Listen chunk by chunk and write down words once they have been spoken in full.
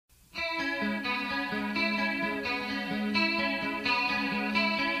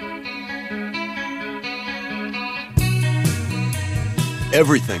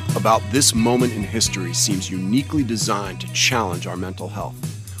Everything about this moment in history seems uniquely designed to challenge our mental health.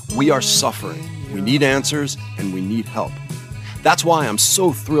 We are suffering, we need answers, and we need help. That's why I'm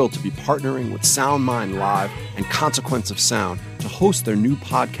so thrilled to be partnering with Sound Mind Live and Consequence of Sound to host their new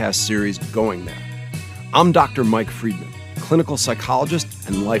podcast series, Going There. I'm Dr. Mike Friedman, clinical psychologist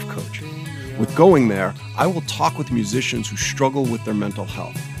and life coach. With Going There, I will talk with musicians who struggle with their mental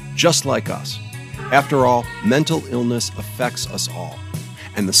health, just like us. After all, mental illness affects us all.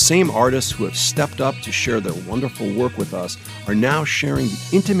 And the same artists who have stepped up to share their wonderful work with us are now sharing the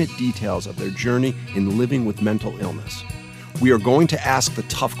intimate details of their journey in living with mental illness. We are going to ask the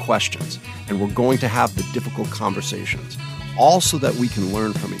tough questions, and we're going to have the difficult conversations, all so that we can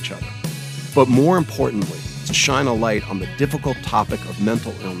learn from each other. But more importantly, to shine a light on the difficult topic of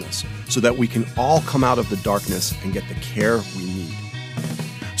mental illness so that we can all come out of the darkness and get the care we need.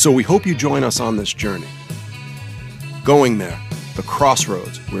 So we hope you join us on this journey. Going There, the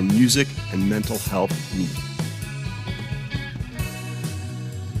crossroads where music and mental health meet.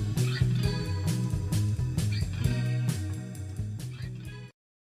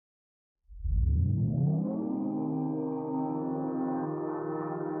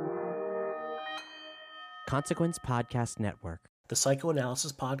 Consequence Podcast Network. The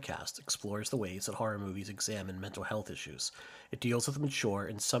Psychoanalysis Podcast explores the ways that horror movies examine mental health issues. It deals with mature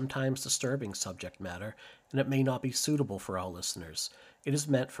and sometimes disturbing subject matter, and it may not be suitable for all listeners. It is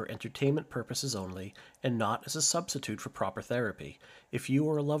meant for entertainment purposes only, and not as a substitute for proper therapy. If you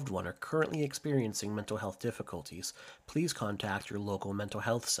or a loved one are currently experiencing mental health difficulties, please contact your local mental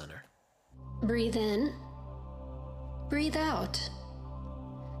health center. Breathe in. Breathe out.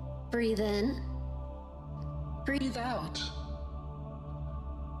 Breathe in. Breathe out.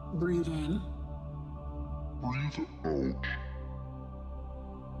 Breathe in. Breathe out.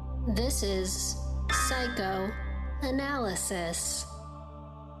 This is Psychoanalysis.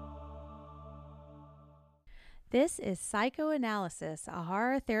 This is Psychoanalysis, a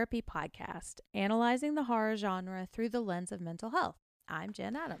horror therapy podcast, analyzing the horror genre through the lens of mental health. I'm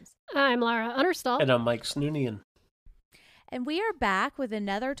Jen Adams. I'm Lara Understall. And I'm Mike Snoonian. And we are back with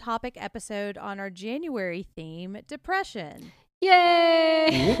another topic episode on our January theme, depression. Yay!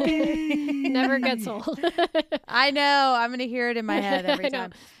 Never gets old. I know. I'm going to hear it in my head every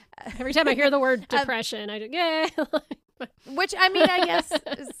time. Every time I hear the word depression, I do, yay! Which, I mean, I guess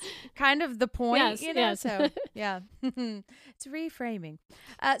is kind of the point, yes, you know? Yes. So, yeah. It's reframing.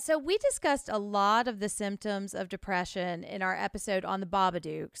 So we discussed a lot of the symptoms of depression in our episode on the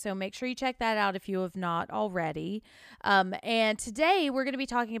Babadook. So make sure you check that out if you have not already. And today we're going to be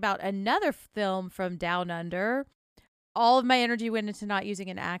talking about another film from Down Under. All of my energy went into not using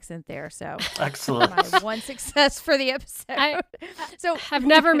an accent there, so excellent. My one success for the episode. I've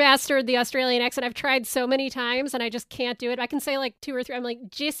never mastered the Australian accent. I've tried so many times, and I just can't do it. I can say like 2 or 3. I'm like,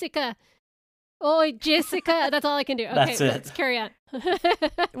 Jessica. Oh, Jessica. That's all I can do. Okay, That's it. Let's carry on.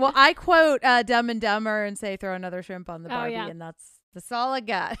 Well, I quote Dumb and Dumber and say, "Throw another shrimp on the Barbie," yeah. and that's all I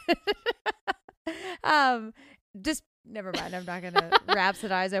got. Just. Never mind. I'm not going to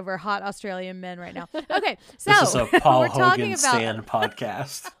rhapsodize over hot Australian men right now. Okay, so this is a Paul we're Hogan talking about Stan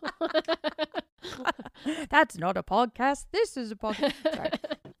podcast. That's not a podcast. This is a podcast. Sorry.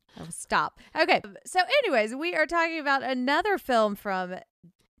 Oh, stop. Okay, so anyways, we are talking about another film from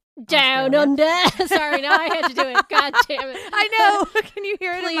Down Under. Sorry, now I had to do it. God damn it. I know. Can you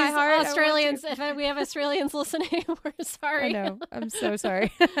hear it in my Please, heart? Australians, if we have Australians listening, we're sorry. I know. I'm so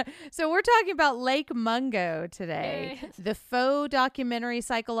sorry. So we're talking about Lake Mungo today, Yay. the faux documentary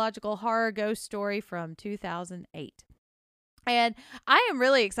psychological horror ghost story from 2008. And I am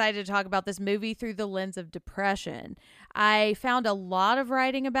really excited to talk about this movie through the lens of depression. I found a lot of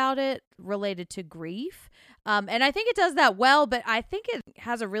writing about it related to grief. And I think it does that well, but I think it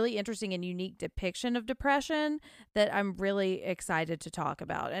has a really interesting and unique depiction of depression that I'm really excited to talk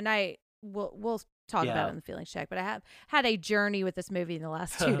about. And we'll talk about it in the feelings check, but I have had a journey with this movie in the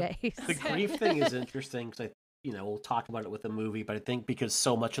last 2 days. The grief thing is interesting because we'll talk about it with the movie, but I think because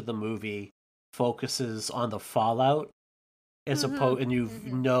so much of the movie focuses on the fallout as opposed, and you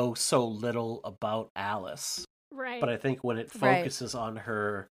know so little about Alice. Right. But I think when it focuses on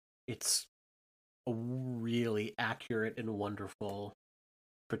her, it's a really accurate and wonderful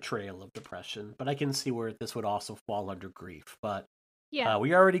portrayal of depression. But I can see where this would also fall under grief. But Yeah.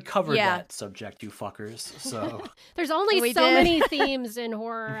 We already covered Yeah. that subject, you fuckers. So There's only We so did. many themes in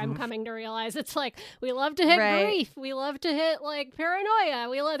horror. I'm coming to realize it's like we love to hit Right. grief, we love to hit like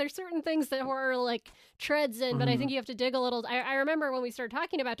paranoia. There's certain things that horror like treads in, but I think you have to dig a little. I remember when we started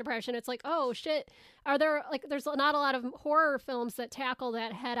talking about depression, it's like, oh shit, are there like there's not a lot of horror films that tackle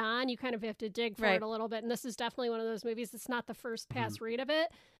that head on. You kind of have to dig for Right. it a little bit, and this is definitely one of those movies. It's not the first pass read of it,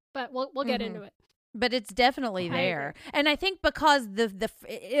 but we'll get into it. But it's definitely I there. agree. And I think because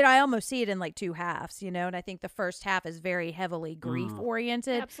I almost see it in like two halves, you know, and I think the first half is very heavily grief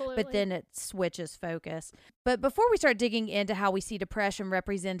oriented, Absolutely. but then it switches focus. But before we start digging into how we see depression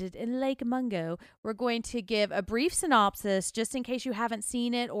represented in Lake Mungo, we're going to give a brief synopsis just in case you haven't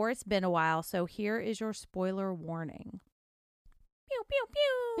seen it or it's been a while. So here is your spoiler warning. Pew, pew,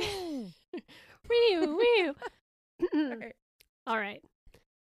 pew. Wee, wee. All right.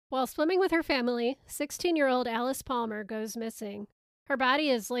 While swimming with her family, 16-year-old Alice Palmer goes missing. Her body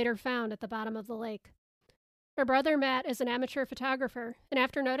is later found at the bottom of the lake. Her brother Matt is an amateur photographer, and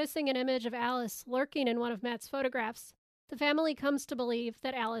after noticing an image of Alice lurking in one of Matt's photographs, the family comes to believe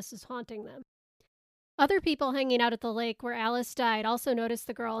that Alice is haunting them. Other people hanging out at the lake where Alice died also notice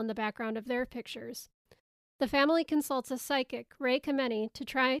the girl in the background of their pictures. The family consults a psychic, Ray Kameni, to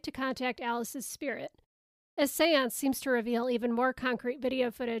try to contact Alice's spirit. A seance seems to reveal even more concrete video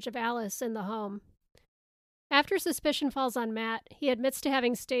footage of Alice in the home. After suspicion falls on Matt, he admits to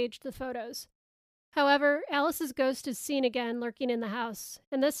having staged the photos. However, Alice's ghost is seen again lurking in the house,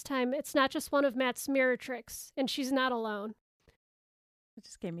 and this time it's not just one of Matt's mirror tricks, and she's not alone. It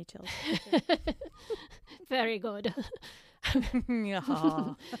just gave me chills. Very good.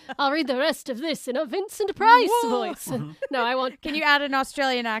 Aw. I'll read the rest of this in a Vincent Price voice. No, I won't. Can you add an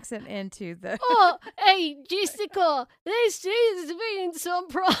Australian accent into the... Oh, hey, Jessica, this is Vincent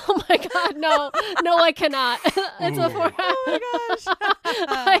Price. Oh my God, no, I cannot. It's a four. Oh my gosh.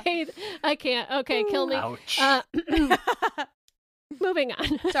 I can't. Okay, kill me. ouch. Moving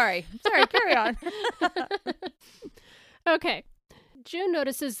on. Sorry, carry on. Okay. June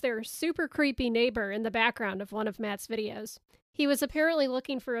notices their super creepy neighbor in the background of one of Matt's videos. He was apparently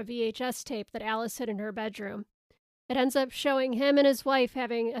looking for a VHS tape that Alice hid in her bedroom. It ends up showing him and his wife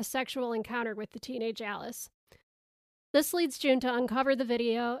having a sexual encounter with the teenage Alice. This leads June to uncover the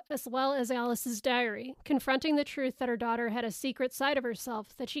video as well as Alice's diary, confronting the truth that her daughter had a secret side of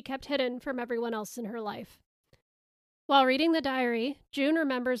herself that she kept hidden from everyone else in her life. While reading the diary, June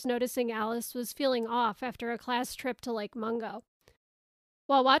remembers noticing Alice was feeling off after a class trip to Lake Mungo.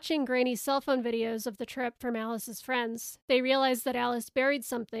 While watching grainy cell phone videos of the trip from Alice's friends, they realize that Alice buried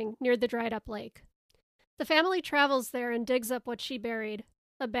something near the dried-up lake. The family travels there and digs up what she buried,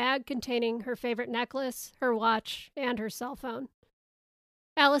 a bag containing her favorite necklace, her watch, and her cell phone.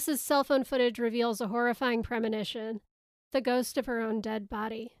 Alice's cell phone footage reveals a horrifying premonition, the ghost of her own dead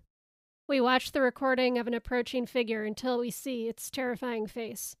body. We watch the recording of an approaching figure until we see its terrifying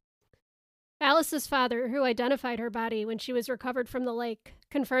face. Alice's father, who identified her body when she was recovered from the lake,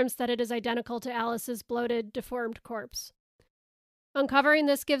 confirms that it is identical to Alice's bloated, deformed corpse. Uncovering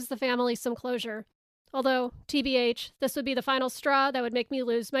this gives the family some closure. Although, TBH, this would be the final straw that would make me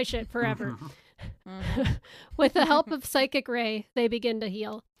lose my shit forever. With the help of Psychic Ray, they begin to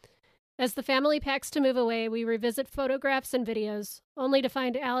heal. As the family packs to move away, we revisit photographs and videos, only to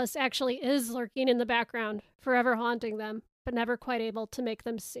find Alice actually is lurking in the background, forever haunting them, but never quite able to make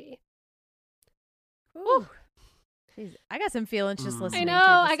them see. Ooh. Jeez, I got some feelings just listening. I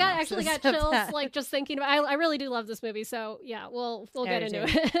know. to the I actually got synopsis of chills, that. like just thinking about. I really do love this movie, so yeah, we'll I get do into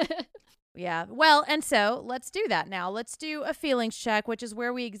it. Yeah. Well, and so let's do that now. Let's do a feelings check, which is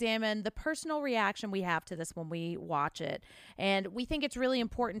where we examine the personal reaction we have to this when we watch it. And we think it's really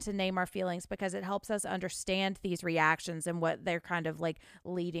important to name our feelings because it helps us understand these reactions and what they're kind of like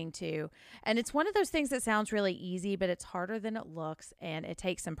leading to. And it's one of those things that sounds really easy, but it's harder than it looks and it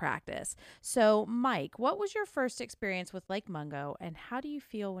takes some practice. So, Mike, what was your first experience with Lake Mungo and how do you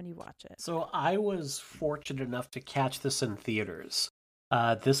feel when you watch it? So I was fortunate enough to catch this in theaters.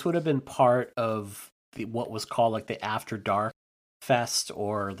 This would have been part of what was called like the After Dark Fest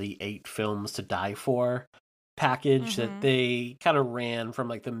or the 8 Films to Die For package that they kind of ran from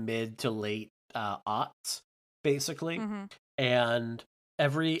like the mid to late aughts, basically. And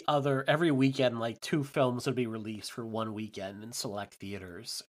every weekend, like 2 films would be released for one weekend in select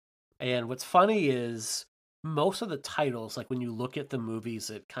theaters. And what's funny is most of the titles, like when you look at the movies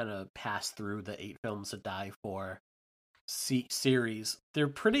that kind of pass through the 8 Films to Die For series, they're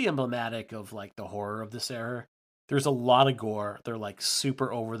pretty emblematic of like the horror of this era. There's a lot of gore. They're like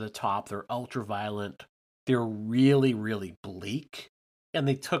super over the top. They're ultra violent. They're really, really bleak. And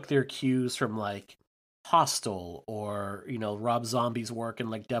they took their cues from like Hostel, or, Rob Zombie's work in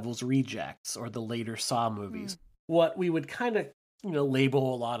like Devil's Rejects or the later Saw movies. What we would kind of,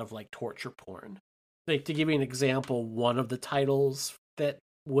 label a lot of like torture porn. Like, to give you an example, one of the titles that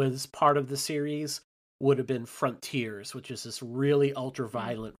was part of the series would have been Frontiers, which is this really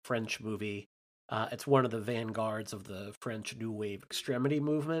ultra-violent French movie. It's one of the vanguards of the French New Wave extremity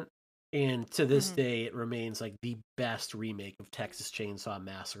movement. And to this day, it remains like the best remake of Texas Chainsaw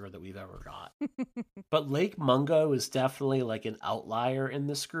Massacre that we've ever got. But Lake Mungo is definitely like an outlier in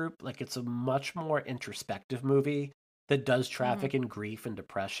this group. Like, it's a much more introspective movie that does traffic in grief and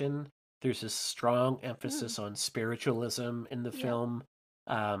depression. There's a strong emphasis on spiritualism in the film.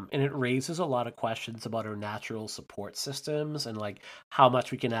 And it raises a lot of questions about our natural support systems and like how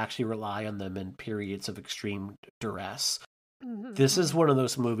much we can actually rely on them in periods of extreme duress. This is one of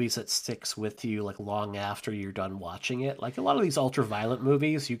those movies that sticks with you like long after you're done watching it. Like a lot of these ultra violent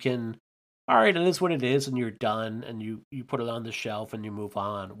movies, you can, all right, it is what it is, and you're done, and you put it on the shelf and you move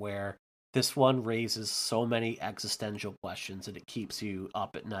on. Where this one raises so many existential questions and it keeps you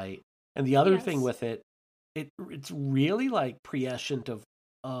up at night. And the other thing with it, it's really like prescient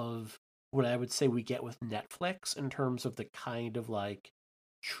of what I would say we get with Netflix in terms of the kind of like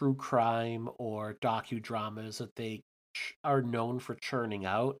true crime or docudramas that they are known for churning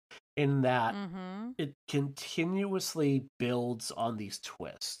out, in that it continuously builds on these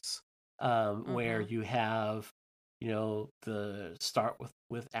twists, where you have, the start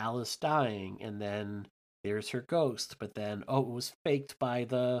with Alice dying, and then there's her ghost, but then, it was faked by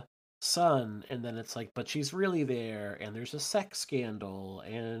the son, and then it's like, but she's really there, and there's a sex scandal,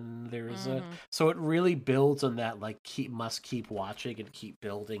 and there's so it really builds on that, like, must keep watching and keep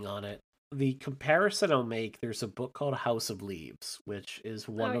building on it. The comparison I'll make, there's a book called House of Leaves, which is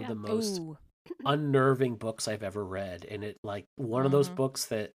one of the most unnerving books I've ever read. And it like one of those books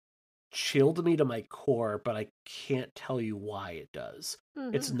that chilled me to my core, but I can't tell you why it does.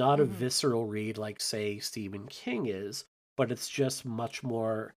 It's not a visceral read like, say, Stephen King is, but it's just much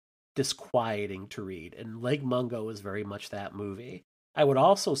more disquieting to read. And Lake Mungo is very much that movie. I would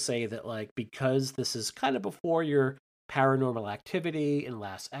also say that, like, because this is kind of before your Paranormal Activity and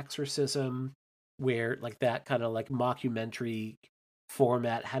Last Exorcism, where like that kind of like mockumentary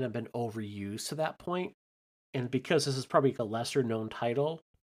format hadn't been overused to that point, and because this is probably a lesser known title,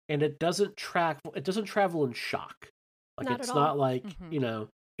 and it doesn't travel in shock. Like, it's not like,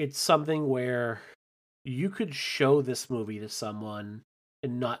 it's something where you could show this movie to someone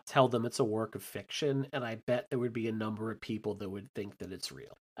and not tell them it's a work of fiction, and I bet there would be a number of people that would think that it's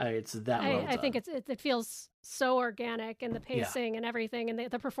real. It's that well done. I think it feels so organic, and the pacing and everything, and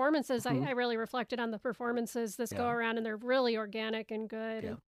the performances. I really reflected on the performances this go around, and they're really organic and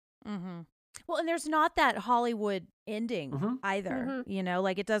good. Well, and there's not that Hollywood ending either.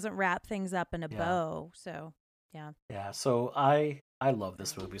 Like, it doesn't wrap things up in a bow. So yeah. So I love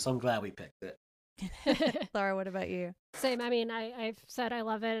this movie, so I'm glad we picked it. Laura, what about you? Same. I mean, I've said I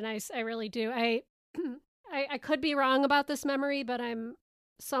love it, and I really do. I could be wrong about this memory, but I'm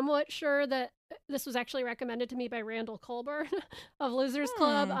somewhat sure that this was actually recommended to me by Randall Colburn of Losers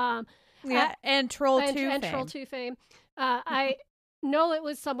Club. And Troll 2 and Troll 2 fame. I know it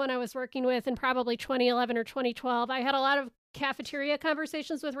was someone I was working with in probably 2011 or 2012. I had a lot of cafeteria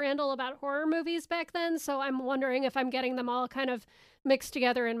conversations with Randall about horror movies back then, so I'm wondering if I'm getting them all kind of mixed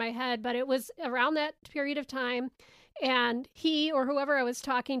together in my head. But it was around that period of time. And he or whoever I was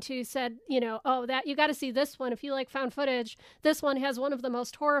talking to said, that you got to see this one. If you like found footage, this one has one of the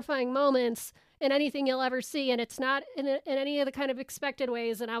most horrifying moments in anything you'll ever see. And it's not in any of the kind of expected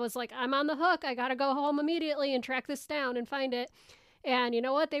ways. And I was like, I'm on the hook. I got to go home immediately and track this down and find it. And you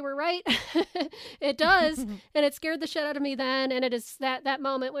know what? They were right. It does. And it scared the shit out of me then. And it is that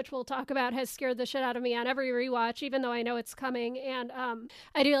moment, which we'll talk about, has scared the shit out of me on every rewatch, even though I know it's coming. And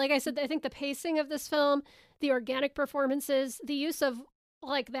I do, like I said, I think the pacing of this film, the organic performances, the use of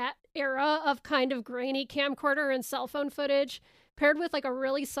like that era of kind of grainy camcorder and cell phone footage, paired with like a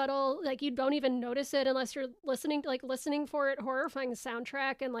really subtle, like you don't even notice it unless you're listening for it, horrifying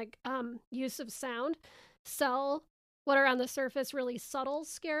soundtrack and like use of sound, sell what are on the surface really subtle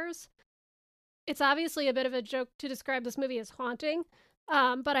scares. It's obviously a bit of a joke to describe this movie as haunting,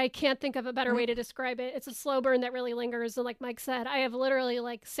 but I can't think of a better way to describe it. It's a slow burn that really lingers, and like Mike said, I have literally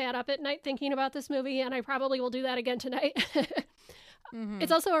like sat up at night thinking about this movie, and I probably will do that again tonight.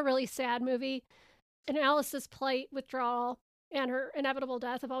 It's also a really sad movie, and Alice's plight, withdrawal, and her inevitable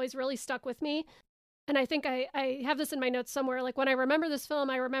death have always really stuck with me. And I think I have this in my notes somewhere. Like, when I remember this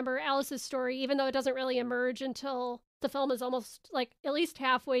film, I remember Alice's story, even though it doesn't really emerge until the film is almost like at least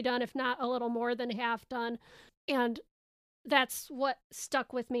halfway done, if not a little more than half done. And that's what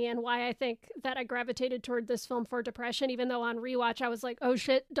stuck with me and why I think that I gravitated toward this film for depression, even though on rewatch I was like, oh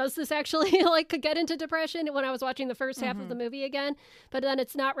shit, does this actually like get into depression when I was watching the first half of the movie again? But then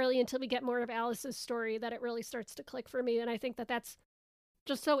it's not really until we get more of Alice's story that it really starts to click for me. And I think that that's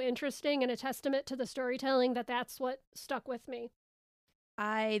just so interesting and a testament to the storytelling that's what stuck with me.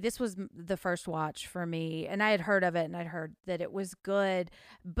 This was the first watch for me, and I had heard of it and I'd heard that it was good,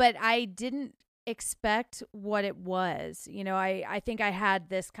 but I didn't expect what it was. You know, I think I had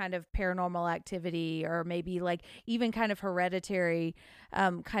this kind of Paranormal Activity or maybe like even kind of Hereditary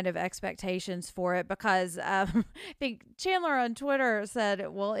kind of expectations for it, because I think Chandler on Twitter said,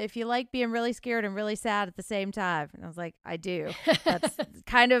 well, if you like being really scared and really sad at the same time. And I was like, I do. That's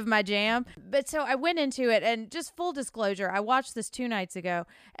kind of my jam. But so I went into it, and just full disclosure, I watched this 2 nights ago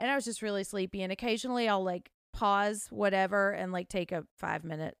and I was just really sleepy, and occasionally I'll like pause whatever and like take a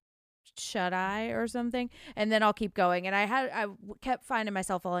 5-minute shut eye or something, and then I'll keep going. And I kept finding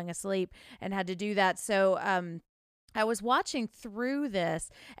myself falling asleep and had to do that. So I was watching through this,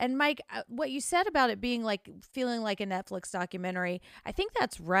 and Mike, what you said about it being like feeling like a Netflix documentary, I think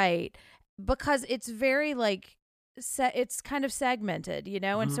that's right, because it's very like it's kind of segmented, you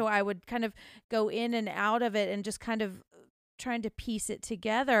know. And so I would kind of go in and out of it and just kind of trying to piece it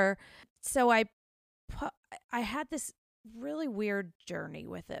together. So I had this really weird journey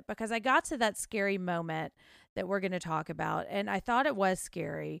with it, because I got to that scary moment that we're going to talk about, and I thought it was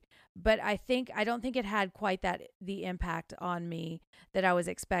scary, but I don't think it had quite the impact on me that I was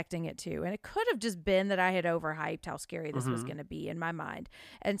expecting it to. And it could have just been that I had overhyped how scary this was going to be in my mind.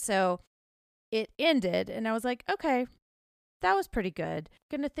 And so it ended, and I was like, okay, that was pretty good.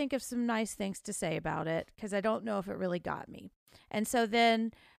 Going to think of some nice things to say about it, because I don't know if it really got me. And so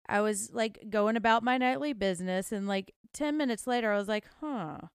then I was like going about my nightly business, and like 10 minutes later I was like,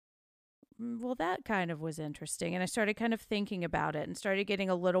 well, that kind of was interesting. And I started kind of thinking about it and started getting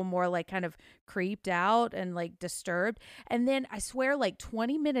a little more like kind of creeped out and like disturbed. And then I swear like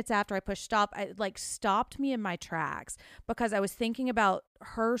 20 minutes after I pushed stop, it like stopped me in my tracks, because I was thinking about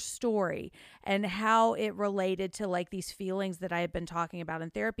her story and how it related to like these feelings that I had been talking about in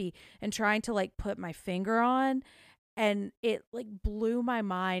therapy, and trying to like put my finger on. And it like blew my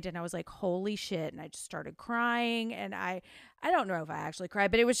mind, and I was like, holy shit. And I just started crying, and I don't know if I actually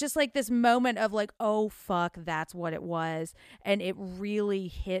cried, but it was just like this moment of like, oh fuck, that's what it was. And it really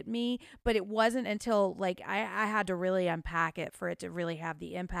hit me, but it wasn't until like I had to really unpack it for it to really have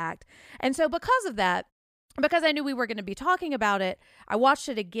the impact. And so because of that, because I knew we were going to be talking about it, I watched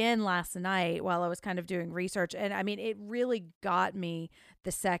it again last night while I was kind of doing research. And I mean, it really got me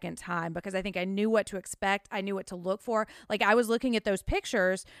the second time, because I think I knew what to expect. I knew what to look for. Like, I was looking at those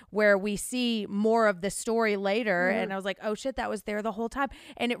pictures where we see more of the story later, and I was like, oh shit, that was there the whole time.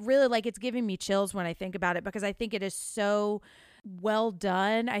 And it really, like, it's giving me chills when I think about it, because I think it is so well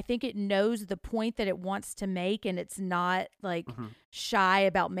done. I think it knows the point that it wants to make, and it's not like shy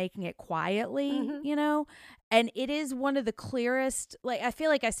about making it quietly, you know? And it is one of the clearest, like, I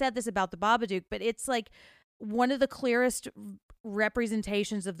feel like I said this about the Babadook, but it's like one of the clearest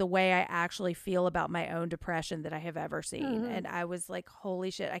representations of the way I actually feel about my own depression that I have ever seen. And I was like,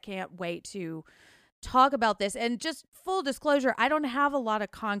 holy shit, I can't wait to talk about this. And just full disclosure, I don't have a lot of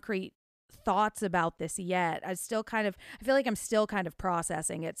concrete thoughts about this yet. I feel like I'm still kind of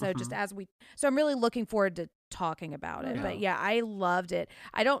processing it. So so I'm really looking forward to talking about it. But yeah, I loved it.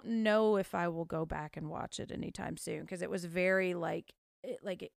 I don't know if I will go back and watch it anytime soon, because it was very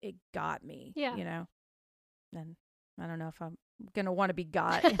it got me, you know? And I don't know if I'm gonna want to be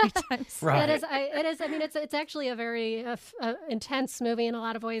got anytime soon. Right. It is. I mean, it's actually a very intense movie in a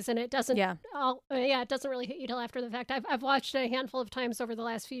lot of ways, and it doesn't. It doesn't really hit you till after the fact. I've watched it a handful of times over the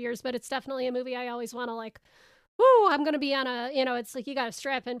last few years, but it's definitely a movie I always want to like. Woo! I'm gonna be on a. You know, it's like you got to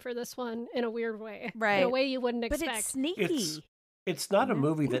strap in for this one in a weird way, right? In a way you wouldn't expect. But it's sneaky. It's not a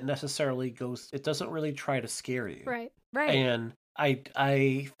movie that necessarily goes. It doesn't really try to scare you, right? And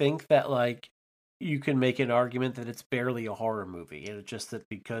I think that like. You can make an argument that it's barely a horror movie. And it's just that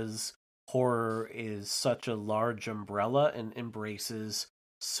because horror is such a large umbrella and embraces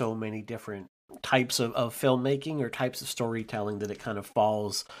so many different types of filmmaking or types of storytelling, that it kind of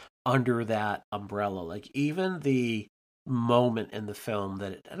falls under that umbrella. Like, even the moment in the film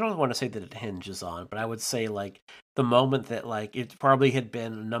that I don't want to say that it hinges on, but I would say like the moment that like it probably had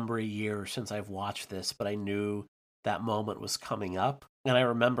been a number of years since I've watched this, but I knew that moment was coming up. And I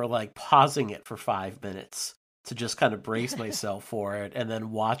remember like pausing it for 5 minutes to just kind of brace myself for it, and then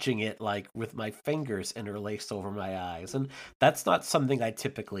watching it like with my fingers interlaced over my eyes. And that's not something I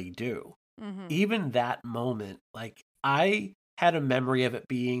typically do. Even that moment, like I had a memory of it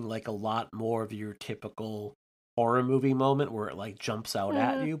being like a lot more of your typical horror movie moment where it like jumps out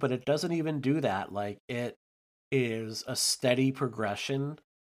at you, but it doesn't even do that. Like, it is a steady progression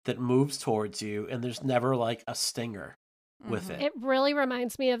that moves towards you, and there's never like a stinger with it. It really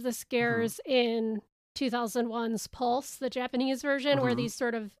reminds me of the scares in 2001's Pulse, the Japanese version, where these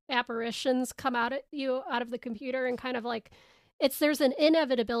sort of apparitions come out at you out of the computer, and kind of like there's an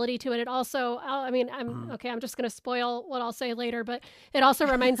inevitability to it. It also, I'm just going to spoil what I'll say later, but it also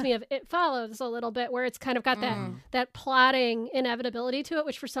reminds me of It Follows a little bit, where it's kind of got that plotting inevitability to it,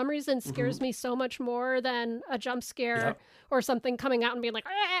 which for some reason scares me so much more than a jump scare or something coming out and being like,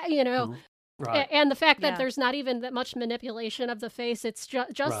 Right. And the fact that there's not even that much manipulation of the face. It's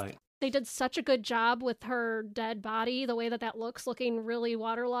just they did such a good job with her dead body, the way that looks, looking really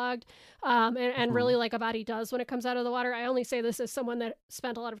waterlogged, and really like a body does when it comes out of the water. I only say this as someone that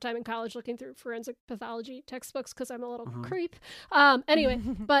spent a lot of time in college looking through forensic pathology textbooks because I'm a little creep. Anyway,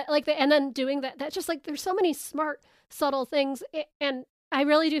 but like and then doing that just like there's so many smart, subtle things. And I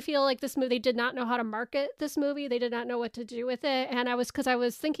really do feel like this movie, they did not know how to market this movie. They did not know what to do with it. And I was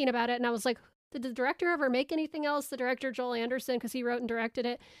thinking about it, and I was like, did the director ever make anything else? The director, Joel Anderson, because he wrote and directed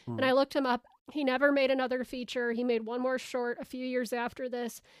it. And I looked him up. He never made another feature. He made one more short a few years after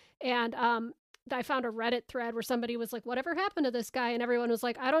this. And I found a Reddit thread where somebody was like, whatever happened to this guy? And everyone was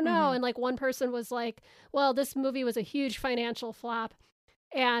like, I don't know. And like one person was like, well, this movie was a huge financial flop.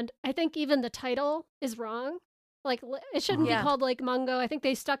 And I think even the title is wrong. Like, it shouldn't be called Lake Mungo. I think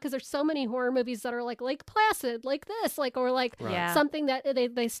they stuck because there's so many horror movies that are like Lake Placid, like this, like, or like something that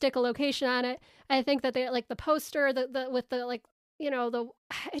they stick a location on it. I think that they like the poster with the like,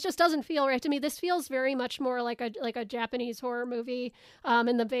 it just doesn't feel right to me. This feels very much more like a Japanese horror movie,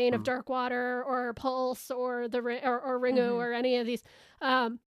 in the vein of Dark Water or Pulse or or Ringu or any of these.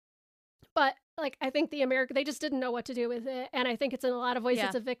 But like, I think they just didn't know what to do with it, and I think it's in a lot of ways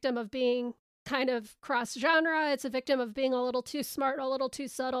it's a victim of being kind of cross genre. It's a victim of being a little too smart, a little too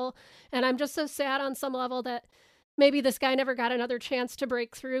subtle. And I'm just so sad on some level that maybe this guy never got another chance to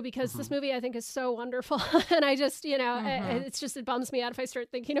break through, because this movie I think is so wonderful. And I just, it bums me out if I start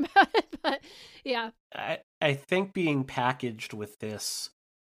thinking about it. But yeah. I think being packaged with this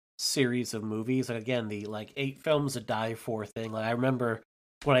series of movies, and again, the like 8 films to die for thing. Like, I remember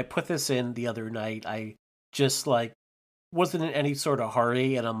when I put this in the other night, I just like wasn't in any sort of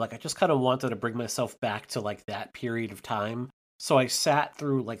hurry, and I'm like, I just kind of wanted to bring myself back to like that period of time. So I sat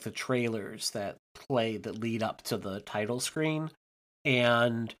through like the trailers that lead up to the title screen,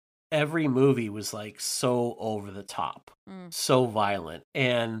 and every movie was like so over the top, so violent,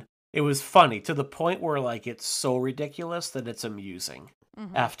 and it was funny to the point where like it's so ridiculous that it's amusing.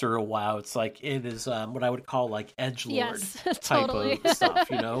 After a while, it's like it is what I would call like edgelord type of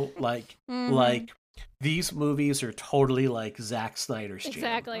stuff, like these movies are totally like Zack Snyder's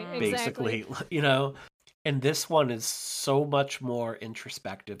jam, basically, and this one is so much more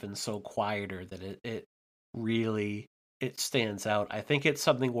introspective and so quieter that it really stands out. I think it's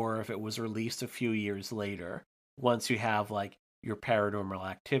something where if it was released a few years later, once you have like your Paranormal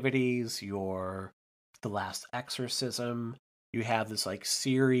Activities, your The Last Exorcism, you have this like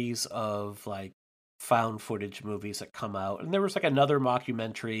series of like found footage movies that come out, and there was like another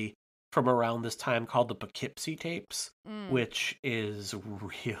mockumentary from around this time called the Poughkeepsie Tapes, which is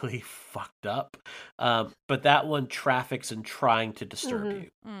really fucked up. But that one traffics in trying to disturb you.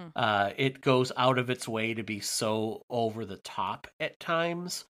 It goes out of its way to be so over the top at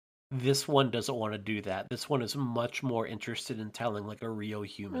times. This one doesn't want to do that. This one is much more interested in telling like a real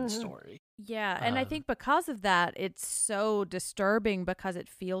human story. Yeah, and I think because of that, it's so disturbing because it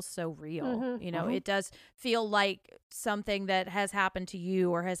feels so real. It does feel like something that has happened to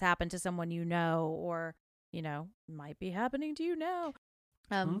you or has happened to someone you know, or, might be happening to you now.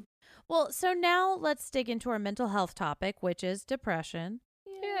 Well, so now let's dig into our mental health topic, which is depression.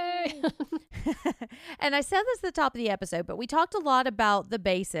 Yay! And I said this at the top of the episode, but we talked a lot about the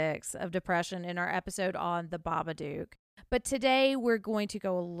basics of depression in our episode on The Babadook. But today we're going to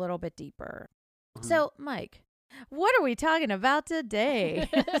go a little bit deeper. So, Mike, what are we talking about today?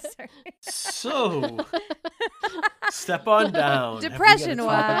 So, step on down.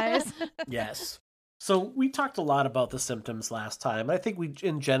 Depression-wise. Yes. So we talked a lot about the symptoms last time. I think we,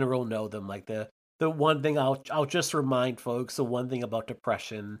 in general, know them. Like the one thing I'll just remind folks, the one thing about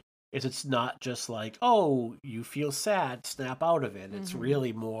depression is it's not just like, oh, you feel sad, snap out of it. It's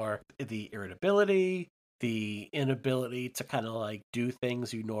really more the irritability, the inability to kind of like do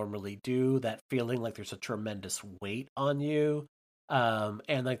things you normally do, that feeling like there's a tremendous weight on you,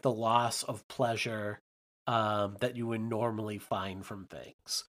 and like the loss of pleasure that you would normally find from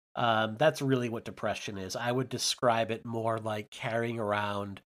things. That's really what depression is. I would describe it more like carrying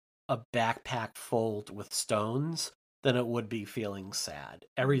around a backpack full with stones than it would be feeling sad.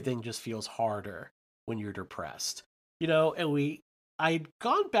 Everything just feels harder when you're depressed. And I'd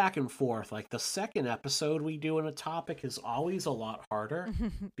gone back and forth. Like the second episode we do on a topic is always a lot harder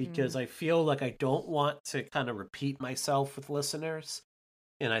because I feel like I don't want to kind of repeat myself with listeners.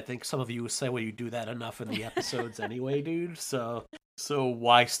 And I think some of you say, well, you do that enough in the episodes anyway, dude. So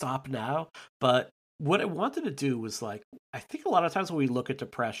why stop now? But what I wanted to do was like, I think a lot of times when we look at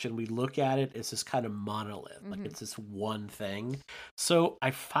depression, we look at it as this kind of monolith, like it's this one thing. So I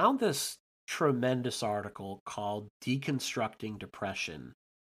found this tremendous article called Deconstructing Depression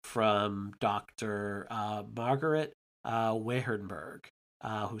from Dr. Margaret Wehenberg,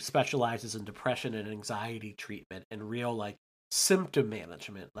 who specializes in depression and anxiety treatment and real like symptom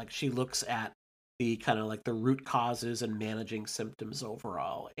management. Like she looks at the kind of like the root causes and managing symptoms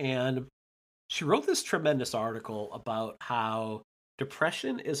overall. And she wrote this tremendous article about how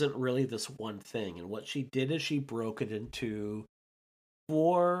depression isn't really this one thing. And what she did is she broke it into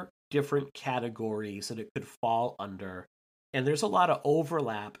 4 different categories that it could fall under. And there's a lot of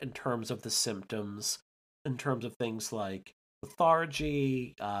overlap in terms of the symptoms, in terms of things like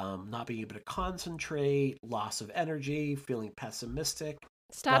lethargy, not being able to concentrate, loss of energy, feeling pessimistic.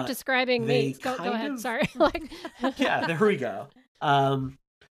 Stop describing me. Go ahead. Sorry. Yeah, there we go.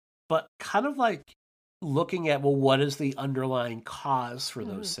 But kind of like looking at, well, what is the underlying cause for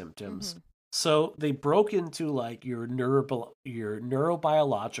those symptoms? So they broke into like your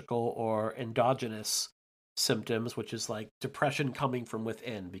neurobiological or endogenous symptoms, which is like depression coming from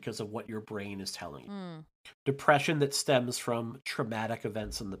within because of what your brain is telling you. Depression that stems from traumatic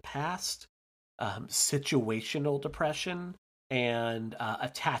events in the past, situational depression, and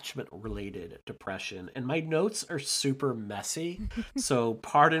attachment-related depression. And my notes are super messy, so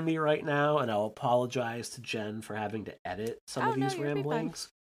pardon me right now, and I'll apologize to Jen for having to edit some of these ramblings.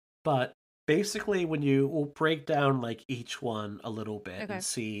 But basically, we'll break down like each one a little bit and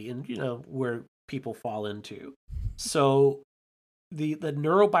see, and where people fall into. So the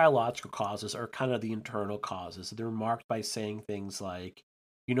neurobiological causes are kind of the internal causes. They're marked by saying things like,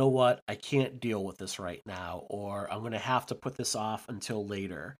 you know what, I can't deal with this right now, or I'm going to have to put this off until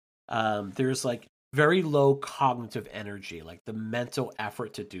later. There's like very low cognitive energy, like the mental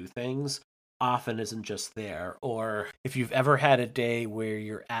effort to do things often isn't just there. Or if you've ever had a day where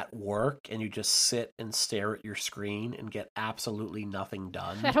you're at work and you just sit and stare at your screen and get absolutely nothing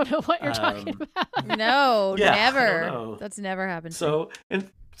done. I don't know what you're talking about. No, Yeah, never. That's never happened. And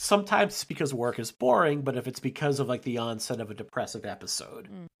sometimes it's because work is boring, but if it's because of like the onset of a depressive episode,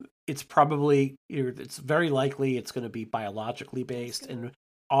 it's very likely it's going to be biologically based, and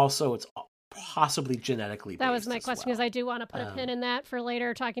also it's possibly genetically based. That was my question, because I do want to put a pin in that for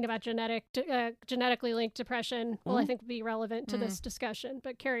later, talking about genetically linked depression. Well, I think would be relevant to this discussion,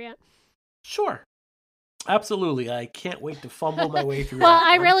 but carry on. Sure. Absolutely. I can't wait to fumble my way through well, that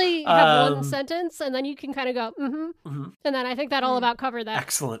I one. really have one sentence, and then you can kind of go, and then I think that all about covered that.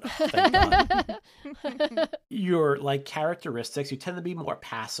 Excellent. Thank God. Your like characteristics, you tend to be more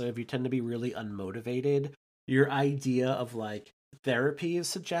passive. You tend to be really unmotivated. Your idea of like therapy is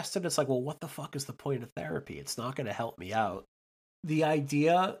suggested. It's like, well, what the fuck is the point of therapy? It's not going to help me out. The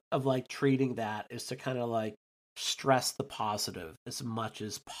idea of like treating that is to kind of like stress the positive as much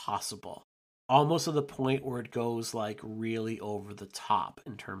as possible. Almost to the point where it goes like really over the top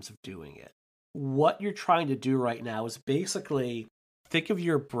in terms of doing it. What you're trying to do right now is basically think of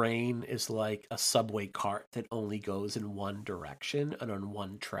your brain as like a subway cart that only goes in one direction and on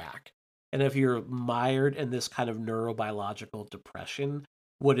one track. And if you're mired in this kind of neurobiological depression,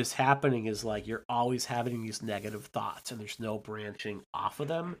 what is happening is like you're always having these negative thoughts and there's no branching off of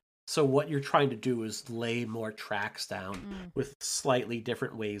them. So what you're trying to do is lay more tracks down with slightly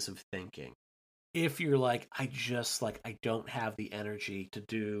different ways of thinking. If you're like, I don't have the energy to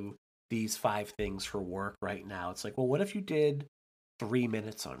do these 5 things for work right now. It's like, well, what if you did 3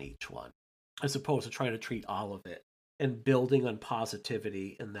 minutes on each one, as opposed to trying to treat all of it and building on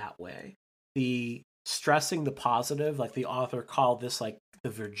positivity in that way. The stressing the positive, like the author called this like the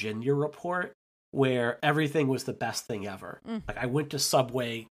Virginia report, where everything was the best thing ever. Like I went to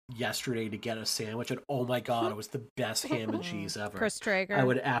Subway yesterday to get a sandwich, and oh my god, it was the best ham and cheese ever. Chris Traeger. I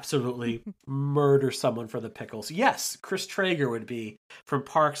would absolutely murder someone for the pickles. Yes, Chris Traeger would be from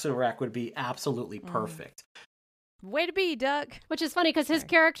Parks and Rec would be absolutely perfect. Way to be, Duck. Which is funny because his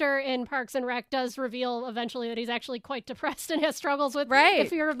character in Parks and Rec does reveal eventually that he's actually quite depressed and has struggles with the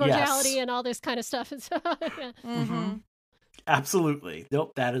fear of mortality and all this kind of stuff. And so, Absolutely.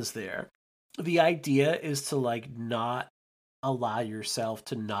 Nope, that is there. The idea is to like not allow yourself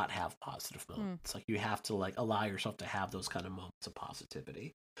to not have positive moments. Like you have to like allow yourself to have those kind of moments of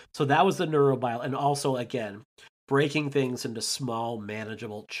positivity. So that was the neurobiology. And also, again, breaking things into small,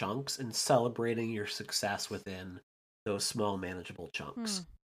 manageable chunks and celebrating your success within those small, manageable chunks.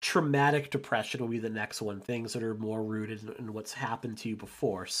 Traumatic depression will be the next one, things that are more rooted in what's happened to you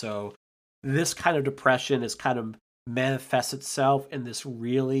before. So this kind of depression is kind of manifests itself in this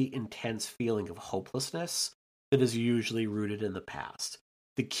really intense feeling of hopelessness that is usually rooted in the past.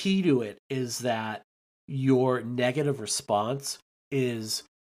 The key to it is that your negative response is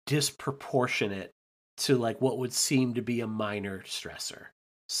disproportionate to like what would seem to be a minor stressor.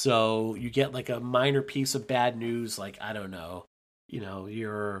 So you get like a minor piece of bad news, like, I don't know,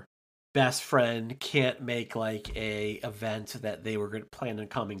 your best friend can't make like a event that they were going to plan on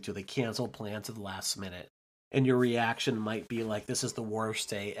coming to. They canceled plans at the last minute. And your reaction might be like, this is the worst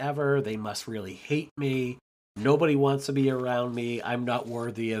day ever. They must really hate me. Nobody wants to be around me. I'm not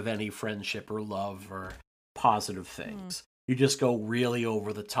worthy of any friendship or love or positive things. You just go really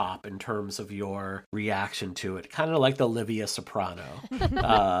over the top in terms of your reaction to it. Kind of like the Olivia Soprano,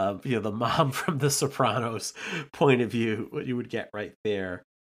 the mom from The Sopranos point of view, what you would get right there.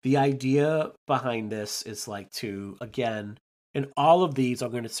 The idea behind this is like to, again, in all of these,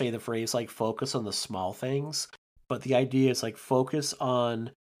 I'm going to say the phrase like focus on the small things, but the idea is like focus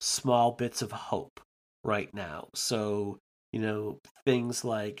on small bits of hope right now. So, things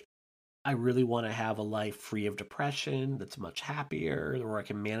like, I really want to have a life free of depression that's much happier, where I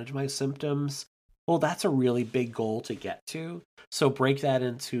can manage my symptoms. Well, that's a really big goal to get to. So break that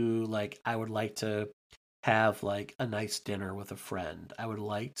into like, I would like to have like a nice dinner with a friend. I would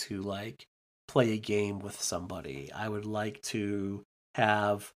like to like play a game with somebody. I would like to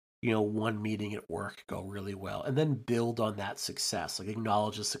have, one meeting at work go really well, and then build on that success, like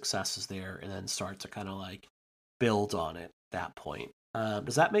acknowledge the success is there and then start to kind of like build on it at that point.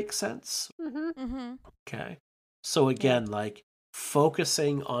 Does that make sense? Okay. So again, like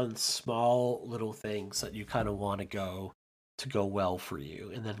focusing on small little things that you kind of want to go well for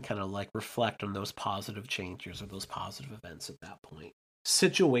you, and then kind of like reflect on those positive changes or those positive events at that point.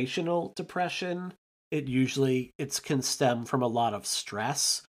 Situational depression, it can stem from a lot of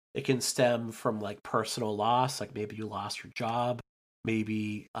stress. It can stem from like personal loss, like maybe you lost your job,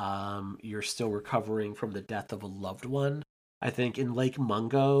 maybe you're still recovering from the death of a loved one. I think in Lake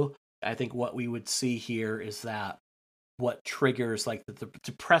Mungo, I think what we would see here is that what triggers like the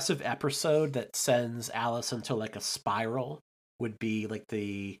depressive episode that sends Alice into like a spiral would be like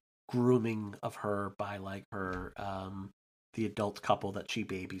the grooming of her by like her the adult couple that she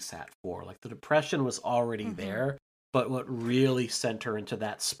babysat for. Like the depression was already there, but what really sent her into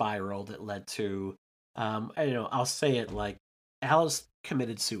that spiral that led to I'll say it like Alice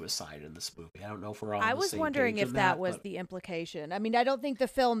committed suicide in this movie. I don't know if we're all I was wondering if that was the implication. I mean, I don't think the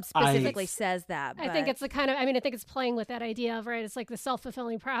film specifically says that. But... I think it's the kind of, I think it's playing with that idea of, right, it's like the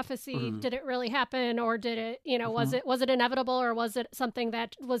self-fulfilling prophecy. Did it really happen, or did it, was it inevitable, or was it something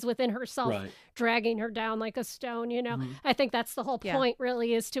that was within herself dragging her down like a stone, I think that's the whole point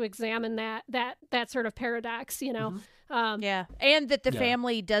really, is to examine that sort of paradox, and that the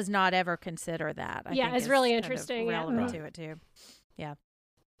family does not ever consider that. I think it's really interesting. Relevant to it too. Yeah.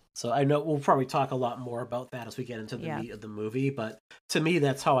 So I know we'll probably talk a lot more about that as we get into the meat of the movie, but to me,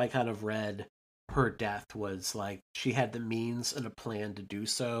 that's how I kind of read her death, was like she had the means and a plan to do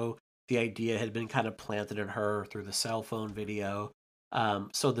so. The idea had been kind of planted in her through the cell phone video.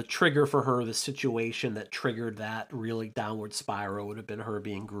 So the trigger for her, the situation that triggered that really downward spiral, would have been her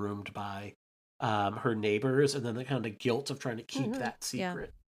being groomed by her neighbors, and then the kind of guilt of trying to keep that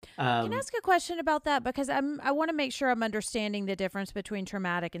secret. Can I ask a question about that? Because I want to make sure I'm understanding the difference between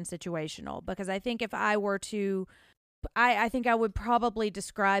traumatic and situational. Because I think if I were to, I think I would probably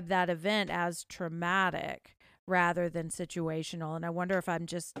describe that event as traumatic rather than situational. And I wonder if I'm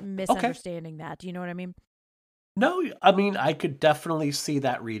just misunderstanding that. Do you know what I mean? No, I mean, I could definitely see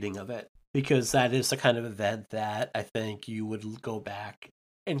that reading of it, because that is the kind of event that I think you would go back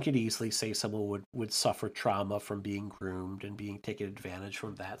and could easily say someone would suffer trauma from being groomed and being taken advantage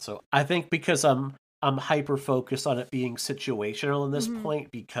from that. So I think because I'm hyper focused on it being situational in this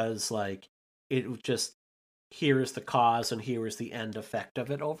point, because like it just, here is the cause and here is the end effect of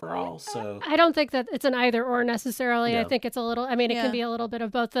it overall. So I don't think that it's an either or necessarily. I think it's a little, it can be a little bit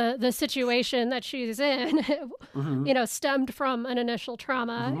of both. The situation that she's in, stemmed from an initial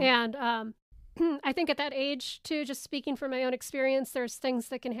trauma, and I think at that age too, just speaking from my own experience, there's things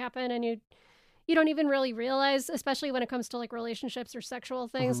that can happen and you don't even really realize, especially when it comes to like relationships or sexual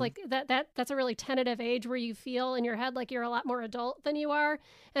things, like that's a really tentative age where you feel in your head like you're a lot more adult than you are.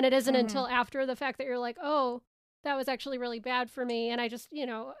 And it isn't until after the fact that you're like, oh, that was actually really bad for me. And I just,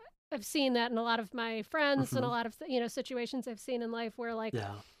 I've seen that in a lot of my friends and a lot of situations I've seen in life where like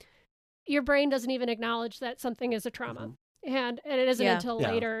your brain doesn't even acknowledge that something is a trauma. And it isn't until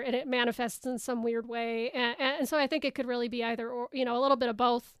later, and it manifests in some weird way. And so I think it could really be either or, a little bit of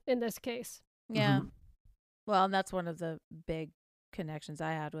both in this case. Yeah. Well, and that's one of the big connections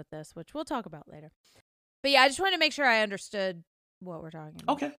I had with this, which we'll talk about later. But yeah, I just wanted to make sure I understood what we're talking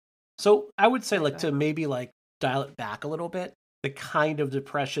about. Okay. So I would say like to maybe like dial it back a little bit, the kind of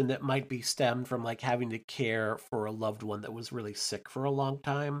depression that might be stemmed from like having to care for a loved one that was really sick for a long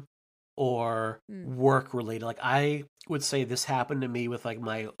time, or work related. Like I would say this happened to me with like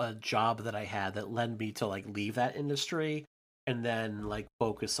my job that I had that led me to like leave that industry and then like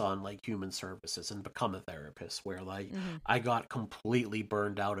focus on like human services and become a therapist, where like I got completely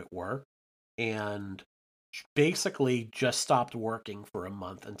burned out at work and basically just stopped working for a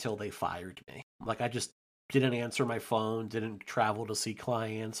month until they fired me. Like I just didn't answer my phone, didn't travel to see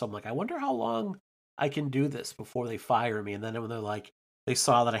clients. I'm like, I wonder how long I can do this before they fire me. And then when they're like, they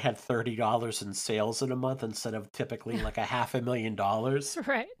saw that I had $30 in sales in a month instead of typically like $500,000.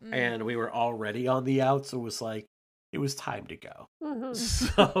 Right. And we were already on the outs. So it was like, it was time to go.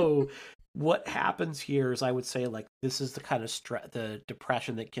 So what happens here is I would say like, this is the kind of the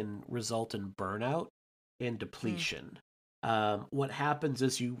depression that can result in burnout and depletion. What happens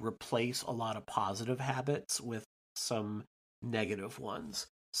is you replace a lot of positive habits with some negative ones.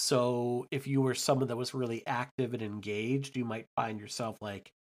 So if you were someone that was really active and engaged, you might find yourself like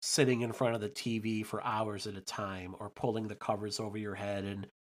sitting in front of the TV for hours at a time, or pulling the covers over your head and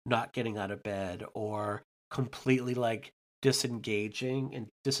not getting out of bed, or completely like disengaging and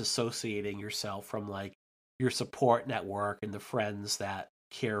disassociating yourself from like your support network and the friends that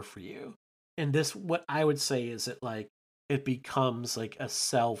care for you. And this, what I would say is that like it becomes like a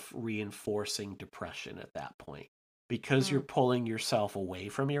self-reinforcing depression at that point, because you're pulling yourself away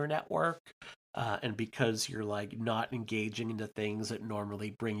from your network, and because you're like not engaging into things that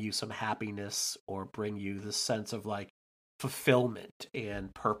normally bring you some happiness or bring you the sense of like fulfillment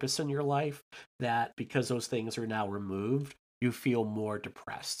and purpose in your life, that because those things are now removed, you feel more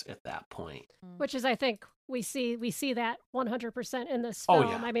depressed at that point. Which is, I think, we see that 100% in this film. Oh,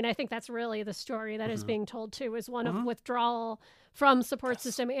 yeah. I mean, I think that's really the story that is being told too, is one of withdrawal from support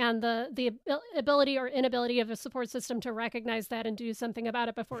system, and the ability or inability of a support system to recognize that and do something about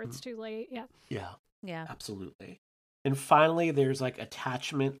it before it's too late. Yeah. Absolutely. And finally, there's like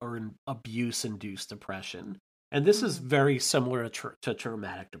attachment or abuse-induced depression. And this is very similar to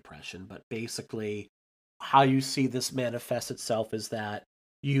traumatic depression, but basically how you see this manifest itself is that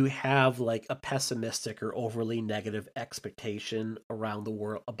you have like a pessimistic or overly negative expectation around the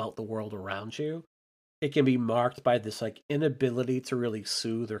world, about the world around you. It can be marked by this like inability to really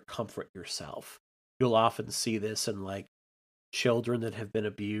soothe or comfort yourself. You'll often see this in like children that have been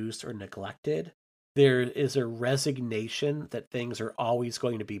abused or neglected. There is a resignation that things are always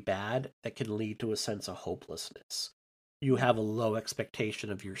going to be bad that can lead to a sense of hopelessness. You have a low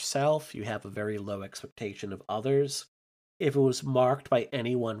expectation of yourself. You have a very low expectation of others. If it was marked by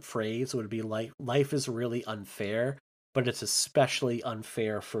any one phrase, it would be like, life is really unfair, but it's especially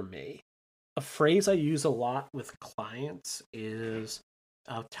unfair for me. A phrase I use a lot with clients is,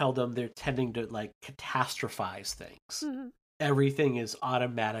 I'll tell them they're tending to like catastrophize things. Everything is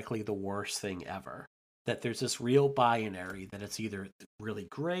automatically the worst thing ever. That there's this real binary that it's either really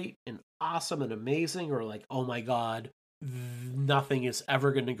great and awesome and amazing, or like, oh my God, nothing is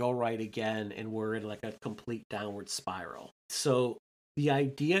ever going to go right again, and we're in like a complete downward spiral. So the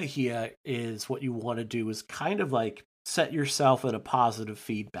idea here is, what you want to do is kind of like set yourself in a positive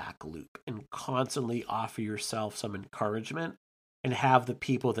feedback loop and constantly offer yourself some encouragement, and have the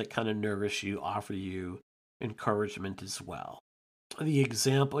people that kind of nourish you offer you encouragement as well. The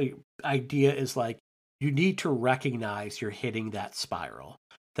example idea is like, you need to recognize you're hitting that spiral,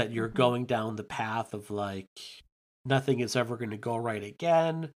 that you're going down the path of like, nothing is ever going to go right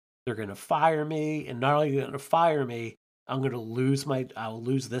again. They're going to fire me. And not only are they going to fire me, I'll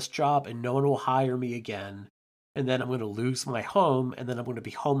lose this job and no one will hire me again. And then I'm going to lose my home, and then I'm going to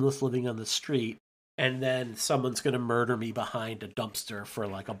be homeless living on the street. And then someone's going to murder me behind a dumpster for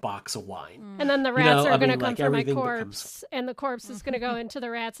like a box of wine. And then the rats are going to come for my corpse, and the corpse is going to go into the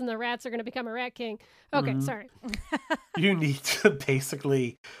rats, and the rats are going to become a rat king. Okay, sorry. You need to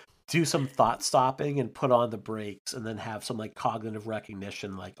basically do some thought stopping and put on the brakes, and then have some like cognitive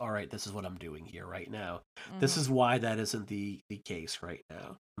recognition, like, all right, this is what I'm doing here right now. This is why that isn't the case right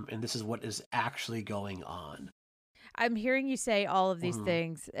now. And this is what is actually going on. I'm hearing you say all of these Mhm.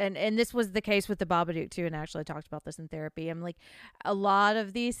 things, and this was the case with the Babadook too, and actually I talked about this in therapy. I'm like, a lot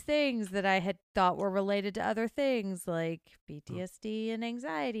of these things that I had thought were related to other things like PTSD and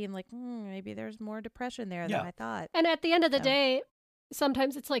anxiety. I'm like, maybe there's more depression there Yeah. than I thought. And at the end of the So- day,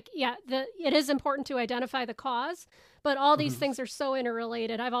 sometimes it's like, it is important to identify the cause, but all these Mhm. things are so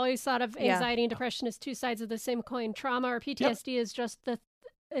interrelated. I've always thought of Yeah. anxiety and depression as two sides of the same coin. Trauma or PTSD is just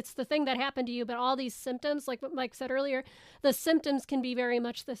it's the thing that happened to you, but all these symptoms, like what Mike said earlier, the symptoms can be very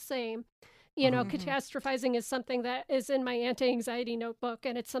much the same. You know, Mhm. catastrophizing is something that is in my anti-anxiety notebook,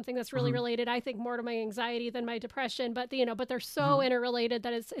 and it's something that's really Mhm. related, I think, more to my anxiety than my depression. But but they're so interrelated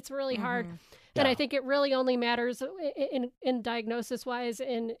that it's really hard. Mhm. And I Yeah. think it really only matters in diagnosis wise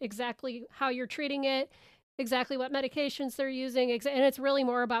in exactly how you're treating it, exactly what medications they're using, and it's really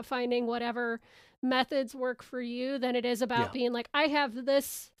more about finding whatever methods work for you than it is about Yeah. being like, I have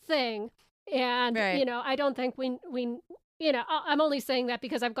this thing, and Right. I don't think we I'm only saying that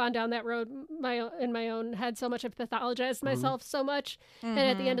because I've gone down that road in my own head so much. I've pathologized myself so much, and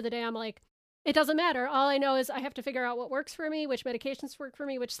at the end of the day, I'm like, it doesn't matter. All I know is I have to figure out what works for me, which medications work for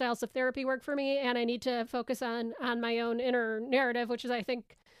me, which styles of therapy work for me, and I need to focus on my own inner narrative, which is, I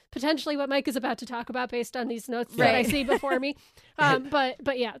think, potentially what Mike is about to talk about based on these notes that I Right. see before me.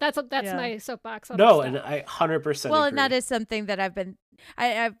 But yeah, that's Yeah. my soapbox on No, this and stuff. I 100% Well, agree. and that is something that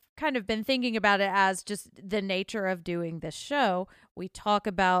I've kind of been thinking about it as just the nature of doing this show. We talk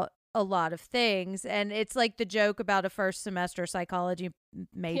about a lot of things, and it's like the joke about a first semester psychology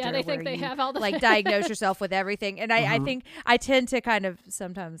major. Yeah, they think where they you, have all the like diagnose yourself with everything, and I Mhm. think I tend to kind of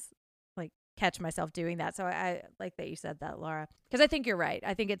sometimes like catch myself doing that. So I like that you said that, Laura, because I think you're right.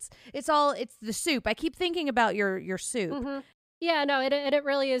 I think it's the soup. I keep thinking about your soup. Mhm. Yeah, no, it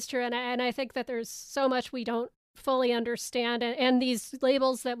really is true, and I think that there's so much we don't fully understand, and these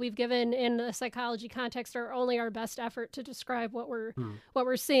labels that we've given in the psychology context are only our best effort to describe what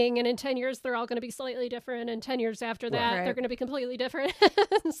we're seeing. And in 10 years, they're all going to be slightly different, and 10 years after that, Right. they're going to be completely different.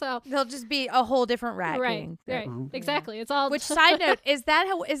 So They'll just be a whole different rat right, king. right, Mhm. exactly. It's all. Which side note is that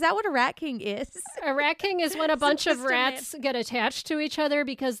what a rat king is? A rat king is when a bunch of Mr. Man. rats get attached to each other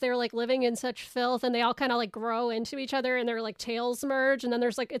because they're like living in such filth, and they all kind of like grow into each other, and their like tails merge, and then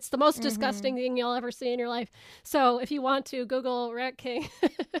there's like, it's the most disgusting thing you'll ever see in your life. So if you want to Google rat king,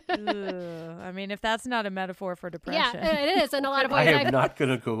 Ugh, I mean, if that's not a metaphor for yeah, depression. it is in a lot of I ways. am not going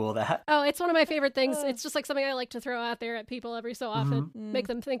to Google that. Oh, it's one of my favorite things. It's just like something I like to throw out there at people every so often, Mm-hmm. make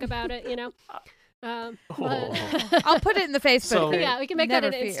them think about it, Oh. but- I'll put it in the Facebook So- group. yeah, we can make Never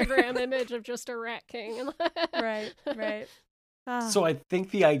that an fear. Instagram image of just a rat king. Right. Ah. So I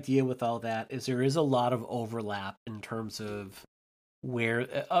think the idea with all that is there is a lot of overlap in terms of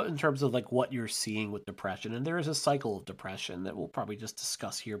in terms of like what you're seeing with depression, and there is a cycle of depression that we'll probably just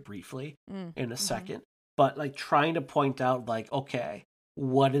discuss here briefly in a second. But like trying to point out like, okay,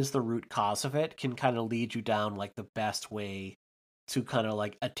 what is the root cause of it can kind of lead you down like the best way to kind of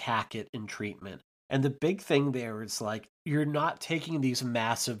like attack it in treatment. And the big thing there is like you're not taking these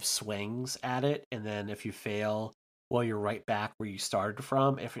massive swings at it, and then if you fail, well, you're right back where you started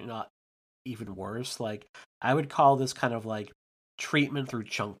from, if you're not even worse. Like, I would call this kind of like treatment through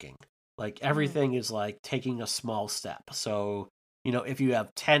chunking. Like, everything is like taking a small step. So, if you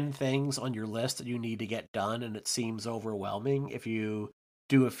have 10 things on your list that you need to get done and it seems overwhelming, if you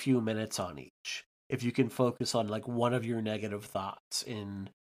do a few minutes on each, if you can focus on like one of your negative thoughts in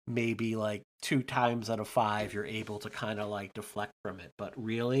maybe like 2 times out of 5, you're able to kind of like deflect from it. But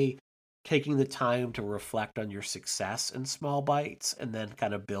really, taking the time to reflect on your success in small bites and then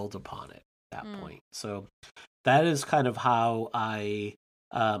kind of build upon it at that point. So that is kind of how I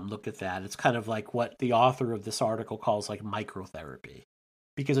look at that. It's kind of like what the author of this article calls like microtherapy,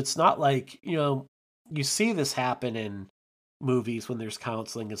 because it's not like, you see this happen in movies when there's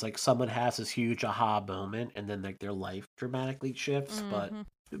counseling. It's like someone has this huge aha moment and then like their life dramatically shifts. But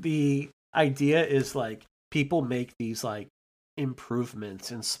the idea is like people make these like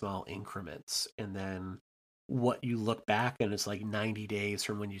improvements in small increments, and then what you look back and it's like 90 days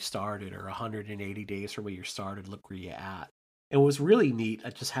from when you started or 180 days from when you started, look where you're at. It was really neat. I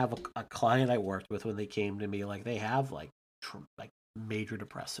just have a client I worked with when they came to me, like they have like major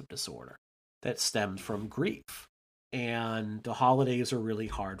depressive disorder that stems from grief, and the holidays are really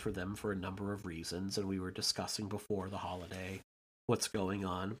hard for them for a number of reasons, and we were discussing before the holiday what's going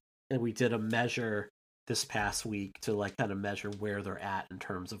on, and we did a measure this past week to like kind of measure where they're at in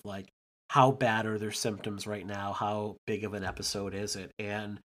terms of like how bad are their symptoms right now, how big of an episode is it.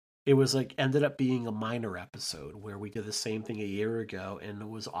 And it was like ended up being a minor episode where we did the same thing a year ago and it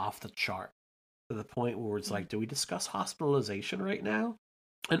was off the chart to the point where it's like, do we discuss hospitalization right now?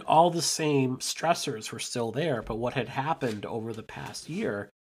 And all the same stressors were still there, but what had happened over the past year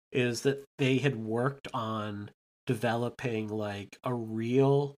is that they had worked on developing like a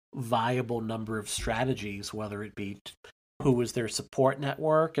real viable number of strategies, whether it be who was their support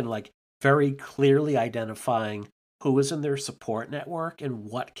network and like very clearly identifying who is in their support network and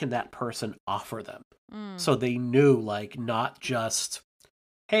what can that person offer them. So they knew like not just,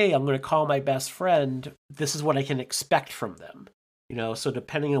 hey, I'm going to call my best friend, this is what I can expect from them. You know, so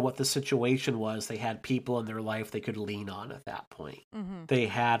depending on what the situation was, they had people in their life they could lean on at that point. They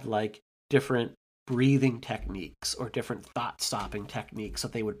had like different breathing techniques or different thought stopping techniques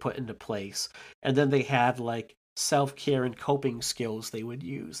that they would put into place. And then they had like self-care and coping skills they would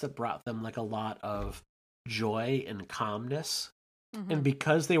use that brought them like a lot of joy and calmness. And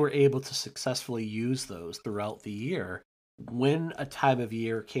because they were able to successfully use those throughout the year, when a time of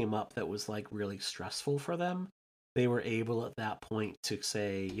year came up that was like really stressful for them, they were able at that point to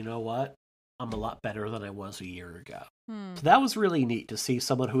say, you know what, I'm a lot better than I was a year ago. So that was really neat to see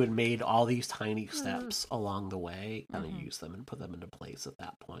someone who had made all these tiny steps along the way kind of use them and put them into place at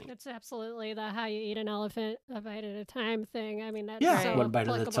that point. It's absolutely the how you eat an elephant a bite at a time thing. I mean, that's Yeah, so one bite at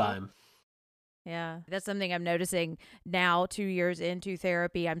a applicable. time. Yeah, that's something I'm noticing now, 2 years into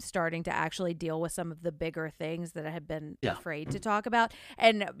therapy. I'm starting to actually deal with some of the bigger things that I had been afraid to talk about.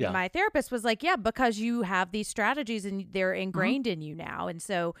 And my therapist was like, yeah, because you have these strategies and they're ingrained in you now. And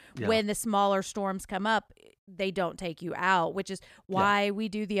so when the smaller storms come up, they don't take you out, which is why we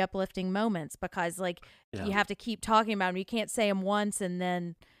do the uplifting moments, because like you have to keep talking about them. You can't say them once and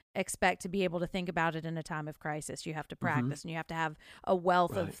then expect to be able to think about it in a time of crisis. You have to practice and you have to have a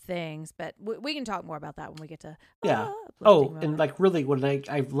wealth of things, but we can talk more about that when we get to and like really when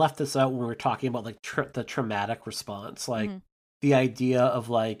I've left this out when we were talking about like the traumatic response, like the idea of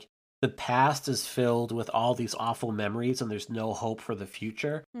like the past is filled with all these awful memories and there's no hope for the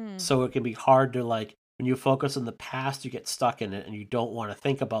future. So it can be hard to like, when you focus on the past, you get stuck in it and you don't want to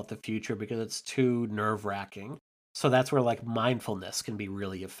think about the future because it's too nerve-wracking. So that's where like mindfulness can be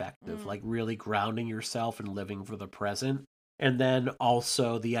really effective, like really grounding yourself and living for the present. And then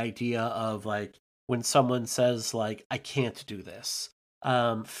also the idea of like when someone says like, I can't do this,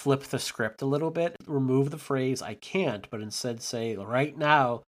 flip the script a little bit, remove the phrase I can't, but instead say right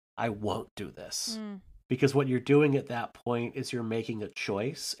now, I won't do this. Because what you're doing at that point is you're making a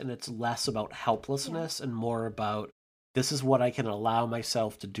choice and it's less about helplessness and more about this is what I can allow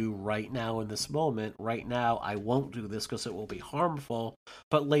myself to do right now in this moment. Right now, I won't do this because it will be harmful.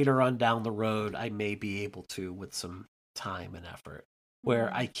 But later on down the road, I may be able to with some time and effort.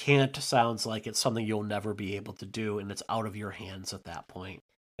 Where I can't sounds like it's something you'll never be able to do and it's out of your hands at that point.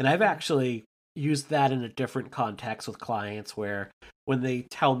 And I've actually used that in a different context with clients where when they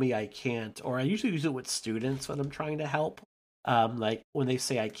tell me I can't, or I usually use it with students when I'm trying to help. Like when they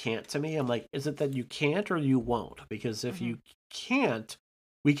say I can't to me, I'm like, is it that you can't or you won't? Because if you can't,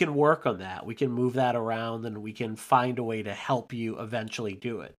 we can work on that. We can move that around and we can find a way to help you eventually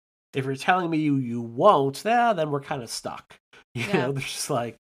do it. If you're telling me you won't, then we're kind of stuck. You know, there's just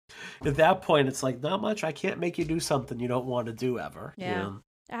like, at that point, it's like, not much. I can't make you do something you don't want to do ever. Yeah. You know?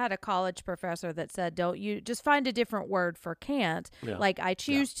 I had a college professor that said, don't you just find a different word for can't. Like I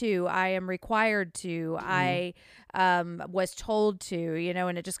choose to, I am required to, I was told to, you know,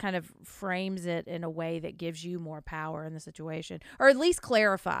 and it just kind of frames it in a way that gives you more power in the situation, or at least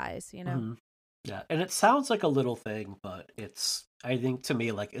clarifies, you know. Yeah. And it sounds like a little thing, but it's, I think to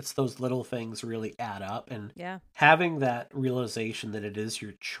me, like it's those little things really add up, and having that realization that it is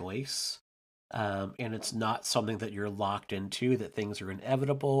your choice. And it's not something that you're locked into, that things are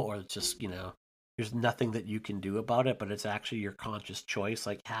inevitable or it's just, you know, there's nothing that you can do about it, but it's actually your conscious choice.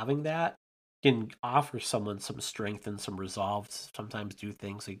 Like having that can offer someone some strength and some resolve to sometimes do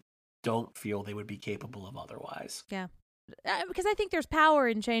things they don't feel they would be capable of otherwise. Yeah. Because I think there's power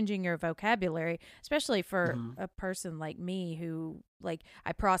in changing your vocabulary, especially for a person like me who, like,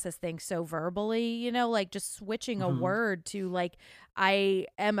 I process things so verbally, you know, like just switching a word to, like, I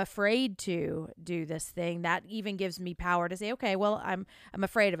am afraid to do this thing. That even gives me power to say, okay, well, I'm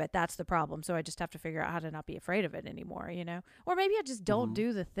afraid of it. That's the problem. So I just have to figure out how to not be afraid of it anymore, you know? Or maybe I just don't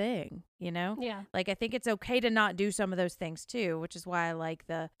do the thing, you know? Yeah. Like, I think it's okay to not do some of those things too, which is why I like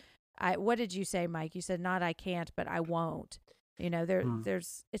what did you say, Mike? You said not I can't, but I won't. You know,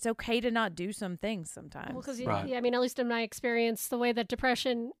 there's it's okay to not do some things sometimes. Well, because I mean, at least in my experience, the way that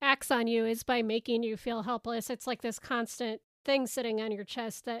depression acts on you is by making you feel helpless. It's like this constant thing sitting on your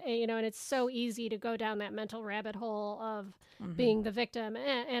chest that, you know, and it's so easy to go down that mental rabbit hole of being the victim.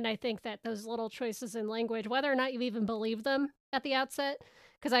 And I think that those little choices in language, whether or not you even believe them at the outset,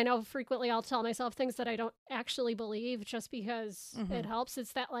 because I know frequently I'll tell myself things that I don't actually believe just because it helps.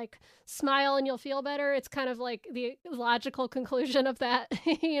 It's that like smile and you'll feel better. It's kind of like the logical conclusion of that,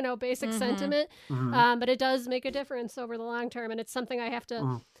 basic sentiment. But it does make a difference over the long term. And it's something I have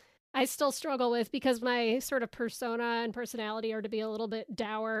to, I still struggle with because my sort of persona and personality are to be a little bit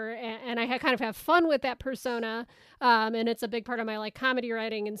dour, and I kind of have fun with that persona. And it's a big part of my like comedy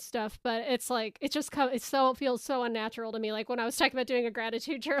writing and stuff, but it's like, it feels so unnatural to me. Like when I was talking about doing a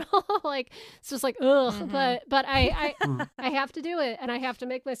gratitude journal, like, it's just like, ugh, but I have to do it, and I have to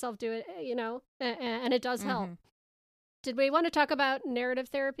make myself do it, and it does help. Did we want to talk about narrative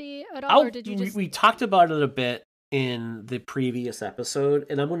therapy at all? Or did you just... We talked about it a bit in the previous episode,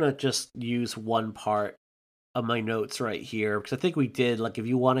 and I'm going to just use one part of my notes right here, because I think we did, like, if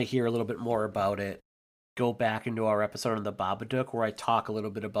you want to hear a little bit more about it, go back into our episode on the Babadook, where I talk a little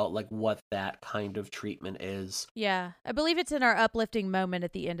bit about, like, what that kind of treatment is. Yeah, I believe it's in our uplifting moment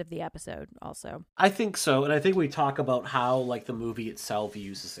at the end of the episode also. I think so, and I think we talk about how, like, the movie itself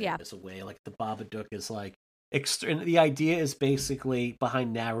uses it as a way, like, the Babadook is, like, and the idea is basically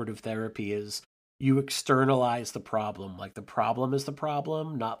behind narrative therapy is you externalize the problem. Like the problem is the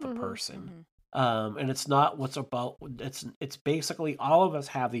problem, not the person. And it's not what's about, it's basically all of us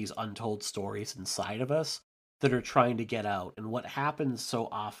have these untold stories inside of us that are trying to get out. And what happens so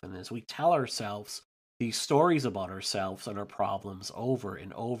often is we tell ourselves these stories about ourselves and our problems over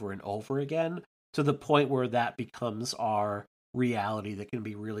and over and over again, to the point where that becomes our reality that can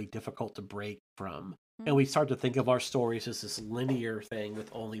be really difficult to break from. And we start to think of our stories as this linear thing with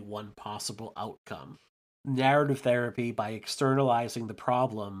only one possible outcome. Narrative therapy, by externalizing the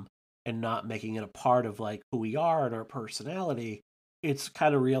problem and not making it a part of like who we are and our personality, it's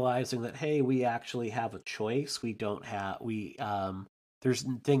kind of realizing that, hey, we actually have a choice. There's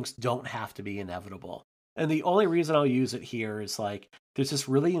things don't have to be inevitable. And the only reason I'll use it here is like, there's this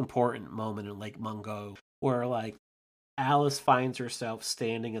really important moment in Lake Mungo where like, Alice finds herself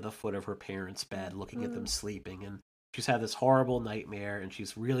standing at the foot of her parents' bed, looking at them sleeping, and she's had this horrible nightmare, and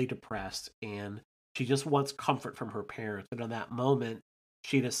she's really depressed, and she just wants comfort from her parents. And in that moment,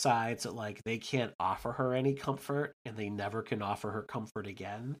 she decides that, like, they can't offer her any comfort, and they never can offer her comfort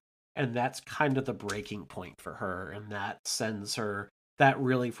again. And that's kind of the breaking point for her, and that sends her, that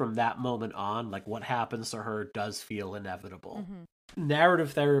really, from that moment on, like, what happens to her does feel inevitable.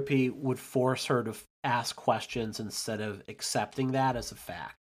 Narrative therapy would force her to ask questions instead of accepting that as a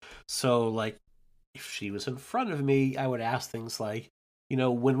fact. So, like, if she was in front of me, I would ask things like,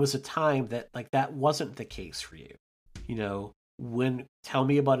 when was a time that, like, that wasn't the case for you? Tell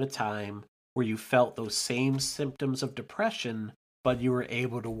me about a time where you felt those same symptoms of depression, but you were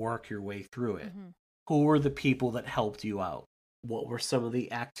able to work your way through it. Who were the people that helped you out? What were some of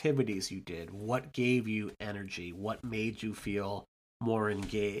the activities you did? What gave you energy? What made you feel more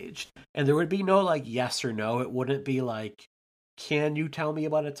engaged? And there would be no like yes or no. It wouldn't be like, can you tell me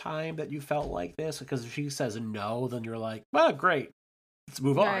about a time that you felt like this? Because if she says no, then you're like, well, great, let's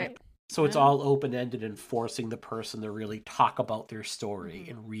move on. So it's all open-ended and forcing the person to really talk about their story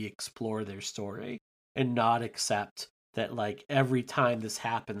and re-explore their story, and not accept that like every time this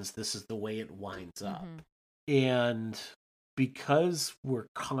happens, this is the way it winds up. And because we're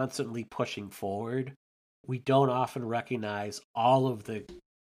constantly pushing forward, we don't often recognize all of the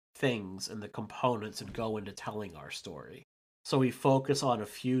things and the components that go into telling our story. So we focus on a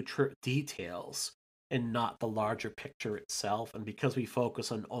few details and not the larger picture itself. And because we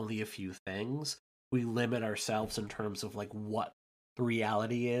focus on only a few things, we limit ourselves in terms of like what the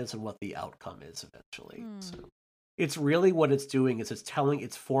reality is and what the outcome is eventually. So it's really what it's doing is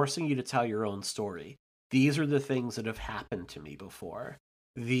it's forcing you to tell your own story. These are the things that have happened to me before.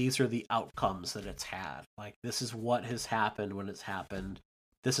 These are the outcomes that it's had. Like, this is what has happened when it's happened.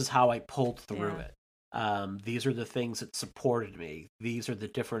 This is how I pulled through it. These are the things that supported me. These are the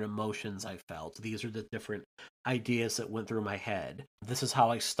different emotions I felt. These are the different ideas that went through my head. This is how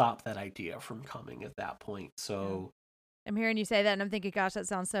I stopped that idea from coming at that point. So I'm hearing you say that and I'm thinking, gosh, that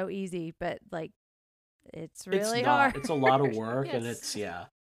sounds so easy, but like, it's really hard. It's a lot of work. And it's,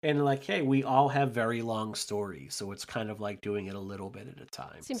 and like, hey, we all have very long stories, so it's kind of like doing it a little bit at a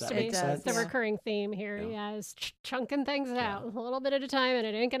time. Seems to me that's the recurring theme here. Is chunking things out a little bit at a time, and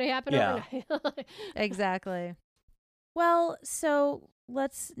it ain't going to happen overnight. Exactly. Well, so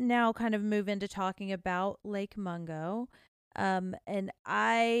let's now kind of move into talking about Lake Mungo. And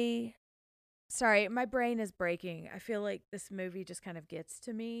sorry, my brain is breaking. I feel like this movie just kind of gets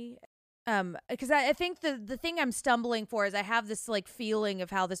to me. Because I think the thing I'm stumbling for is I have this like feeling of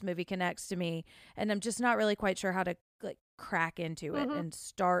how this movie connects to me, and I'm just not really quite sure how to like crack into it and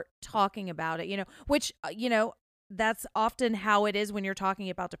start talking about it, which, that's often how it is when you're talking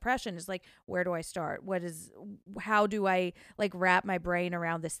about depression, is like, where do I start? How do I like wrap my brain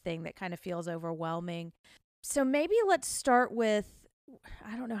around this thing that kind of feels overwhelming? So maybe let's start with,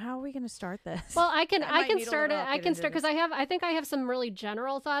 I don't know, how are we going to start this? Well, I can start because I think I have some really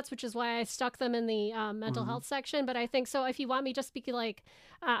general thoughts, which is why I stuck them in the mental health section. But I think so if you want me just be like,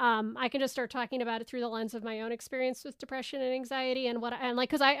 I can just start talking about it through the lens of my own experience with depression and anxiety and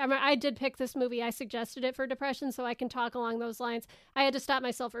because I did pick this movie. I suggested it for depression, so I can talk along those lines. I had to stop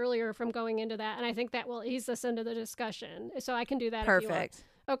myself earlier from going into that, and I think that will ease us into the discussion. So I can do that. Perfect. If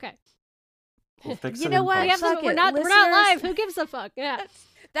you want. Okay. We'll fix You it know in what? post. We're not live. Who gives a fuck? Yeah.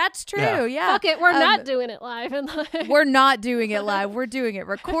 That's true. Yeah. Fuck it. We're not doing it live. We're not doing it live. We're doing it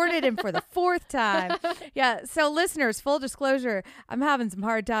recorded and for the fourth time. Yeah. So listeners, full disclosure, I'm having some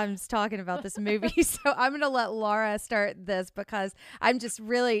hard times talking about this movie. So I'm going to let Laura start this because I'm just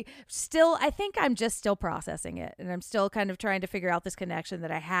really I think I'm just still processing it. And I'm still kind of trying to figure out this connection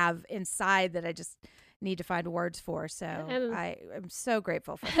that I have inside that I just need to find words for. So I'm so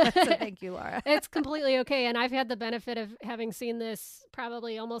grateful for that. So thank you, Laura. It's completely okay. And I've had the benefit of having seen this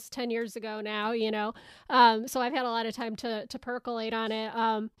probably almost 10 years ago now, so I've had a lot of time to percolate on it.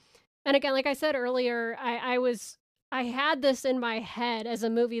 And again, like I said earlier, I had this in my head as a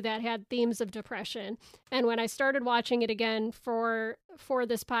movie that had themes of depression. And when I started watching it again for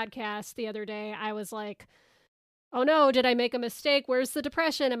this podcast the other day, I was like, oh no, did I make a mistake? Where's the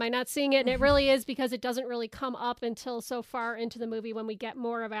depression? Am I not seeing it? And it really is because it doesn't really come up until so far into the movie when we get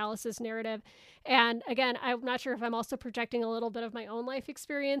more of Alice's narrative. And again, I'm not sure if I'm also projecting a little bit of my own life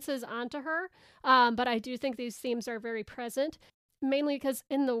experiences onto her. But I do think these themes are very present, mainly because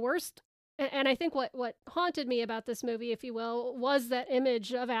in the worst, and I think what haunted me about this movie, if you will, was that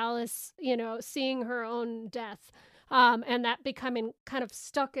image of Alice, seeing her own death. And that becoming kind of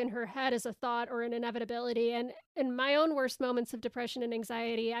stuck in her head as a thought or an inevitability. And in my own worst moments of depression and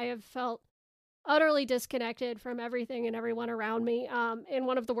anxiety, I have felt utterly disconnected from everything and everyone around me. In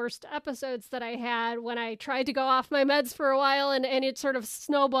one of the worst episodes that I had when I tried to go off my meds for a while and it sort of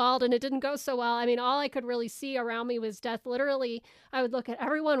snowballed and it didn't go so well. I mean, all I could really see around me was death. Literally, I would look at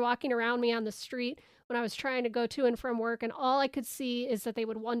everyone walking around me on the street when I was trying to go to and from work, and all I could see is that they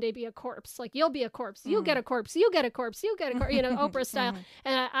would one day be a corpse. Like, you'll be a corpse, you get a corpse, you get a corpse, you get a corpse, Oprah style.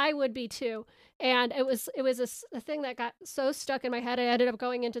 And I would be too. And it was a thing that got so stuck in my head. I ended up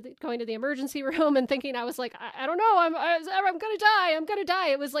going to the emergency room and thinking, I was like, I don't know, I'm gonna die.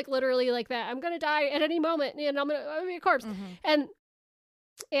 It was like literally like that. I'm gonna die at any moment, and I'm gonna be a corpse. And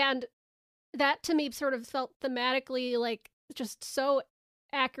that to me sort of felt thematically like just so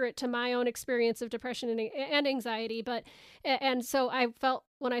accurate to my own experience of depression and anxiety. And so I felt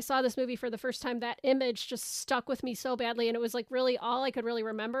when I saw this movie for the first time, that image just stuck with me so badly. And it was like really all I could really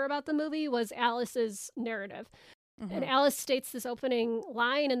remember about the movie was Alice's narrative. And Alice states this opening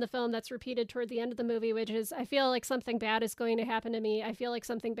line in the film that's repeated toward the end of the movie, which is, I feel like something bad is going to happen to me. I feel like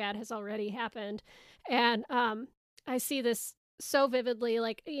something bad has already happened. And I see this so vividly,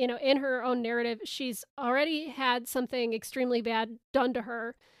 like, in her own narrative, she's already had something extremely bad done to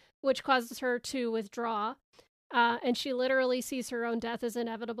her, which causes her to withdraw. And she literally sees her own death as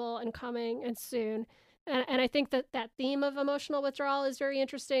inevitable and coming and soon. And I think that theme of emotional withdrawal is very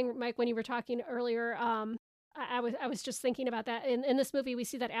interesting. Mike, when you were talking earlier, I was just thinking about that. In this movie, we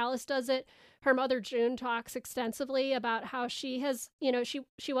see that Alice does it. Her mother, June, talks extensively about how she has,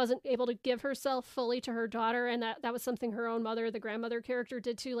 she wasn't able to give herself fully to her daughter. And that was something her own mother, the grandmother character,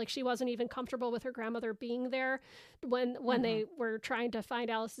 did too. Like, she wasn't even comfortable with her grandmother being there when they were trying to find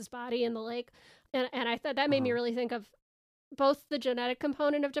Alice's body in the lake. And I thought that made me really think of both the genetic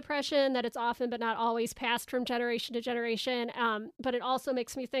component of depression, that it's often but not always passed from generation to generation. But it also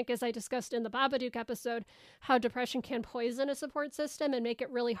makes me think, as I discussed in the Babadook episode, how depression can poison a support system and make it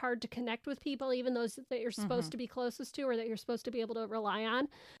really hard to connect with people, even those that you're supposed to be closest to or that you're supposed to be able to rely on.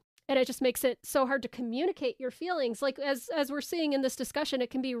 And it just makes it so hard to communicate your feelings. Like, as we're seeing in this discussion, it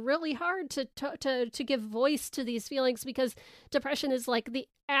can be really hard to give voice to these feelings, because depression is like the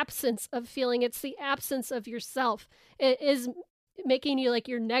absence of feeling. It's the absence of yourself. It is making you like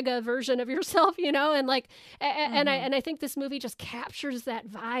your nega version of yourself, and like, and I think this movie just captures that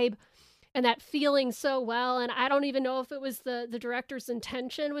vibe and that feeling so well. And I don't even know if it was the director's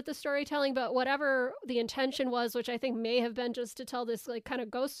intention with the storytelling, but whatever the intention was, which I think may have been just to tell this like kind of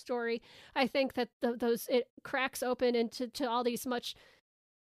ghost story, I think that it cracks open into all these much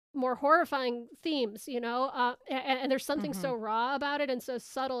more horrifying themes, you know, and there's something so raw about it and so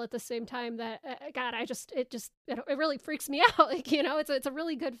subtle at the same time that God, it really freaks me out. Like, you know, it's a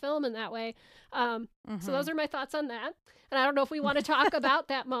really good film in that way. So those are my thoughts on that. And I don't know if we want to talk about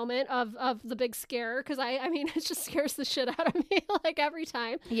that moment of the big scare, because I mean, it just scares the shit out of me like every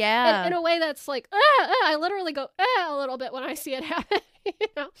time. Yeah. In a way that's like, I literally go a little bit when I see it happen. You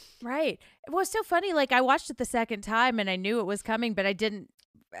know? Right. Well, it's so funny. Like, I watched it the second time and I knew it was coming, but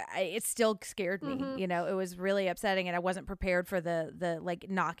it still scared me. You know, it was really upsetting, and I wasn't prepared for the like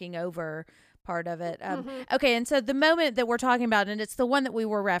knocking over part of it. Okay, and so the moment that we're talking about, and it's the one that we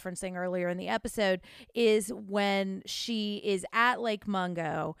were referencing earlier in the episode, is when she is at Lake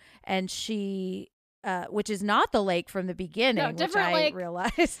Mungo, and she which is not the lake from the beginning, no, which I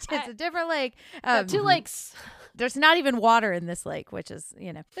realized it's a different lake. Two lakes. There's not even water in this lake, which is,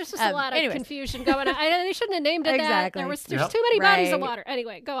 you know. There's just a lot of confusion going on. They shouldn't have named it exactly. that. There's too many bodies of water.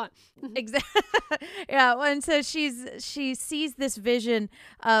 Anyway, go on. Exactly. Yeah, well, and so she sees this vision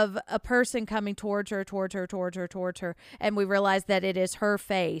of a person coming towards her, and we realize that it is her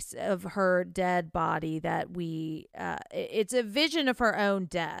face of her dead body that it's a vision of her own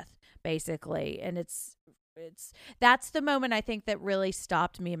death, basically, and that's the moment I think that really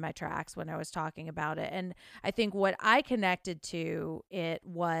stopped me in my tracks when I was talking about it. And I think what I connected to it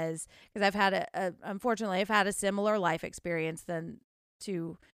was because unfortunately I've had a similar life experience than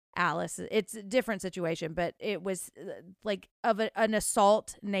to Alice. It's a different situation, but it was like of an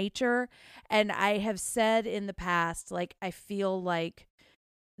assault nature. And I have said in the past, like, I feel like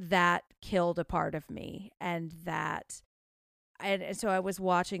that killed a part of me, and so I was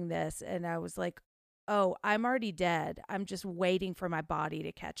watching this and I was like, oh, I'm already dead. I'm just waiting for my body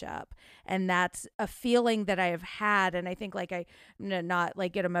to catch up. And that's a feeling that I have had. And I think like I'm not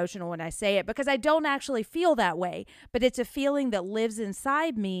like get emotional when I say it, because I don't actually feel that way, but it's a feeling that lives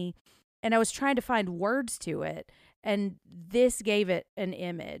inside me. And I was trying to find words to it. And this gave it an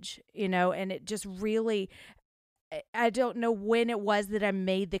image, you know, and it just really, I don't know when it was that I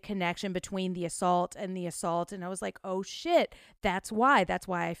made the connection between the assault. And I was like, oh shit, that's why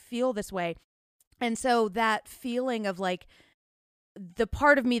I feel this way. And so that feeling of like the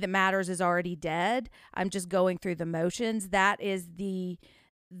part of me that matters is already dead. I'm just going through the motions. That is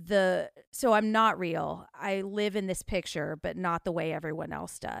so I'm not real. I live in this picture, but not the way everyone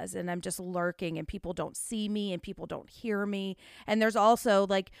else does. And I'm just lurking, and people don't see me and people don't hear me. And there's also,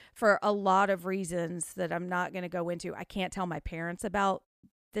 like, for a lot of reasons that I'm not going to go into, I can't tell my parents about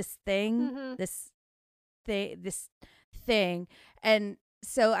this thing, this thing. And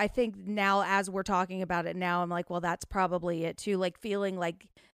so I think now, as we're talking about it now, I'm like, well, that's probably it too. Like, feeling like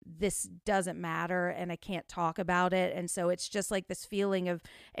this doesn't matter and I can't talk about it. And so it's just like this feeling of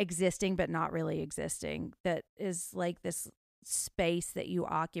existing, but not really existing. That is like this space that you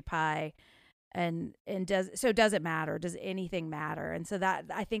occupy. And does it matter? Does anything matter? And so that,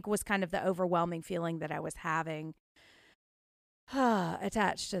 I think, was kind of the overwhelming feeling that I was having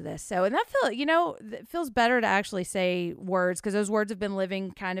attached to this. So, and that it feels better to actually say words, because those words have been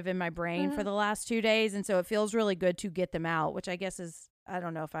living kind of in my brain for the last 2 days. And so it feels really good to get them out, which I guess is, I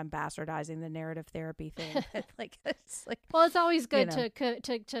don't know if I'm bastardizing the narrative therapy thing. Like, it's like, well, it's always good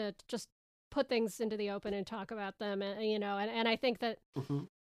to just put things into the open and talk about them. And, you know, and I think that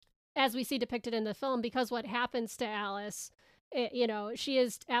as we see depicted in the film, because what happens to Alice, you know, she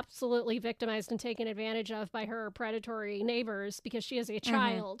is absolutely victimized and taken advantage of by her predatory neighbors because she is a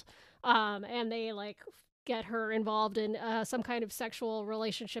child. And they like get her involved in some kind of sexual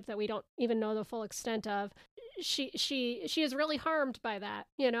relationship that we don't even know the full extent of. She is really harmed by that,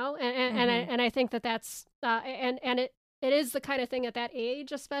 you know, and I think that's it is the kind of thing at that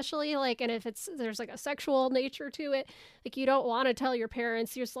age, especially, like, and if there's like a sexual nature to it, like, you don't want to tell your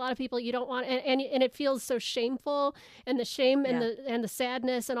parents. There's a lot of people you don't want, and it feels so shameful, and the shame and the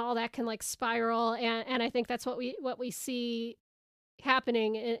sadness and all that can like spiral, and I think that's what we see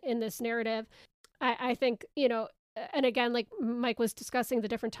happening in this narrative. I think, you know, and again, like Mike was discussing the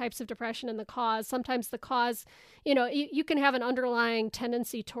different types of depression and the cause. Sometimes the cause, you know, you can have an underlying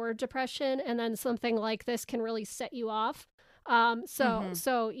tendency toward depression, and then something like this can really set you off.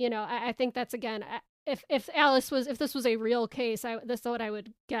 So, you know, I think that's, again, if this was a real case, that's what I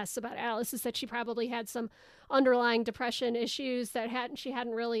would guess about Alice, is that she probably had some underlying depression issues that she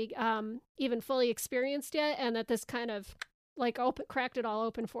hadn't really even fully experienced yet, and that this kind of like cracked it all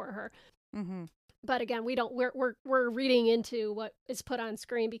open for her. But again, we're reading into what is put on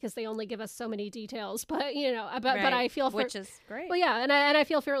screen because they only give us so many details. But, you know, but I feel which is great. Well, yeah, and I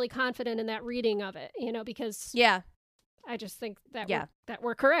feel fairly confident in that reading of it, you know, because I just think that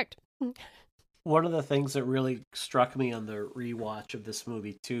we're correct. one of the things that really struck me on the rewatch of this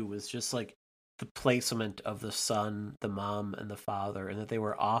movie too was just like the placement of the son, the mom, and the father, and that they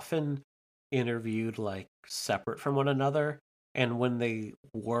were often interviewed like separate from one another. And when they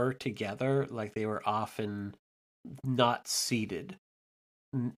were together, like they were often not seated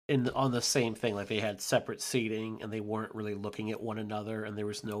on the same thing. Like they had separate seating and they weren't really looking at one another, and there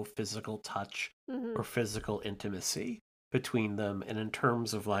was no physical touch or physical intimacy between them. And in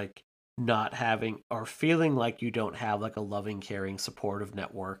terms of like not having or feeling like you don't have like a loving, caring, supportive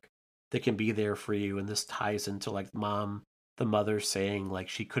network that can be there for you. And this ties into like the mother saying like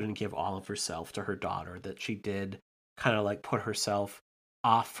she couldn't give all of herself to her daughter, that she did kind of like put herself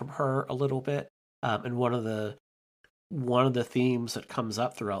off from her a little bit. And one of the themes that comes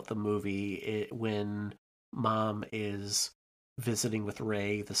up throughout the movie when mom is visiting with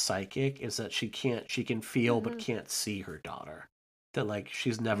Ray, the psychic, is that she can feel but can't see her daughter. That like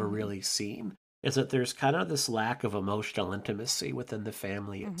she's never really seen. Is that there's kind of this lack of emotional intimacy within the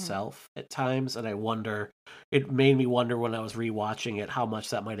family itself at times. And it made me wonder when I was rewatching it how much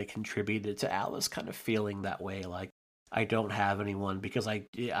that might have contributed to Alice kind of feeling that way. Like, I don't have anyone, because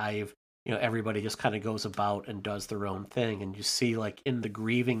I've everybody just kind of goes about and does their own thing. And you see like in the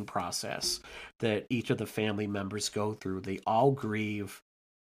grieving process that each of the family members go through, they all grieve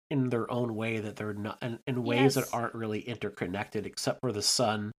in their own way, that they're not in ways that aren't really interconnected, except for the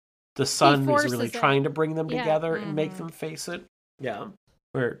son. The son is really trying to bring them together and make them face it. Yeah.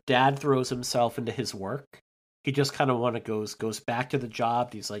 Where dad throws himself into his work. He just kind of goes back to the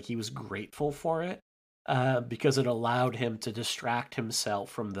job. He's like, he was grateful for it because it allowed him to distract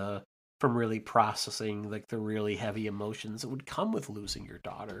himself from really processing like the really heavy emotions that would come with losing your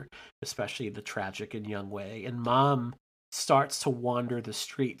daughter, especially the tragic and young way. And mom starts to wander the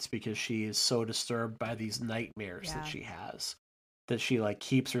streets because she is so disturbed by these nightmares that she has, that she like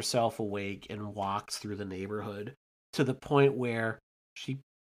keeps herself awake and walks through the neighborhood to the point where she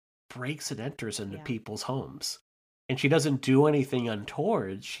breaks and enters into people's homes. And she doesn't do anything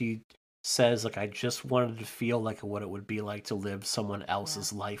untoward. She says like, I just wanted to feel like what it would be like to live someone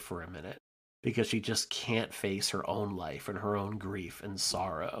else's life for a minute, because she just can't face her own life and her own grief and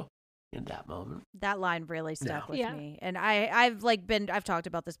sorrow in that moment. That line really stuck with me. And I've talked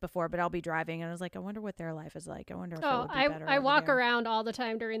about this before, but I'll be driving and I was like, I wonder what their life is like. I wonder if it would be better. I walk around all the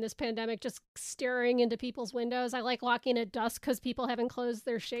time during this pandemic just staring into people's windows. I like walking at dusk because people haven't closed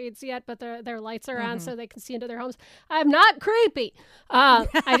their shades yet, but their lights are on so they can see into their homes. I'm not creepy.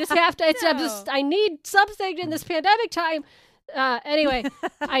 I just have to, I need something in this pandemic time. Anyway,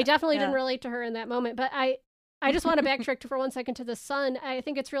 I definitely didn't relate to her in that moment, but I just want to backtrack for 1 second to the son. I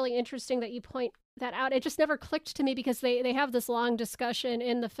think it's really interesting that you point that out. It just never clicked to me because they have this long discussion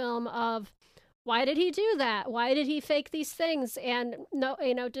in the film of why did he do that? Why did he fake these things? And no,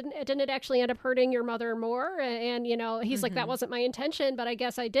 didn't it actually end up hurting your mother more? And he's like, that wasn't my intention, but I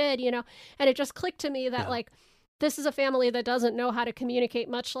guess I did, And it just clicked to me that like, this is a family that doesn't know how to communicate,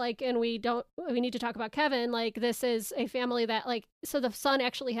 much like, and we need to talk about Kevin. Like, this is a family that like, so the son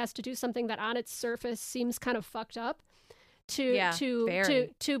actually has to do something that on its surface seems kind of fucked up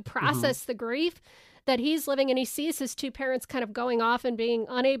to process the grief that he's living. And he sees his two parents kind of going off and being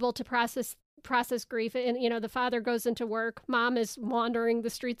unable to process grief. And, the father goes into work. Mom is wandering the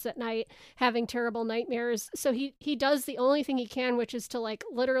streets at night, having terrible nightmares. So he does the only thing he can, which is to like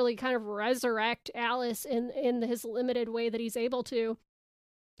literally kind of resurrect Alice in his limited way that he's able to,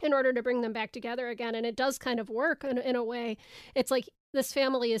 in order to bring them back together again. And it does kind of work in a way. It's like this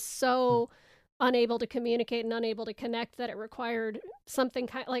family is so unable to communicate and unable to connect that it required something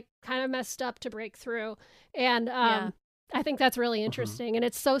kind of messed up to break through. And, I think that's really interesting. And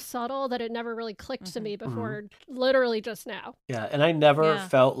it's so subtle that it never really clicked to me before literally just now. Yeah. And I never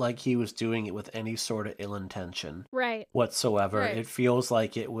felt like he was doing it with any sort of ill intention whatsoever. Right. It feels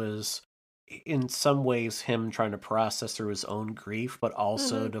like it was in some ways him trying to process through his own grief, but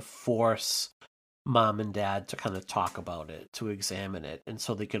also to force mom and dad to kind of talk about it, to examine it. And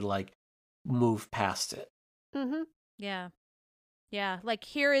so they could like move past it. Yeah. Yeah. Like,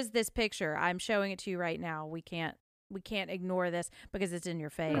 here is this picture. I'm showing it to you right now. We can't ignore this because it's in your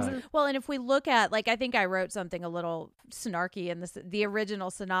face. Right. Well, and if we look at, like, I think I wrote something a little snarky in the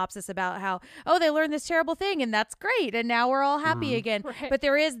original synopsis about how, they learned this terrible thing and that's great. And now we're all happy again. Right. But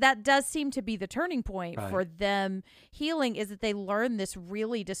that does seem to be the turning point for them healing, is that they learn this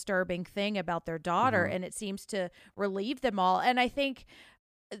really disturbing thing about their daughter and it seems to relieve them all. And I think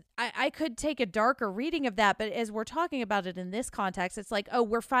I could take a darker reading of that, but as we're talking about it in this context, it's like,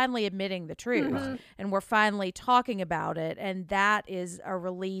 we're finally admitting the truth and we're finally talking about it. And that is a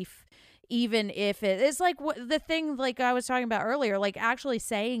relief even if it's like the thing like I was talking about earlier, like actually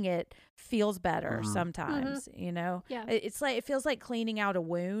saying it feels better sometimes, you know? Yeah. It's like, it feels like cleaning out a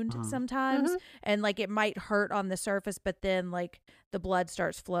wound sometimes. And like it might hurt on the surface, but then like the blood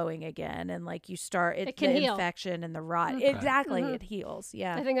starts flowing again. And like you start, It can the heal. infection and the rot. Exactly. It heals.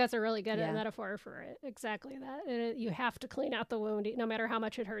 Yeah. I think that's a really good Yeah. metaphor for it. Exactly that. You have to clean out the wound, no matter how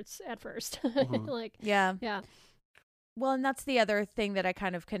much it hurts at first. Like, Yeah. yeah. Well, and that's the other thing that I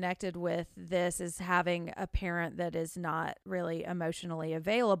kind of connected with this is having a parent that is not really emotionally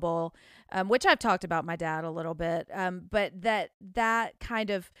available, which I've talked about my dad a little bit, but that kind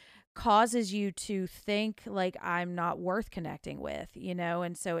of causes you to think like I'm not worth connecting with, you know,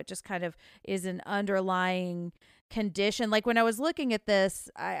 and so it just kind of is an underlying condition. Like when I was looking at this,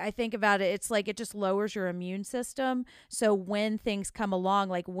 I think about it, it's like it just lowers your immune system. So when things come along,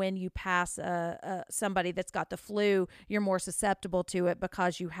 like when you pass somebody that's got the flu, you're more susceptible to it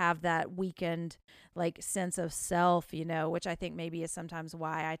because you have that weakened like sense of self, you know, which I think maybe is sometimes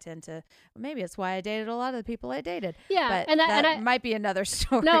why I tend to, maybe it's why I dated a lot of the people I dated. Yeah, but and that might be another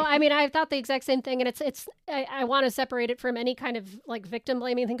story. No, I mean, I thought the exact same thing, and I want to separate it from any kind of like victim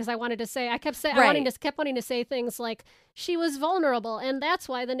blaming thing because I wanted to say, I kept wanting to say things like she was vulnerable, and that's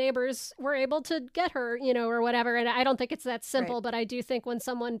why the neighbors were able to get her, you know, or whatever. And I don't think it's that simple, but I do think when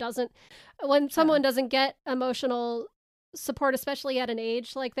someone doesn't get emotional support, especially at an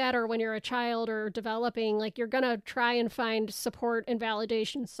age like that, or when you're a child or developing, like you're gonna try and find support and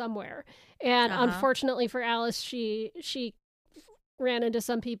validation somewhere. And unfortunately for Alice, she ran into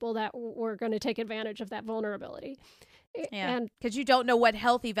some people that were going to take advantage of that vulnerability. Yeah, because you don't know what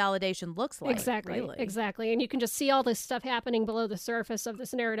healthy validation looks like. Exactly. And you can just see all this stuff happening below the surface of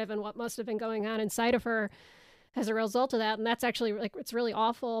this narrative and what must have been going on inside of her as a result of that. And that's actually like, it's really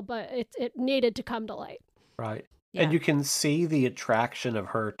awful, but it needed to come to light. Right. Yeah. And you can see the attraction of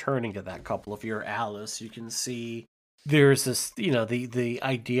her turning to that couple. If you're Alice, you can see there's this, you know, the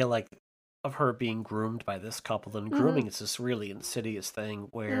idea like of her being groomed by this couple, and grooming is this really insidious thing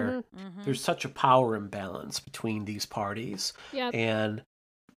where there's such a power imbalance between these parties. Yep. And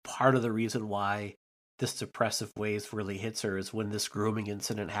part of the reason why this depressive wave really hits her is when this grooming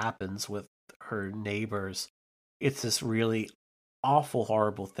incident happens with her neighbors. It's this really awful,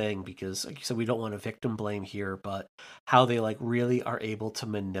 horrible thing because, like you said, we don't want to victim blame here, but how they like really are able to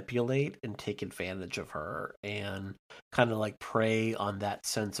manipulate and take advantage of her and kind of like prey on that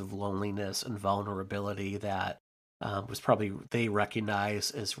sense of loneliness and vulnerability that was probably they recognize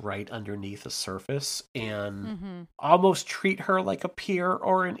as right underneath the surface, and almost treat her like a peer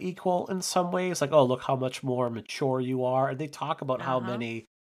or an equal in some ways. Like, oh, look how much more mature you are. And they talk about how many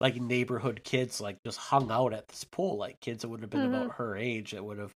like neighborhood kids like just hung out at this pool, like kids that would have been about her age that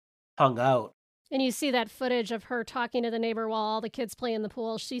would have hung out. And you see that footage of her talking to the neighbor while all the kids play in the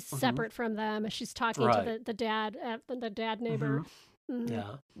pool. She's separate from them. She's talking to the dad neighbor.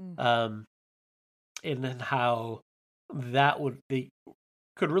 Yeah. And then how that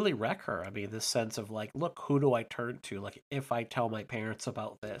could really wreck her. I mean, this sense of like, look, who do I turn to? Like, if I tell my parents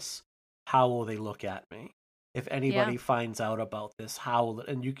about this, how will they look at me? If anybody finds out about this,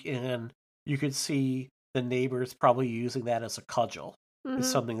 and you could see the neighbors probably using that as a cudgel. Is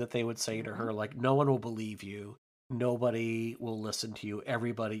something that they would say to her, like, no one will believe you. Nobody will listen to you.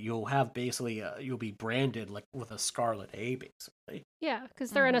 Everybody, you'll have basically, you'll be branded like with a scarlet A, basically. Yeah,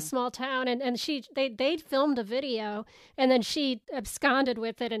 because they're in a small town, and they filmed a video, and then she absconded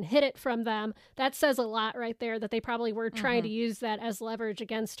with it and hid it from them. That says a lot right there, that they probably were trying to use that as leverage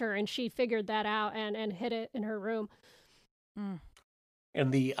against her, and she figured that out and hid it in her room.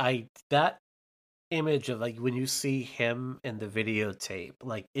 And that image of like when you see him in the videotape,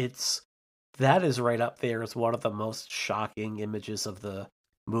 like that is right up there as one of the most shocking images of the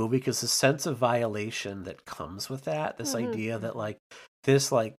movie, because the sense of violation that comes with that, this idea that like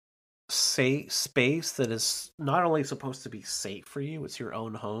this like space that is not only supposed to be safe for you, it's your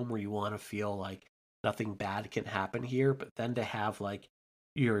own home where you want to feel like nothing bad can happen here, but then to have like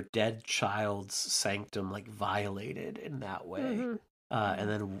your dead child's sanctum like violated in that way. And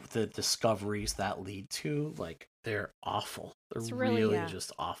then the discoveries that lead to, like, they're awful. They're really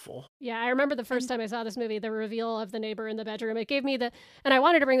just awful. Yeah, I remember the first time I saw this movie, the reveal of the neighbor in the bedroom. It gave me and I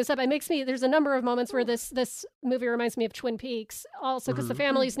wanted to bring this up. There's a number of moments where this movie reminds me of Twin Peaks, also because the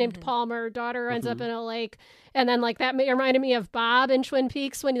family's named Palmer, daughter ends up in a lake. And then, like, that reminded me of Bob in Twin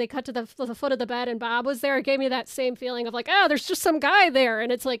Peaks when they cut to the foot of the bed and Bob was there. It gave me that same feeling of, like, oh, there's just some guy there. And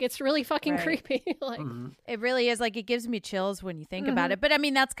it's, like, it's really fucking creepy. Like, it really is. Like, it gives me chills when you think about it. But, I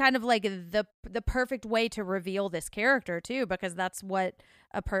mean, that's kind of, like, the perfect way to reveal this character, too, because because that's what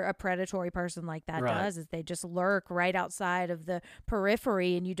a predatory person like that Right. does, is they just lurk right outside of the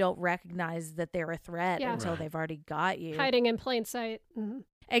periphery, and you don't recognize that they're a threat Yeah. until Right. they've already got you. Hiding in plain sight. Mhm.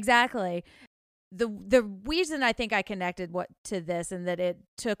 Exactly. The reason I think I connected to this, and that it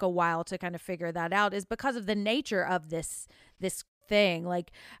took a while to kind of figure that out, is because of the nature of this thing.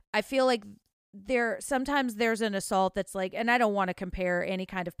 Like, I feel like sometimes there's an assault that's like, and I don't want to compare any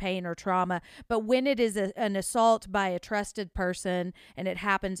kind of pain or trauma, but when it is an assault by a trusted person and it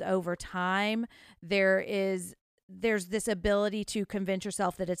happens over time, there's this ability to convince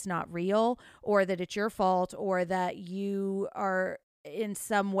yourself that it's not real, or that it's your fault, or that you are in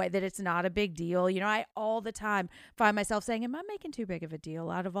some way, that it's not a big deal. I all the time find myself saying, am I making too big of a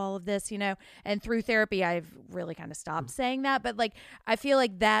deal out of all of this? And through therapy, I've really kind of stopped saying that. But like, I feel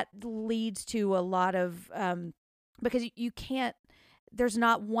like that leads to a lot of, because you can't, there's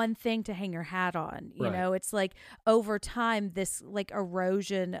not one thing to hang your hat on, Right. It's like over time, this like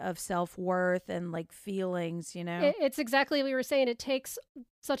erosion of self-worth and like feelings, It's exactly what we were saying. It takes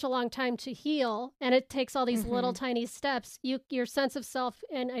such a long time to heal, and it takes all these little tiny steps. Your sense of self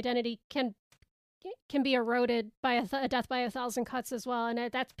and identity can be eroded by a death by 1,000 cuts as well.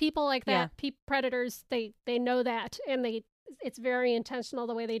 And that's people like that. Predators, they know that, and it's very intentional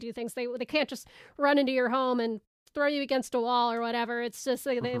the way they do things. They can't just run into your home and throw you against a wall or whatever. It's just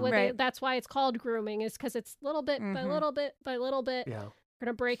Right. that's why it's called grooming, is because it's little bit by little bit by little bit. Yeah.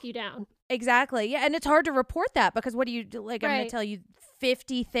 Gonna break you down. Exactly. Yeah. And it's hard to report that, because what do you do? Like, I'm going Right. to tell you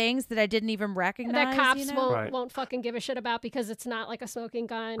 50 things that I didn't even recognize. That cops Right. won't fucking give a shit about, because it's not like a smoking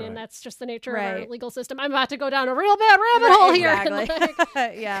gun, Right. and that's just the nature of Right. our legal system. I'm about to go down a real bad rabbit hole here.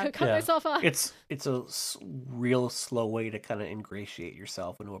 Exactly. Yeah. Cut Yeah. myself off. It's a real slow way to kind of ingratiate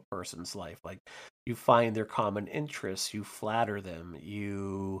yourself into a person's life. Like, you find their common interests, you flatter them,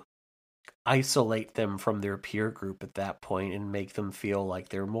 you isolate them from their peer group at that point and make them feel like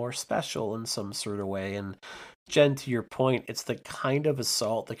they're more special in some sort of way. And Jen, to your point, it's the kind of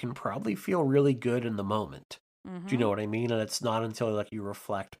assault that can probably feel really good in the moment. Do you know what I mean? And it's not until like you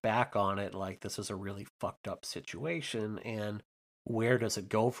reflect back on it, like, this is a really fucked up situation, and where does it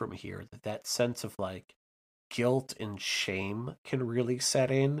go from here, that sense of like guilt and shame can really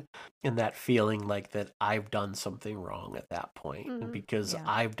set in, and that feeling like that I've done something wrong at that point. And because Yeah.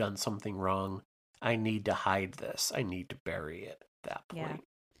 I've done something wrong, I need to hide this. I need to bury it at that Yeah. point.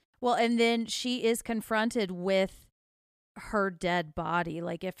 Well, and then she is confronted with her dead body.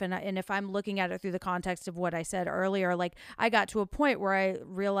 Like, if I'm looking at it through the context of what I said earlier, like, I got to a point where I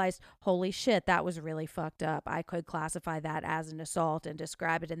realized, holy shit, that was really fucked up. I could classify that as an assault and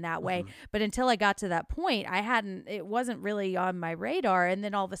describe it in that way. But until I got to that point, it wasn't really on my radar. And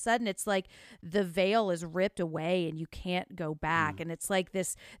then all of a sudden it's like the veil is ripped away and you can't go back. And it's like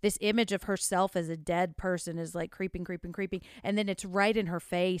this image of herself as a dead person is like creeping. And then it's right in her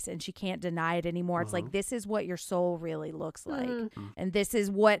face and she can't deny it anymore. It's like, this is what your soul really looks like. And this is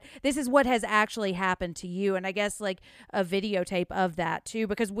what has actually happened to you. And I guess like a videotape of that too,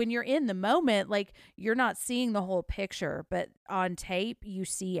 because when you're in the moment, like, you're not seeing the whole picture, but on tape you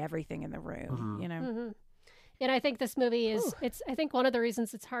see everything in the room, And I think this movie is, I think one of the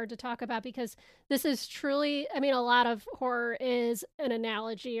reasons it's hard to talk about, because this is truly, I mean, a lot of horror is an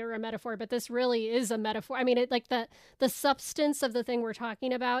analogy or a metaphor, but this really is a metaphor. I mean, it, like the substance of the thing we're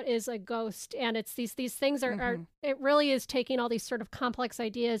talking about is a ghost, and it's these things are it really is taking all these sort of complex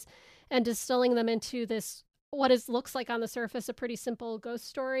ideas and distilling them into this, looks like on the surface a pretty simple ghost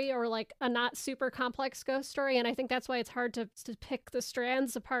story, or like a not super complex ghost story. And I think that's why it's hard to pick the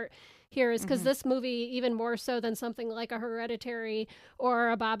strands apart here, is because this movie, even more so than something like a Hereditary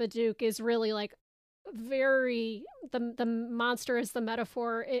or a Babadook, is really like very, the monster is the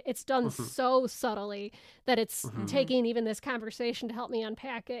metaphor. It's done so subtly that it's taking even this conversation to help me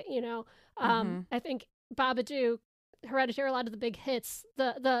unpack it, I think Babadook, Hereditary, a lot of the big hits,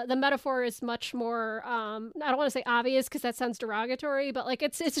 the metaphor is much more, I don't want to say obvious because that sounds derogatory, but like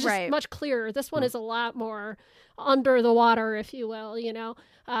it's just much clearer. This one is a lot more under the water, if you will, Yeah.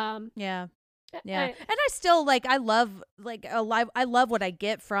 And I still I love what I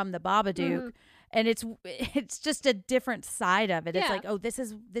get from the Babadook. And it's just a different side of it. It's like, oh, this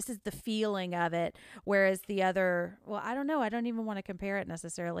is the feeling of it. Whereas the other, well, I don't know. I don't even want to compare it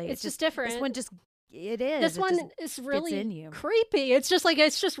necessarily. It's just different. This one just, it is. This it one just is fits really in you. creepy. It's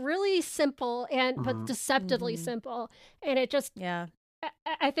just really simple but deceptively simple. And it just,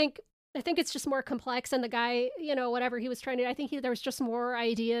 I think it's just more complex, and the guy, whatever he was trying to, I think there was just more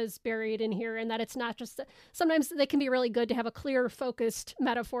ideas buried in here, and that it's not just, sometimes they can be really good to have a clear, focused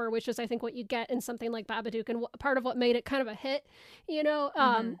metaphor, which is, I think, what you get in something like Babadook, and part of what made it kind of a hit,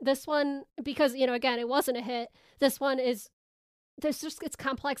 this one, because, again, it wasn't a hit, this one is it's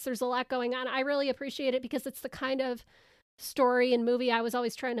complex. There's a lot going on. I really appreciate it because it's the kind of story and movie I was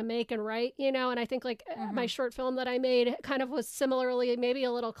always trying to make and write, and I think like my short film that I made kind of was similarly maybe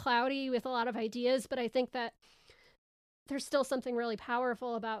a little cloudy with a lot of ideas, but I think that there's still something really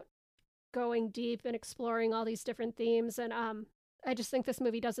powerful about going deep and exploring all these different themes. And I just think this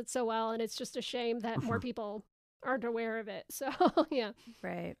movie does it so well, and it's just a shame that more people aren't aware of it. So yeah.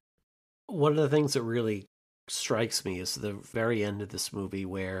 Right. One of the things that really strikes me is the very end of this movie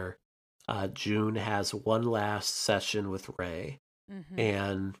where June has one last session with Ray,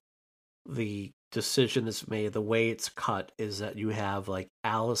 and the decision is made. The way it's cut is that you have like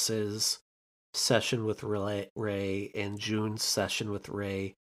Alice's session with Ray and June's session with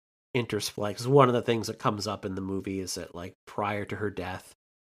Ray interspliced. Because one of the things that comes up in the movie is that like prior to her death,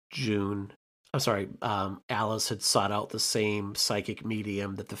 Alice had sought out the same psychic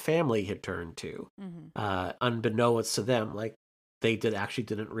medium that the family had turned to. Unbeknownst to them, like they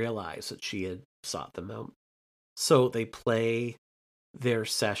didn't realize that she had sought them out. So they play their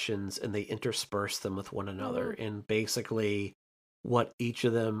sessions and they intersperse them with one another. And basically what each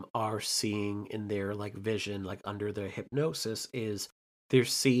of them are seeing in their like vision, like under their hypnosis, is they're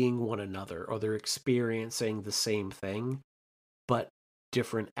seeing one another or they're experiencing the same thing, but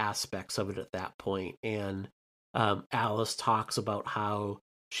different aspects of it at that point. And Alice talks about how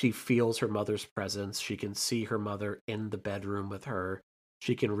she feels her mother's presence. She can see her mother in the bedroom with her.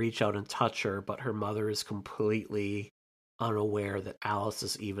 She can reach out and touch her, but her mother is completely unaware that Alice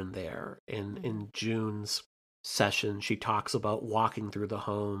is even there. And in June's session, she talks about walking through the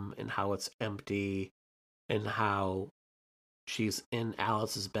home and how it's empty and how she's in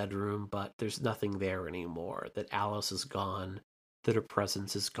Alice's bedroom, but there's nothing there anymore, that Alice is gone, that her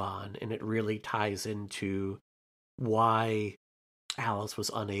presence is gone. And it really ties into why Alice was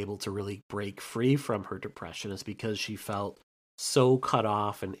unable to really break free from her depression, is because she felt so cut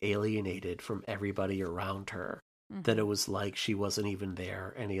off and alienated from everybody around her that it was like she wasn't even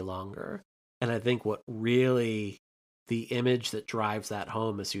there any longer. And I think what really, the image that drives that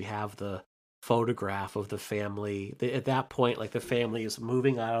home is you have the photograph of the family. At that point, like the family is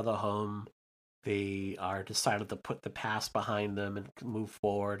moving out of the home. They are decided to put the past behind them and move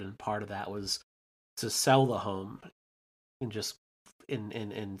forward. And part of that was to sell the home and just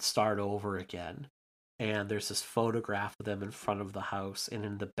and start over again. And there's this photograph of them in front of the house, and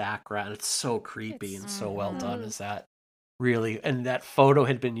in the background, it's so creepy and so well done. Is that really? And that photo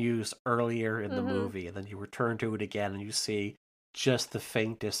had been used earlier in the movie, and then you return to it again, and you see just the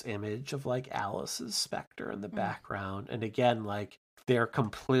faintest image of like Alice's specter in the background. And again, like they're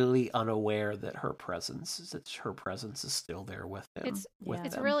completely unaware that her presence is still there with them.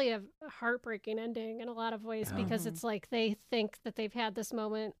 It's really a heartbreaking ending in a lot of ways, because it's like they think that they've had this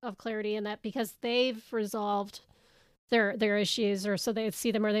moment of clarity, and that because they've resolved their issues, or so they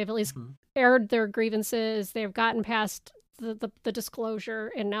see them, or they've at least aired their grievances, they've gotten past the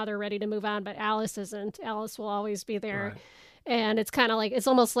disclosure, and now they're ready to move on. But Alice isn't. Alice will always be there. Right. And it's kind of like, it's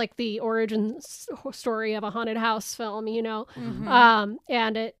almost like the origin story of a haunted house film,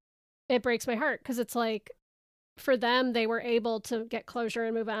 and it breaks my heart, because it's like, for them, they were able to get closure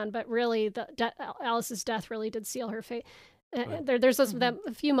and move on, but really Alice's death really did seal her fate. Right. There's a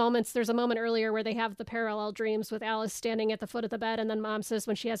few moments. There's a moment earlier where they have the parallel dreams with Alice standing at the foot of the bed, and then Mom says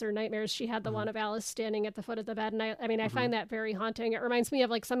when she has her nightmares, she had the one of Alice standing at the foot of the bed. And I find that very haunting. It reminds me of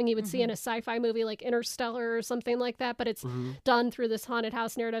like something you would see in a sci-fi movie like Interstellar or something like that, but it's done through this haunted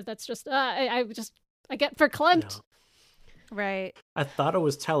house narrative that's just I get verklempt. Right. I thought it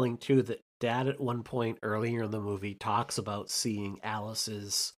was telling too that Dad at one point earlier in the movie talks about seeing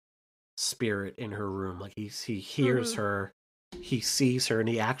Alice's spirit in her room. Like he hears her, he sees her, and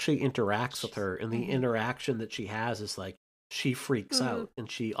he actually interacts with her. And the interaction that she has is like, she freaks out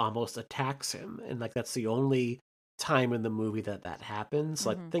and she almost attacks him. And like, that's the only time in the movie that happens.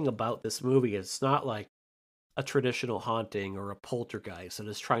 Like, the thing about this movie is it's not like a traditional haunting or a poltergeist that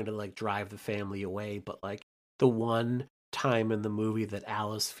is trying to like drive the family away. But like the one time in the movie that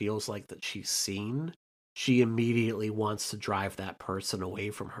Alice feels like that she's seen, she immediately wants to drive that person away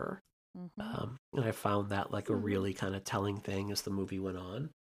from her. And I found that like a really kind of telling thing as the movie went on.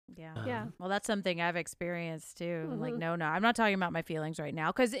 Yeah. Well, that's something I've experienced too. Like, no, I'm not talking about my feelings right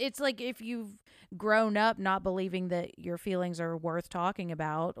now, because it's like if you've grown up not believing that your feelings are worth talking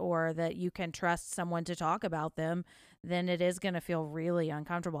about, or that you can trust someone to talk about them, then it is going to feel really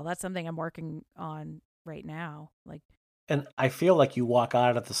uncomfortable. That's something I'm working on right now. Like, and I feel like you walk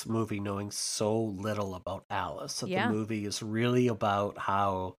out of this movie knowing so little about Alice, that the movie is really about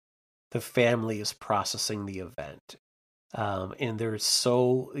how the family is processing the event. And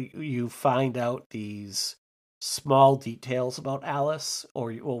you find out these small details about Alice,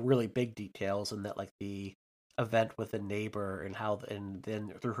 or well, really big details, and that like the event with a neighbor and how, and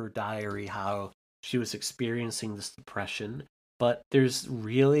then through her diary, how she was experiencing this depression. But there's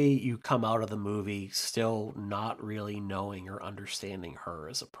really, you come out of the movie still not really knowing or understanding her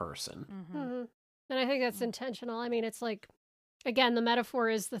as a person. Mm-hmm. And I think that's intentional. I mean, it's like, again, the metaphor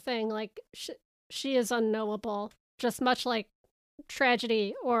is the thing. Like, she is unknowable, just much like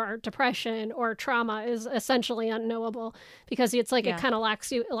tragedy or depression or trauma is essentially unknowable, because it's like it kind of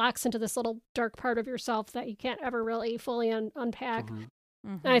locks into this little dark part of yourself that you can't ever really fully unpack.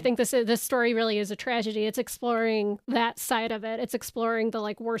 And I think this story really is a tragedy. It's exploring that side of it. It's exploring the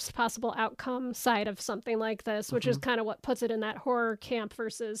like worst possible outcome side of something like this, which is kind of what puts it in that horror camp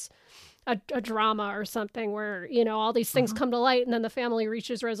versus a drama or something where, you know, all these things come to light and then the family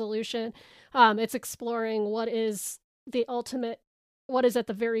reaches resolution. It's exploring what is the ultimate, what is at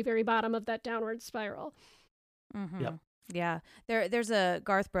the very, very bottom of that downward spiral. Yep. Yeah, there's a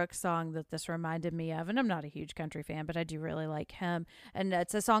Garth Brooks song that this reminded me of, and I'm not a huge country fan, but I do really like him. And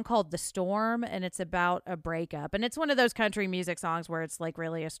it's a song called "The Storm," and it's about a breakup. And it's one of those country music songs where it's like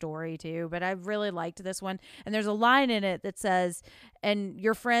really a story too. But I really liked this one. And there's a line in it that says, "And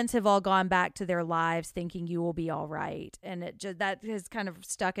your friends have all gone back to their lives thinking you will be all right." And it just, that has kind of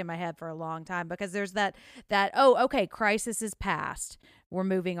stuck in my head for a long time, because there's that oh, okay, crisis is past, we're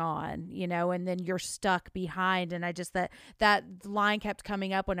moving on, you know, and then you're stuck behind. And I just, that line kept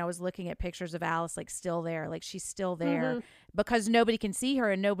coming up when I was looking at pictures of Alice, like still there, like she's still there because nobody can see her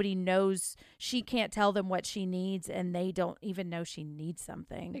and nobody knows, she can't tell them what she needs, and they don't even know she needs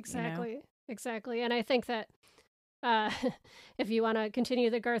something. Exactly. You know? Exactly. And I think that if you want to continue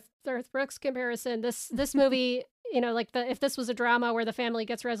the Garth Brooks comparison, this movie, you know, like if this was a drama where the family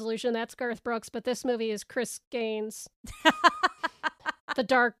gets resolution, that's Garth Brooks, but this movie is Chris Gaines. The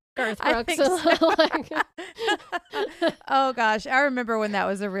dark Garth Brooks. Oh gosh, I remember when that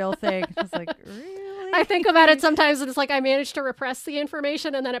was a real thing. I was like, really? I think about it sometimes, and it's like I managed to repress the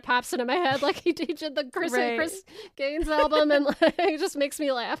information, and then it pops into my head like he did the Chris Gaines album, and like, it just makes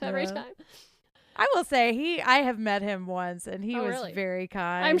me laugh every time. I will say I have met him once, and he was really? Very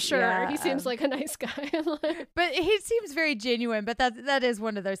kind. I'm sure he seems like a nice guy, but he seems very genuine. But that is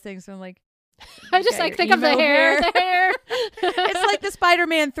one of those things where I'm like, I just like think of the hair. The hair. It's like the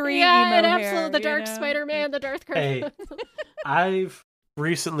Spider-Man 3 emo and hair, absolutely the dark Spider-Man, the dark. Hey, I've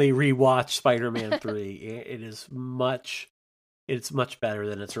recently rewatched Spider-Man 3. It's much better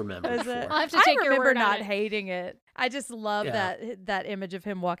than it's remembered for. I'll have to take your word on not it. hating it. I just love that image of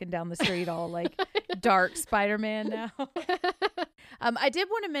him walking down the street all like dark Spider-Man now. I did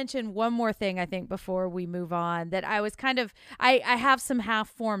want to mention one more thing, I think, before we move on, that I was kind of, I have some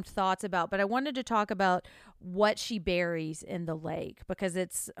half-formed thoughts about, but I wanted to talk about what she buries in the lake, because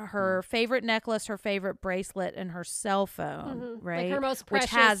it's her favorite necklace, her favorite bracelet, and her cell phone, right? Like her most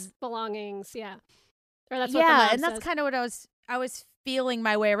precious belongings, Or that's what the mom and says. that's kind of what I was feeling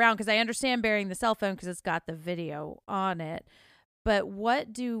my way around, because I understand burying the cell phone because it's got the video on it. But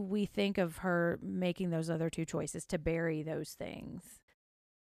what do we think of her making those other two choices to bury those things?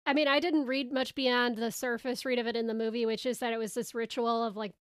 I mean, I didn't read much beyond the surface read of it in the movie, which is that it was this ritual of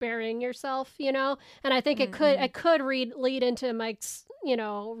like burying yourself, you know? And I think it could lead into Mike's, you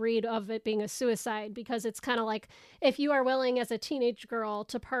know, read of it being a suicide, because it's kind of like, if you are willing as a teenage girl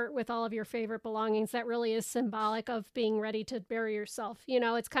to part with all of your favorite belongings, that really is symbolic of being ready to bury yourself. You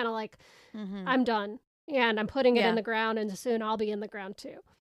know, it's kind of like, I'm done. And I'm putting it in the ground, and soon I'll be in the ground too.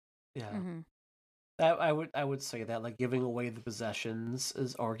 Yeah. That I would say that, like, giving away the possessions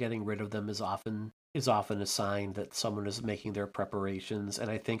or getting rid of them is often a sign that someone is making their preparations.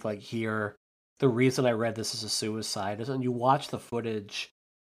 And I think, like, here, the reason I read this as a suicide is when you watch the footage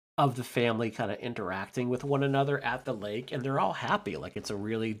of the family kind of interacting with one another at the lake, and they're all happy. Like, it's a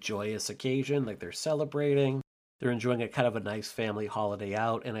really joyous occasion. Like, they're celebrating. They're enjoying a kind of a nice family holiday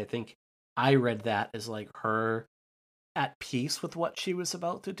out. And I think I read that as like her at peace with what she was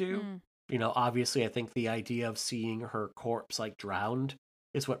about to do. You know, obviously I think the idea of seeing her corpse like drowned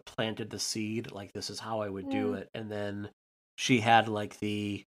is what planted the seed. Like, this is how I would do it. And then she had like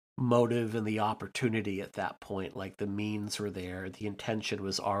the motive and the opportunity at that point. Like, the means were there. The intention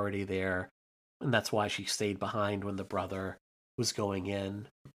was already there. And that's why she stayed behind when the brother was going in.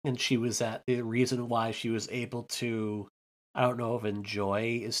 And she was the reason why she was able to, I don't know if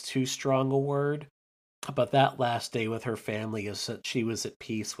enjoy is too strong a word, but that last day with her family is that she was at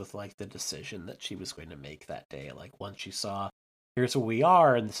peace with like the decision that she was going to make that day. Like, once she saw, here's where we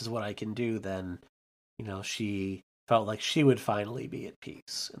are and this is what I can do, then, you know, she felt like she would finally be at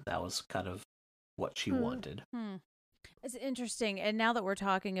peace. And that was kind of what she wanted. It's interesting. And now that we're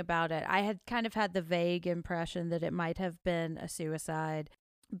talking about it, I had kind of had the vague impression that it might have been a suicide.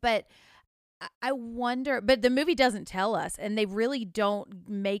 But I wonder, but the movie doesn't tell us, and they really don't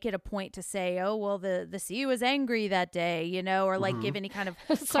make it a point to say, oh, well, the sea was angry that day, you know, or like give any kind of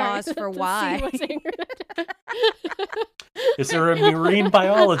cause for why. The sea was angry that day. Is there a marine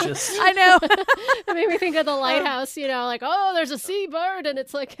biologist? I know. It made me think of The Lighthouse, you know, like, oh, there's a seabird, and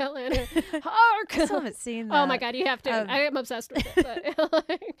it's like, Atlanta, hark! I still haven't seen that. Oh my God, you have to. I am obsessed with it.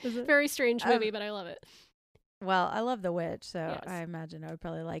 But, very strange movie, but I love it. Well, I love The Witch, so Yes. I imagine I would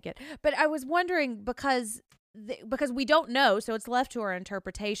probably like it. But I was wondering because we don't know, so it's left to our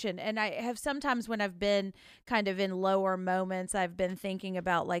interpretation. And I have sometimes when I've been kind of in lower moments, I've been thinking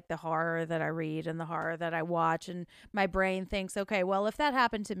about like the horror that I read and the horror that I watch, and my brain thinks, okay, well, if that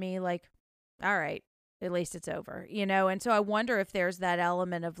happened to me, like, all right, at least it's over, you know? And so I wonder if there's that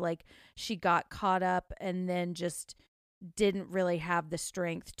element of like she got caught up and then just didn't really have the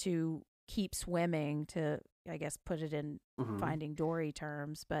strength to keep swimming, to I guess put it in Finding Dory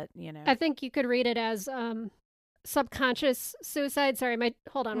terms, but you know. I think you could read it as subconscious suicide. Sorry,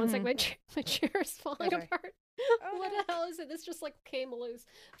 hold on one second. My chair is falling apart. What the hell is it? This just like came loose.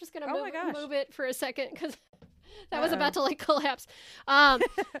 I'm just gonna move it for a second because that was about to like collapse.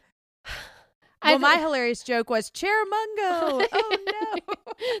 Well, my hilarious joke was Charamungo. Oh no!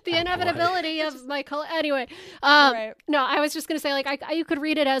 The inevitability of my anyway. Right. No, I was just gonna say like you could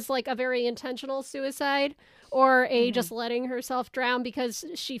read it as like a very intentional suicide or a just letting herself drown because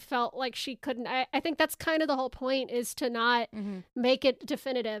she felt like she couldn't. I think that's kind of the whole point, is to not make it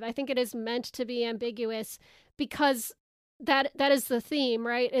definitive. I think it is meant to be ambiguous because that is the theme,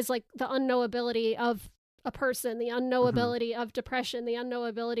 right? Is like the unknowability of a person, the unknowability of depression, the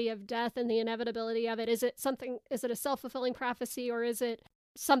unknowability of death, and the inevitability of it. Is it a self-fulfilling prophecy, or is it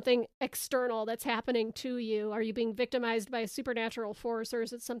something external that's happening to you? Are you being victimized by a supernatural force, or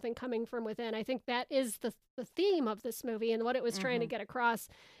is it something coming from within? I think that is the theme of this movie and what it was trying to get across,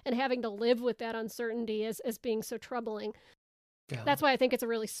 and having to live with that uncertainty as being so troubling. Yeah. That's why I think it's a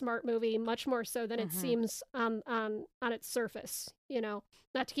really smart movie, much more so than it seems on its surface, you know,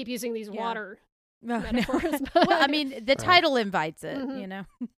 not to keep using these water metaphors. But... Well, I mean, the title invites it, you know.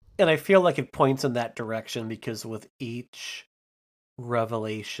 And I feel like it points in that direction because with each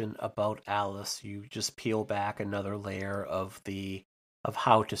revelation about Alice, you just peel back another layer of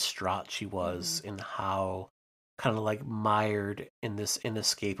how distraught she was and how kind of like mired in this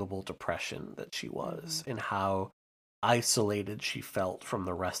inescapable depression that she was, and how isolated she felt from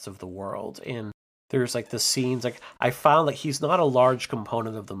the rest of the world. And there's like the scenes, like I found like he's not a large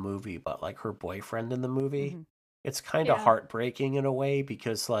component of the movie, but like her boyfriend in the movie, it's kind of heartbreaking in a way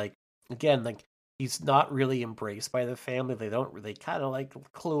because like, again, like he's not really embraced by the family. They kind of like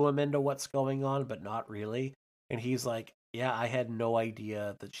clue him into what's going on, but not really. And he's like, yeah, I had no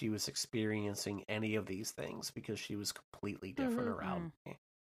idea that she was experiencing any of these things because she was completely different around me.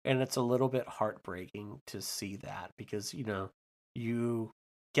 And it's a little bit heartbreaking to see that because, you know, you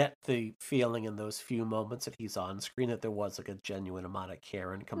get the feeling in those few moments that he's on screen that there was like a genuine amount of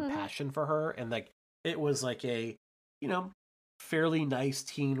care and compassion for her. And like, it was like a, you know, fairly nice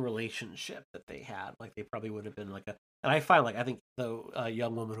teen relationship that they had. Like they probably would have been like and I find like, I think the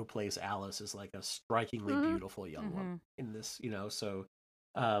young woman who plays Alice is like a strikingly beautiful young woman in this, you know, so,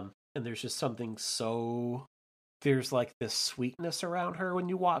 and there's just something so, there's like this sweetness around her when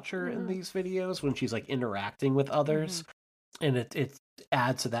you watch her in these videos, when she's like interacting with others. And it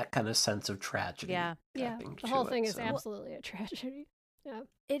adds to that kind of sense of tragedy. Yeah. The whole thing is absolutely a tragedy. Yeah.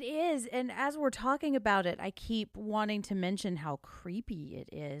 It is. And as we're talking about it, I keep wanting to mention how creepy it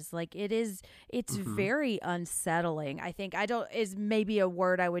is. Like it's very unsettling. I think is maybe a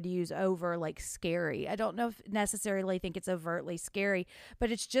word I would use over like scary. I don't know if necessarily think it's overtly scary,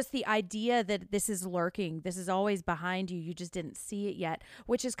 but it's just the idea that this is lurking. This is always behind you. You just didn't see it yet,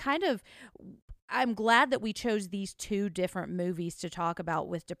 which is kind of, I'm glad that we chose these two different movies to talk about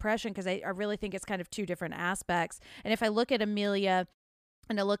with depression, because I really think it's kind of two different aspects. And if I look at Amelia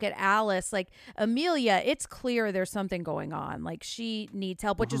and I look at Alice, like Amelia, it's clear there's something going on. Like she needs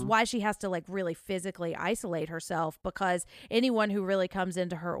help, which is why she has to like really physically isolate herself, because anyone who really comes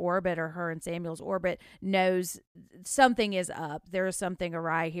into her orbit or her and Samuel's orbit knows something is up. There is something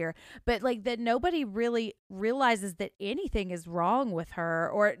awry here. But like that nobody really realizes that anything is wrong with her,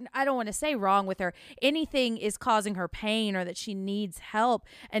 or I don't want to say wrong with her, anything is causing her pain or that she needs help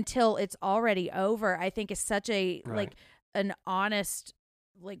until it's already over. I think is such a like an honest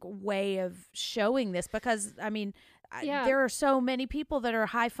like way of showing this, because I mean Yeah. there are so many people that are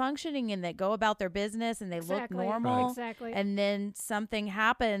high functioning and that go about their business and they look normal. Exactly. And then something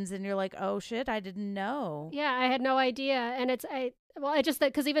happens and you're like, oh shit, I didn't know. Yeah, I had no idea. And I just,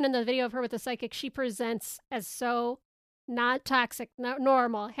 because even in the video of her with the psychic, she presents as so not toxic, not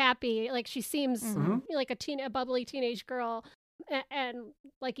normal, happy. Like she seems like a bubbly teenage girl. And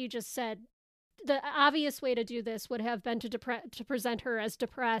like you just said, the obvious way to do this would have been to present her as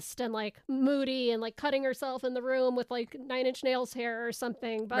depressed and like moody and like cutting herself in the room with like 9 Inch Nails hair or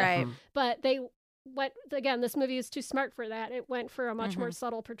something. But Right. but they went, again, this movie is too smart for that. It went for a much more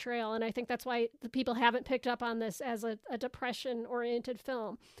subtle portrayal, and I think that's why the people haven't picked up on this as a depression oriented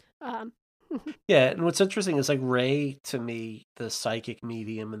film. Yeah, and what's interesting is like Ray, to me, the psychic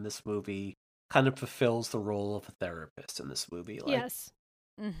medium in this movie, kind of fulfills the role of a therapist in this movie. Like, Yes.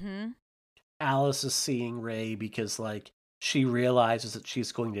 Alice is seeing Ray because like she realizes that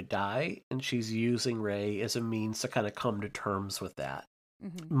she's going to die, and she's using Ray as a means to kind of come to terms with that.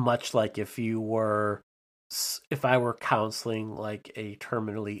 Much like if I were counseling like a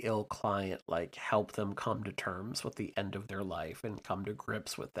terminally ill client, like help them come to terms with the end of their life and come to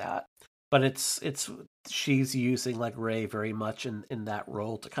grips with that. But she's using like Ray very much in that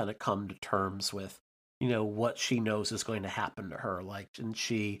role to kind of come to terms with, you know, what she knows is going to happen to her. Like, and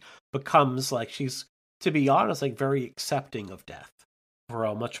she becomes like, she's, to be honest, like very accepting of death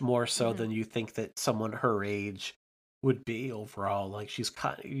overall, much more so than you think that someone her age would be overall. Like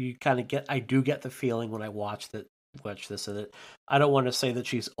I do get the feeling when I watch this, and I don't want to say that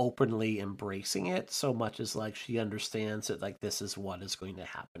she's openly embracing it so much as like she understands that like this is what is going to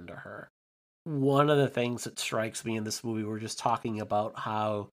happen to her. One of the things that strikes me in this movie, we're just talking about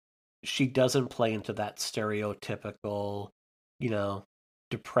how she doesn't play into that stereotypical, you know,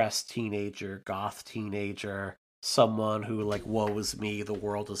 depressed teenager, goth teenager, someone who like, woe is me, the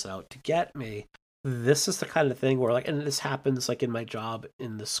world is out to get me. This is the kind of thing where like, and this happens like in my job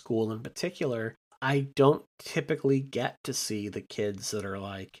in the school in particular, I don't typically get to see the kids that are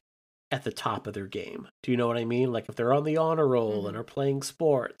like at the top of their game. Do you know what I mean? Like if they're on the honor roll and are playing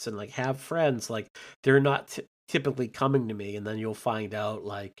sports and like have friends, like they're not typically coming to me, and then you'll find out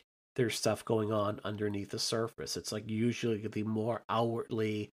like there's stuff going on underneath the surface. It's like usually the more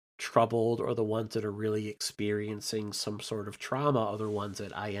outwardly troubled or the ones that are really experiencing some sort of trauma are the ones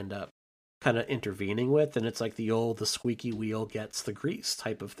that I end up kind of intervening with. And it's like the squeaky wheel gets the grease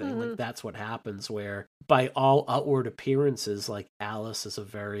type of thing. Like that's what happens, where by all outward appearances, like Alice is a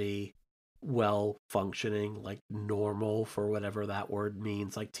very well functioning, like normal, for whatever that word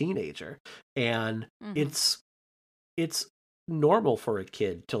means, like teenager. And it's normal for a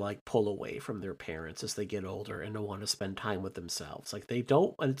kid to like pull away from their parents as they get older and to want to spend time with themselves. Like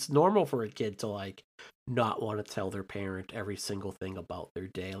and it's normal for a kid to like not want to tell their parent every single thing about their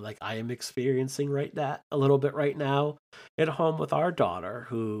day. Like I am experiencing that a little bit right now at home with our daughter,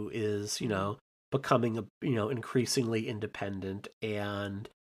 who is, you know, becoming increasingly independent. And,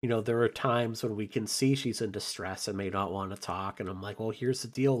 you know, there are times when we can see she's in distress and may not want to talk. And I'm like, well, here's the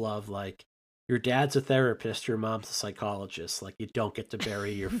deal, love. Like, your dad's a therapist, your mom's a psychologist. Like, you don't get to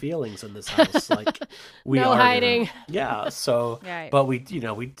bury your feelings in this house. Like, we no are hiding. Yeah. So, Right. but we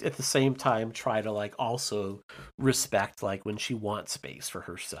at the same time try to like also respect like when she wants space for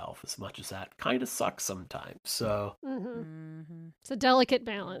herself, as much as that kind of sucks sometimes. So It's a delicate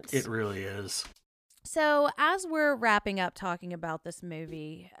balance. it really is. So as we're wrapping up talking about this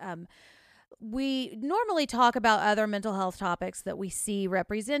movie, we normally talk about other mental health topics that we see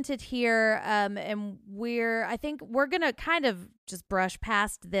represented here. And I think we're going to kind of just brush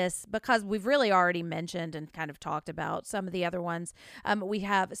past this because we've really already mentioned and kind of talked about some of the other ones. We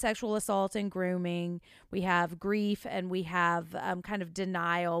have sexual assault and grooming, we have grief, and we have kind of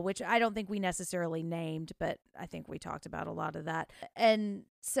denial, which I don't think we necessarily named, but I think we talked about a lot of that. And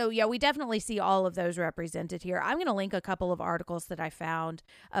so, yeah, we definitely see all of those represented here. I'm going to link a couple of articles that I found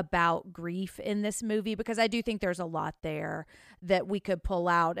about grief in this movie because I do think there's a lot there that we could pull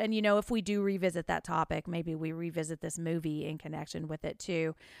out. And, you know, if we do revisit that topic, maybe we revisit this movie in connection with it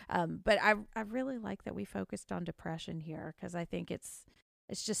too. But I really like that we focused on depression here because I think it's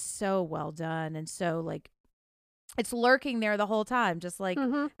just so well done and so like it's lurking there the whole time, just like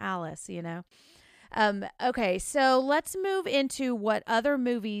Alice, you know. Okay, so let's move into what other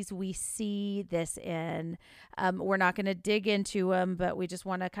movies we see this in. We're not going to dig into them, but we just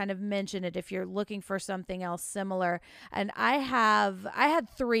want to kind of mention it if you're looking for something else similar. And I had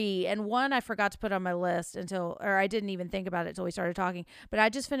 3, and one I forgot to put on my list I didn't even think about it until we started talking. But I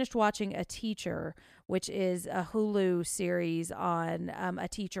just finished watching A Teacher which is a Hulu series on a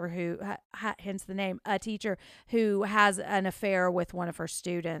teacher who, hence the name, a teacher who has an affair with one of her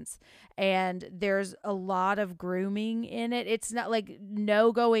students. And there's a lot of grooming in it. It's not like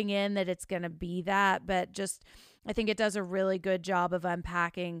no going in that it's going to be that, but just I think it does a really good job of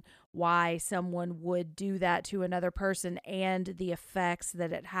unpacking why someone would do that to another person and the effects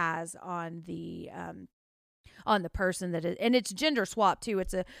that it has on the person that is, and it's gender swap too.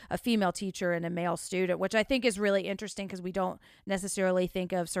 It's a female teacher and a male student, which I think is really interesting because we don't necessarily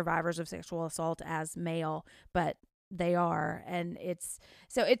think of survivors of sexual assault as male, but they are. And it's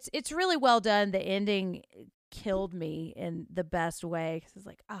really well done. The ending killed me in the best way because it's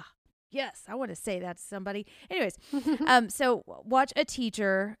like, yes, I want to say that to somebody. Anyways, so watch A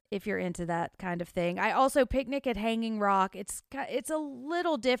Teacher if you're into that kind of thing. I also Picnic at Hanging Rock. It's a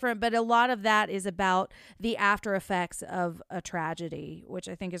little different, but a lot of that is about the after effects of a tragedy, which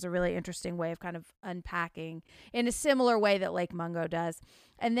I think is a really interesting way of kind of unpacking in a similar way that Lake Mungo does.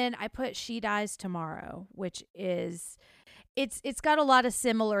 And then I put She Dies Tomorrow, which is it's got a lot of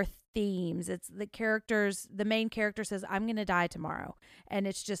similar themes. It's the main character says, I'm going to die tomorrow. And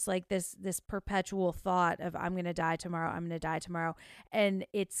it's just like this perpetual thought of I'm going to die tomorrow. I'm going to die tomorrow. And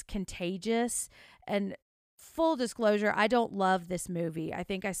it's contagious. And full disclosure, I don't love this movie. I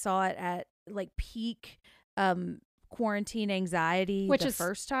think I saw it at like peak, quarantine anxiety, which is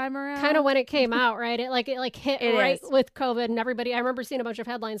first time around, kind of when it came out, right? It hit right with COVID, and everybody. I remember seeing a bunch of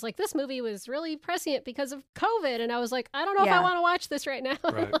headlines like this movie was really prescient because of COVID, and I was like, I don't know if I want to watch this right now.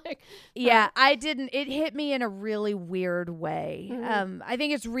 Right. I didn't. It hit me in a really weird way. Mm-hmm. I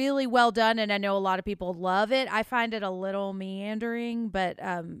think it's really well done, and I know a lot of people love it. I find it a little meandering, but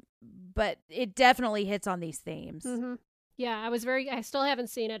it definitely hits on these themes. Mm-hmm. Yeah, I still haven't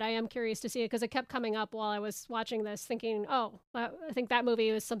seen it. I am curious to see it because it kept coming up while I was watching this thinking, I think that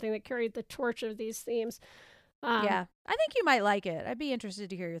movie was something that carried the torch of these themes. Yeah, I think you might like it. I'd be interested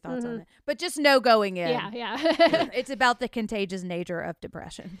to hear your thoughts on it. But just no going in. Yeah. It's about the contagious nature of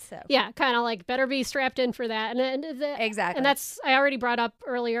depression. So yeah, kind of like better be strapped in for that. Exactly. And that's, I already brought up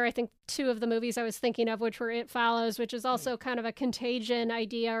earlier, I think 2 of the movies I was thinking of, which were It Follows, which is also kind of a contagion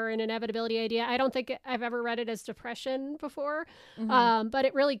idea or an inevitability idea. I don't think I've ever read it as depression before, but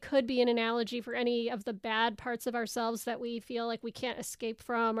it really could be an analogy for any of the bad parts of ourselves that we feel like we can't escape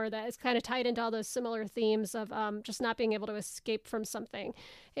from, or that it's kind of tied into all those similar themes of just not being able to escape from something.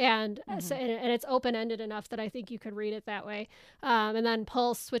 And so, and it's open-ended enough that I think you could read it that way. And then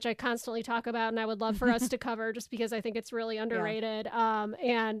Pulse, which I constantly talk about and I would love for us to cover just because I think it's really underrated.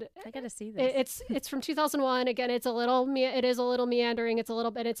 And I gotta see this. It's from 2001. Again, it is a little meandering.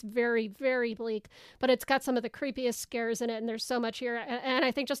 It's very, very bleak, but it's got some of the creepiest scares in it. And there's so much here. And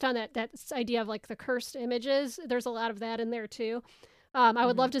I think just on that idea of like the cursed images, there's a lot of that in there too. I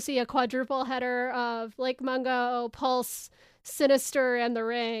would love to see a quadruple header of Lake Mungo, Pulse, Sinister, and The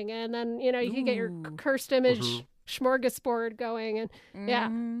Ring. And then, you can get your cursed image smorgasbord going. And yeah.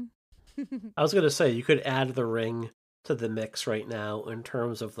 I was going to say, you could add The Ring to the mix right now in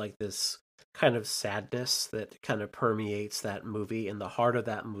terms of like this kind of sadness that kind of permeates that movie. And the heart of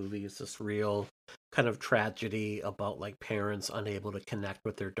that movie is this real kind of tragedy about like parents unable to connect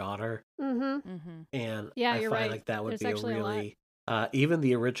with their daughter. And yeah, I you're find right. like that would There's be a really... even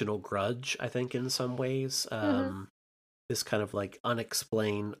the original Grudge, I think, in some ways, this kind of like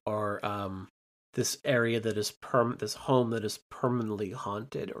unexplained or this area that is this home that is permanently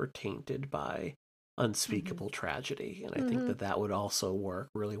haunted or tainted by unspeakable tragedy, and I think that would also work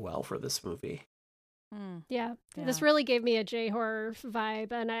really well for this movie. Yeah, this really gave me a J-horror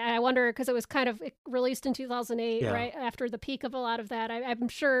vibe, and I wonder, because it was kind of released in 2008, right after the peak of a lot of that. I'm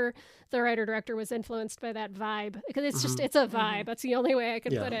sure the writer-director was influenced by that vibe, because it's just, it's a vibe. That's the only way I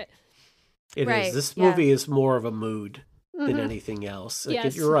could put it. It is. This movie is more of a mood than anything else. Like,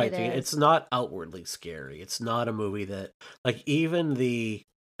 Yes, you're right. it is. It's not outwardly scary. It's not a movie that, like, even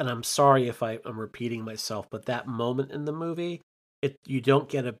and I'm sorry if I'm repeating myself, but that moment in the movie, you don't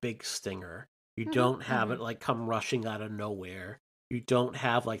get a big stinger. You don't have it like come rushing out of nowhere. You don't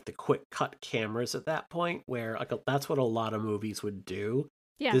have like the quick cut cameras at that point where like that's what a lot of movies would do.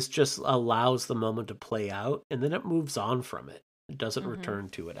 Yeah. This just allows the moment to play out and then it moves on from it. It doesn't return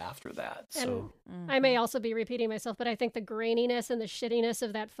to it after that. So I may also be repeating myself, but I think the graininess and the shittiness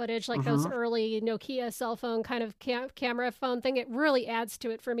of that footage, like those early Nokia cell phone kind of camera phone thing, it really adds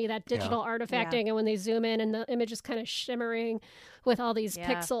to it for me, that digital artifacting. And when they zoom in and the image is kind of shimmering with all these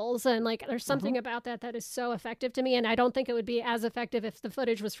pixels, and like there's something about that is so effective to me. And I don't think it would be as effective if the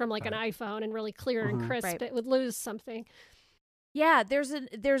footage was from like an iPhone and really clear and crisp. It would lose something. Yeah, there's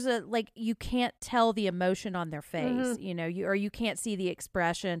a like you can't tell the emotion on their face, you know, you can't see the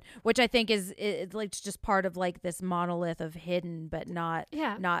expression, which I think is like it's just part of like this monolith of hidden but not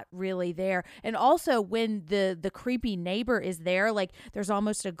really there. And also when the creepy neighbor is there, like there's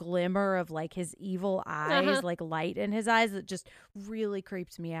almost a glimmer of like his evil eyes, like light in his eyes that just really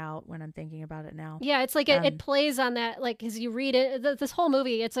creeps me out when I'm thinking about it now. Yeah, it's like it plays on that, like as you read it, this whole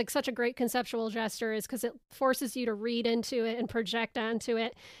movie, it's like such a great conceptual gesture is because it forces you to read into it and project onto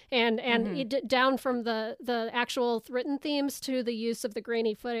it, and down from the actual written themes to the use of the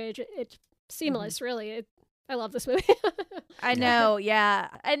grainy footage. It's seamless, really. I love this movie. I know, yeah.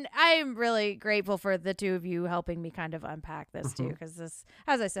 And I'm really grateful for the two of you helping me kind of unpack this too, because this,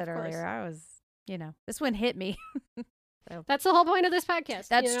 as I said earlier, I was, you know, this one hit me. So. That's the whole point of this podcast.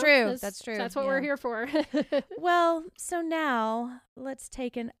 That's true. That's true. That's what we're here for. Well, so now let's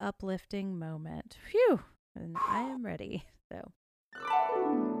take an uplifting moment. Phew. And I am ready. So.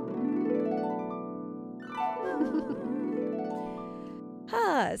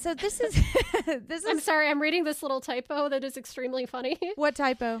 So this is I'm sorry, I'm reading this little typo that is extremely funny. What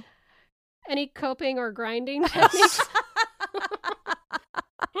typo? Any coping or grinding techniques?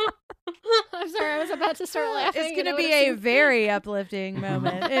 I'm sorry, I was about to start laughing. It's going to be a very uplifting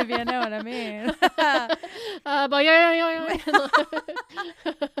moment, if you know what I mean.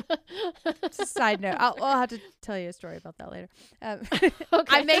 Just a side note. I'll have to tell you a story about that later. Okay.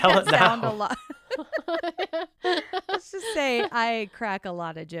 I make that sound a lot. Let's just say I crack a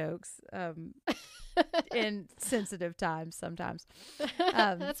lot of jokes in sensitive times sometimes.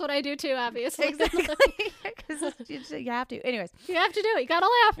 That's what I do too, obviously. Exactly. Because you have to. Anyways. You have to do it. You got to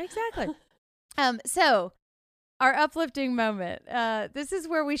laugh. Exactly. So our uplifting moment. This is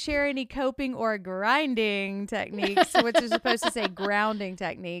where we share any coping or grinding techniques, which is supposed to say grounding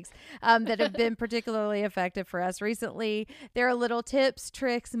techniques, that have been particularly effective for us recently. There are little tips,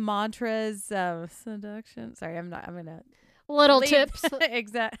 tricks, mantras, seduction. Sorry, I'm gonna little tips.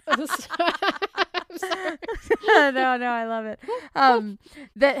 Exactly. No, I love it.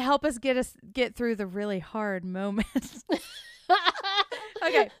 That help us get through the really hard moments.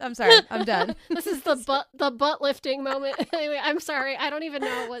 Okay, I'm sorry. I'm done. This is the butt lifting moment. Anyway, I'm sorry. I don't even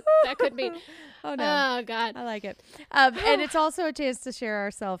know what that could mean. Oh no. Oh God. I like it. And it's also a chance to share our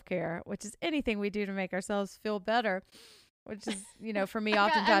self-care, which is anything we do to make ourselves feel better, which is, you know, for me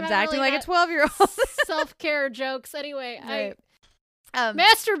oftentimes acting like a 12-year-old. Self-care jokes. Anyway, right.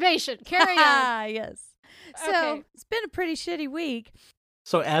 Masturbation. Carry on. Yes. So It's been a pretty shitty week.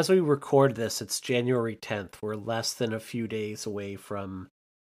 So as we record this, it's January 10th. We're less than a few days away from...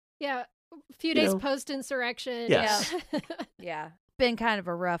 Yeah, a few days post-insurrection. Yes. Yeah. Been kind of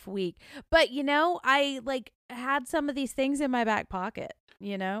a rough week. But, you know, I had some of these things in my back pocket,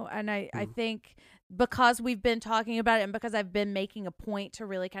 you know, and I think because we've been talking about it and because I've been making a point to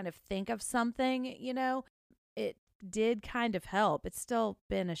really kind of think of something, you know, it did kind of help. It's still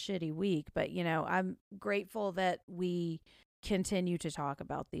been a shitty week, but, you know, I'm grateful that we continue to talk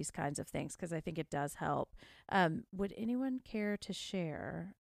about these kinds of things because I think it does help. Would anyone care to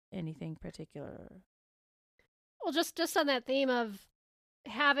share anything particular? Well, just on that theme of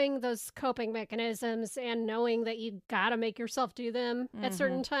having those coping mechanisms and knowing that you gotta make yourself do them at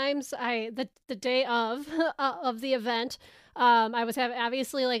certain times. The day of the event, I was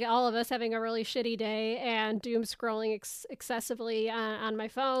obviously, like all of us, having a really shitty day and doom scrolling excessively on my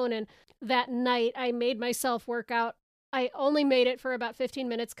phone. And that night, I made myself work out. I only made it for about 15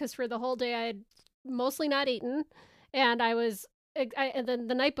 minutes because for the whole day I had mostly not eaten, and and then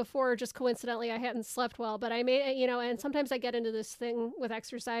the night before, just coincidentally, I hadn't slept well. But I made, you know, and sometimes I get into this thing with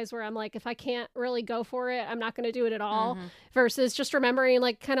exercise where I'm like, if I can't really go for it, I'm not going to do it at all. Versus just remembering,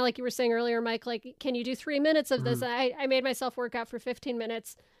 like, kind of like you were saying earlier, Mike, like, can you do 3 minutes of this? I made myself work out for 15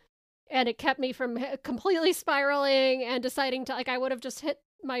 minutes, and it kept me from completely spiraling and deciding to, like, I would have just hit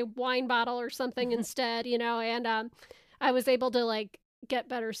my wine bottle or something instead, you know, and I was able to, like, get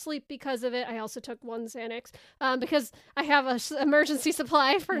better sleep because of it. I also took one Xanax because I have an emergency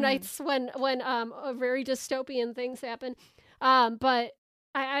supply for nights when very dystopian things happen. But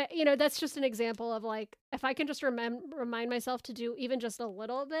I you know, that's just an example of, like, if I can just remind myself to do even just a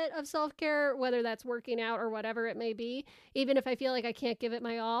little bit of self-care, whether that's working out or whatever it may be, even if I feel like I can't give it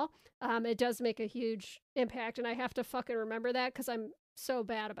my all, it does make a huge impact. And I have to fucking remember that because I'm so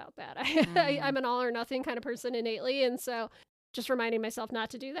bad about that. I'm an all or nothing kind of person innately. And so just reminding myself not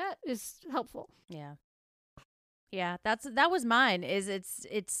to do that is helpful. Yeah, that was mine.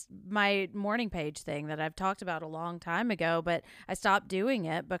 It's my morning page thing that I've talked about a long time ago, but I stopped doing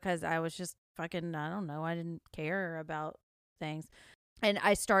it because I was just fucking, I don't know, I didn't care about things. And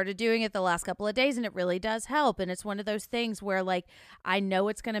I started doing it the last couple of days, and it really does help. And it's one of those things where, like, I know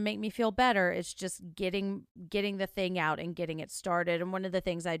it's going to make me feel better. It's just getting the thing out and getting it started. And one of the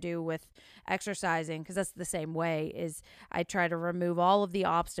things I do with exercising, because that's the same way, is I try to remove all of the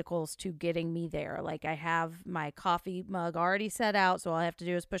obstacles to getting me there. Like, I have my coffee mug already set out, so all I have to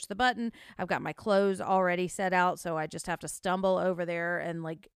do is push the button. I've got my clothes already set out, so I just have to stumble over there and,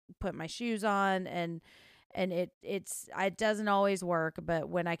 like, put my shoes on. And it doesn't always work, but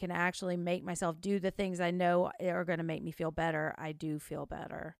when I can actually make myself do the things I know are going to make me feel better, I do feel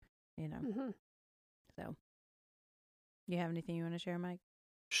better, you know. Mm-hmm. So, you have anything you want to share, Mike?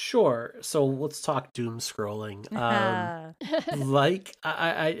 Sure. So let's talk doom scrolling. Like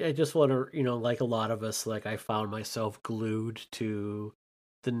I just want to, like a lot of us, like I found myself glued to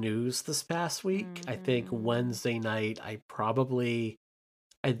the news this past week. I think Wednesday night, I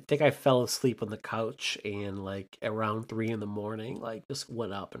think I fell asleep on the couch, and like around 3 a.m, like just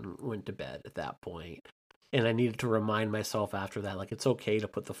went up and went to bed at that point. And I needed to remind myself after that, like, it's okay to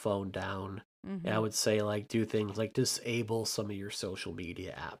put the phone down. Mm-hmm. And I would say, like, do things like disable some of your social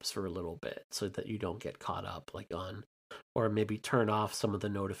media apps for a little bit so that you don't get caught up, like, or maybe turn off some of the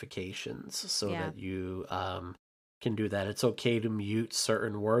notifications so that you can do that. It's okay to mute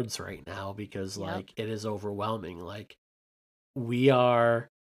certain words right now because, like, it is overwhelming. Like, we are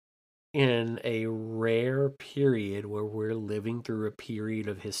in a rare period where we're living through a period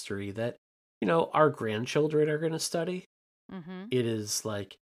of history that, our grandchildren are going to study. Mm-hmm. It is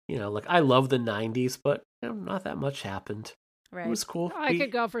like, like I love the 90s, but not that much happened. Right. It was cool. I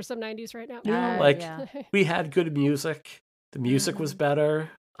could go for some 90s right now. We had good music. The music was better.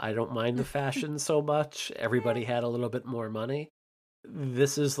 I don't mind the fashion so much. Everybody had a little bit more money.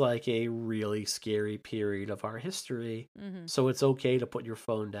 This is like a really scary period of our history. Mm-hmm. So it's okay to put your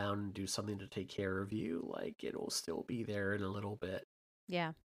phone down and do something to take care of you. Like, it'll still be there in a little bit.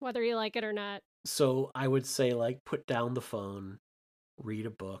 Yeah. Whether you like it or not. So I would say, like, put down the phone, read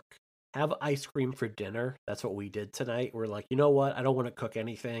a book, have ice cream for dinner. That's what we did tonight. We're like, you know what? I don't want to cook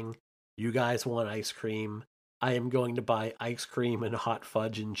anything. You guys want ice cream. I am going to buy ice cream and hot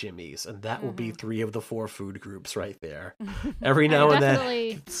fudge and Jimmy's, and that will be 3 of the 4 food groups right there. Every now and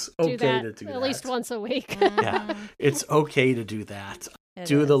then, it's okay to do that. At least once a week. Yeah, it's okay to do that.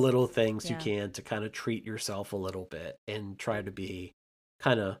 Do the little things you can to kind of treat yourself a little bit and try to be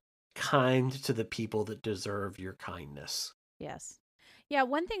kind of kind to the people that deserve your kindness. Yes. Yeah,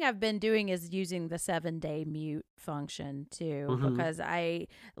 one thing I've been doing is using the 7-day mute function too, because I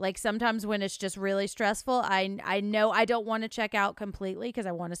like sometimes when it's just really stressful, I know I don't want to check out completely because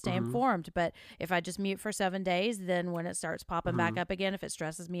I want to stay informed. But if I just mute for 7 days, then when it starts popping back up again, if it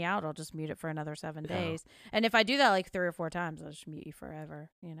stresses me out, I'll just mute it for another 7 days. And if I do that like 3 or 4 times, I'll just mute you forever,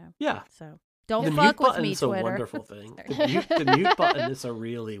 Yeah. So don't fuck with me, Twitter. The mute button's a wonderful thing. The mute button is a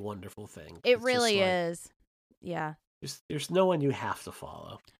really wonderful thing. It really is. Yeah. There's no one you have to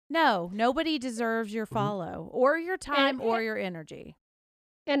follow. No, nobody deserves your follow or your time or your energy.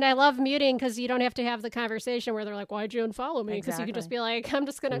 And I love muting because you don't have to have the conversation where they're like, why'd you unfollow me? Because you can just be like, I'm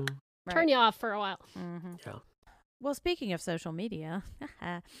just going to turn you off for a while. Mm-hmm. Yeah. Well, speaking of social media,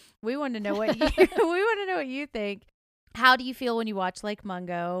 we want to know what you think. How do you feel when you watch Lake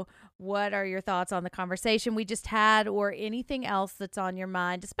Mungo? What are your thoughts on the conversation we just had or anything else that's on your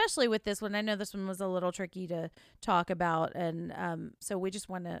mind, especially with this one? I know this one was a little tricky to talk about, and so we just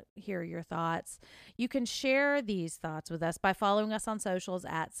want to hear your thoughts. You can share these thoughts with us by following us on socials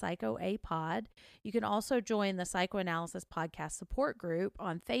at PsychoAPod. You can also join the Psychoanalysis Podcast Support Group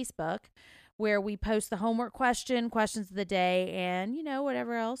on Facebook, where we post the homework questions of the day, and,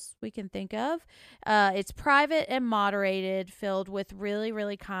 whatever else we can think of. It's private and moderated, filled with really,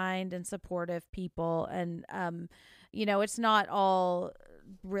 really kind and supportive people. And, it's not all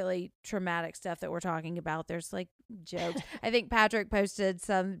really traumatic stuff that we're talking about. There's like jokes. I think Patrick posted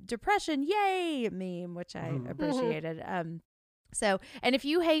some depression, yay meme, which I appreciated. So, and if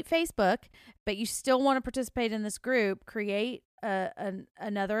you hate Facebook, but you still want to participate in this group, create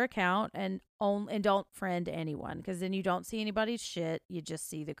another account and don't friend anyone, because then you don't see anybody's shit. You just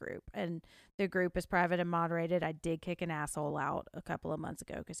see the group, and the group is private and moderated. I did kick an asshole out a couple of months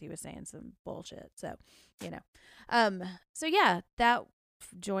ago because he was saying some bullshit. So,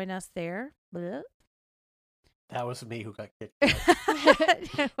 join us there. Blah. That was me who got kicked out.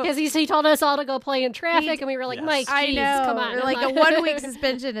 Because he told us all to go play in traffic, and we were like, Mike, geez, come on. Like a 1-week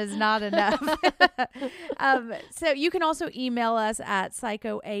suspension is not enough. So you can also email us at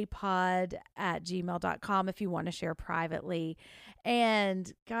psychoapod@gmail.com if you want to share privately.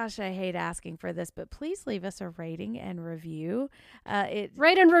 And gosh, I hate asking for this, but please leave us a rating and review.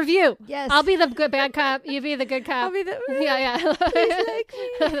 Rate and review. Yes. I'll be the good bad cop. You be the good cop. I'll be the yeah. Please like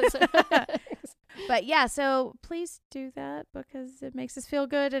me. But yeah, so please do that because it makes us feel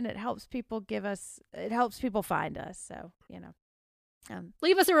good and it helps people find us. So,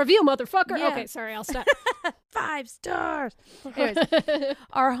 Leave us a review, motherfucker. Yeah. Okay, sorry, I'll stop. 5 stars. Anyways,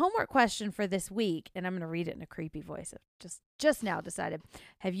 our homework question for this week, and I'm going to read it in a creepy voice. I've just now decided.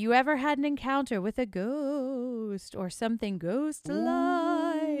 Have you ever had an encounter with a ghost or something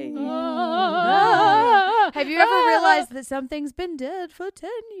ghost-like? Have you ever realized that something's been dead for 10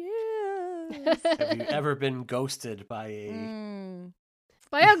 years? Have you ever been ghosted by a...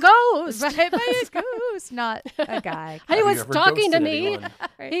 By a ghost. by a ghost, not a guy. He Have you was ever talking to ghosted me.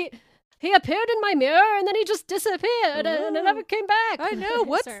 anyone? He appeared in my mirror and then he just disappeared and never came back. I know.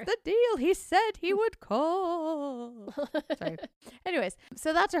 What's Sorry. the deal? He said he would call. Sorry. Anyways,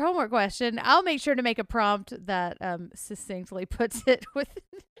 so that's our homework question. I'll make sure to make a prompt that succinctly puts it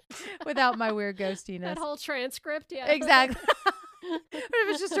without my weird ghostiness. That whole transcript, yeah. Exactly. But if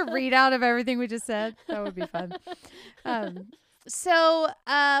it's just a readout of everything we just said, that would be fun. So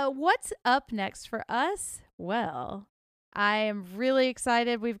what's up next for us? Well, I am really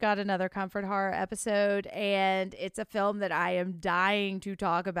excited. We've got another comfort horror episode, and it's a film that I am dying to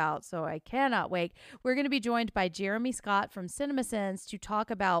talk about, so I cannot wait. We're going to be joined by Jeremy Scott from CinemaSins to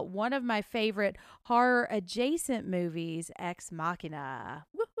talk about one of my favorite horror-adjacent movies, Ex Machina.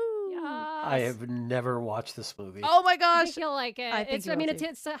 Woohoo! I have never watched this movie. Oh my I gosh! think you'll like it. I think you will too.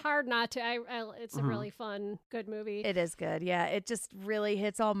 It's hard not to. It's a really fun, good movie. It is good. Yeah, it just really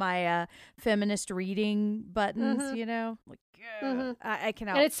hits all my feminist reading buttons. Like I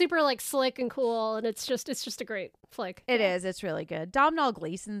cannot. And it's super like slick and cool, and it's just a great flick. It is. It's really good. Domhnall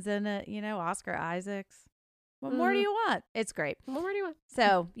Gleeson's in it. Oscar Isaacs. What more do you want? It's great. What more do you want?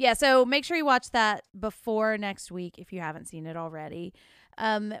 So yeah. So make sure you watch that before next week if you haven't seen it already.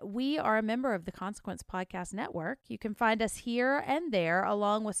 We are a member of the Consequence Podcast Network. You can find us here and there,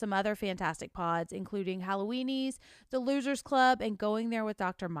 along with some other fantastic pods, including Halloweenies, The Losers Club, and Going There with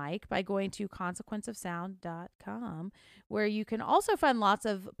Dr. Mike by going to consequenceofsound.com, where you can also find lots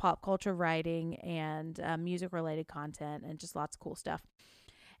of pop culture writing and music-related content and just lots of cool stuff.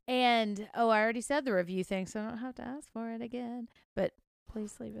 And, I already said the review thing, so I don't have to ask for it again. But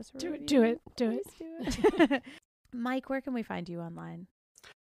please leave us a review. Do it. Do it. Mike, where can we find you online?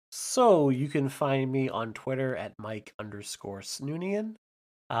 So you can find me on Twitter at Mike_Snoonian.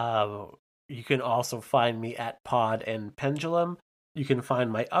 You can also find me at Pod and Pendulum. You can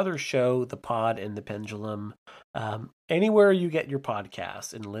find my other show, The Pod and the Pendulum, anywhere you get your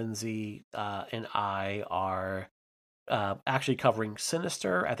podcast. And Lindsay and I are actually covering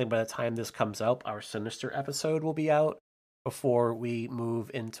Sinister. I think by the time this comes out, our Sinister episode will be out before we move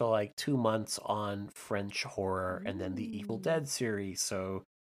into like 2 months on French horror and then the Evil Dead series. So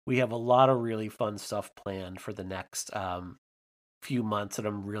we have a lot of really fun stuff planned for the next few months that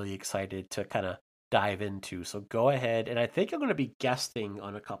I'm really excited to kind of dive into. So go ahead. And I think I'm going to be guesting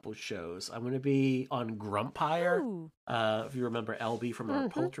on a couple shows. I'm going to be on Grumpire, if you remember LB from our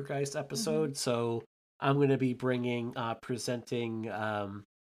Poltergeist episode. So I'm going to be presenting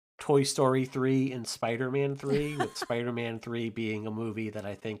Toy Story 3 and Spider-Man 3, with Spider-Man 3 being a movie that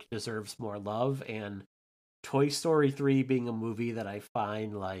I think deserves more love, and Toy Story 3 being a movie that I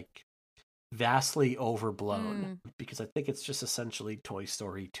find like vastly overblown because I think it's just essentially Toy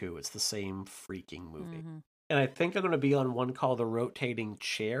Story 2. It's the same freaking movie. And I think I'm going to be on one called The Rotating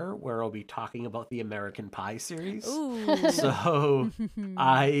Chair, where I'll be talking about the American Pie series. So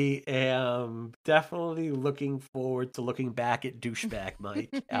I am definitely looking forward to looking back at Douchebag Mike,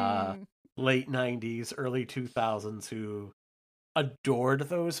 late 90s, early 2000s, who adored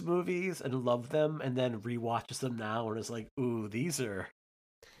those movies and loved them, and then rewatches them now and is like, ooh, these are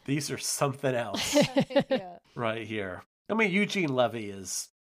something else right here. I mean, Eugene Levy is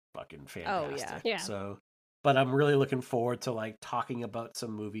fucking fantastic. Yeah. So, but I'm really looking forward to like talking about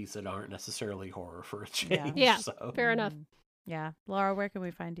some movies that aren't necessarily horror for a change. Yeah. So. Fair enough. Yeah. Laura, where can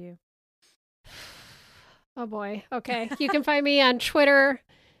we find you? Oh boy. Okay. You can find me on Twitter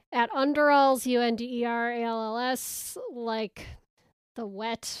at Underalls, UNDERALLS, like the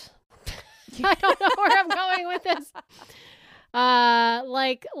wet. I don't know where I'm going with this.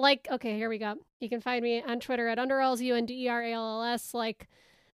 Okay, here we go. You can find me on Twitter at Underalls, UNDERALLS, like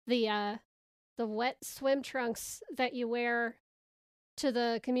the wet swim trunks that you wear to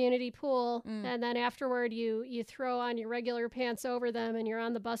the community pool, Mm. and then afterward you throw on your regular pants over them, and you're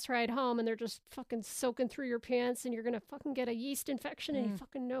on the bus ride home, and they're just fucking soaking through your pants, and you're gonna fucking get a yeast infection, and you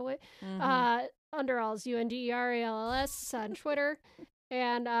fucking know it. Mhm. Underalls, UNDERALLS on Twitter.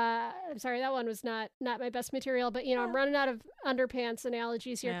 And I'm sorry, that one was not my best material, but I'm running out of underpants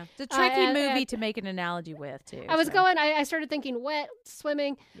analogies here. Yeah. It's a tricky movie and to make an analogy with, too. I was so. going. I started thinking wet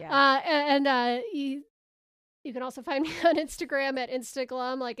swimming. Yeah. And you can also find me on Instagram at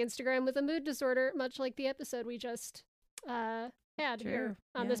Instaglum, like Instagram with a mood disorder, much like the episode we just had here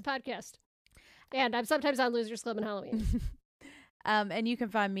on this podcast. And I'm sometimes on Losers Club and Halloween. And you can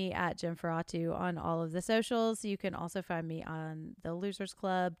find me at Jen Ferratu on all of the socials. You can also find me on the Losers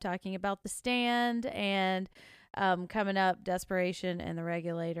Club talking about The Stand and coming up, Desperation and the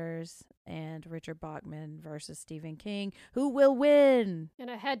Regulators and Richard Bachman versus Stephen King. Who will win? In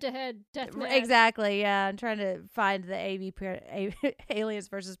a head-to-head death match. Exactly, yeah. I'm trying to find the Aliens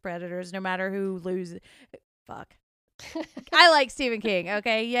versus Predators, no matter who loses. Fuck. I like Stephen King.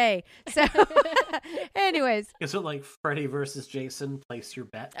 Okay, yay. So, anyways. Is it like Freddy versus Jason? Place your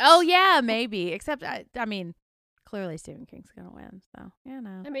bet. Oh yeah, maybe. Except I mean, clearly Stephen King's gonna win. So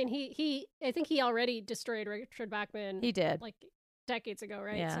I mean, I think he already destroyed Richard Bachman. He did, like decades ago,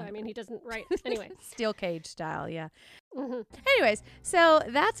 right? Yeah. So I mean, he doesn't write anyway. Steel cage style, yeah. Mm-hmm. Anyways, so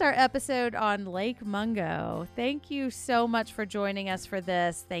that's our episode on Lake Mungo. Thank you so much for joining us for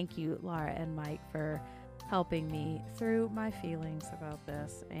this. Thank you, Laura and Mike, for helping me through my feelings about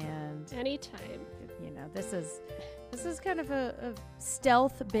this. And anytime, this is kind of a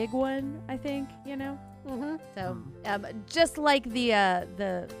stealth big one, I think. Mm-hmm. So just like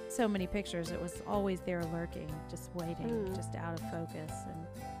the so many pictures, it was always there lurking, just waiting, just out of focus,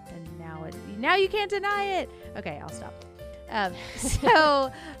 and now you can't deny it. Okay, I'll stop. So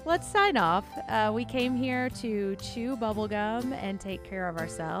let's sign off. We came here to chew bubblegum and take care of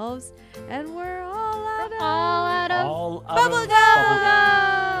ourselves, and we're all out of bubblegum.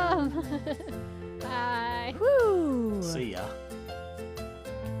 Bye. Woo. See ya.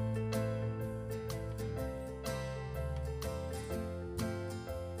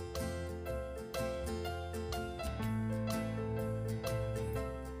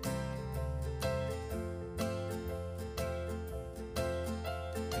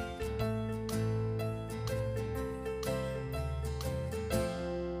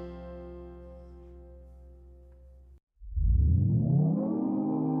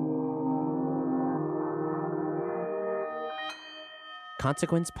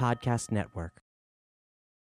 Consequence Podcast Network.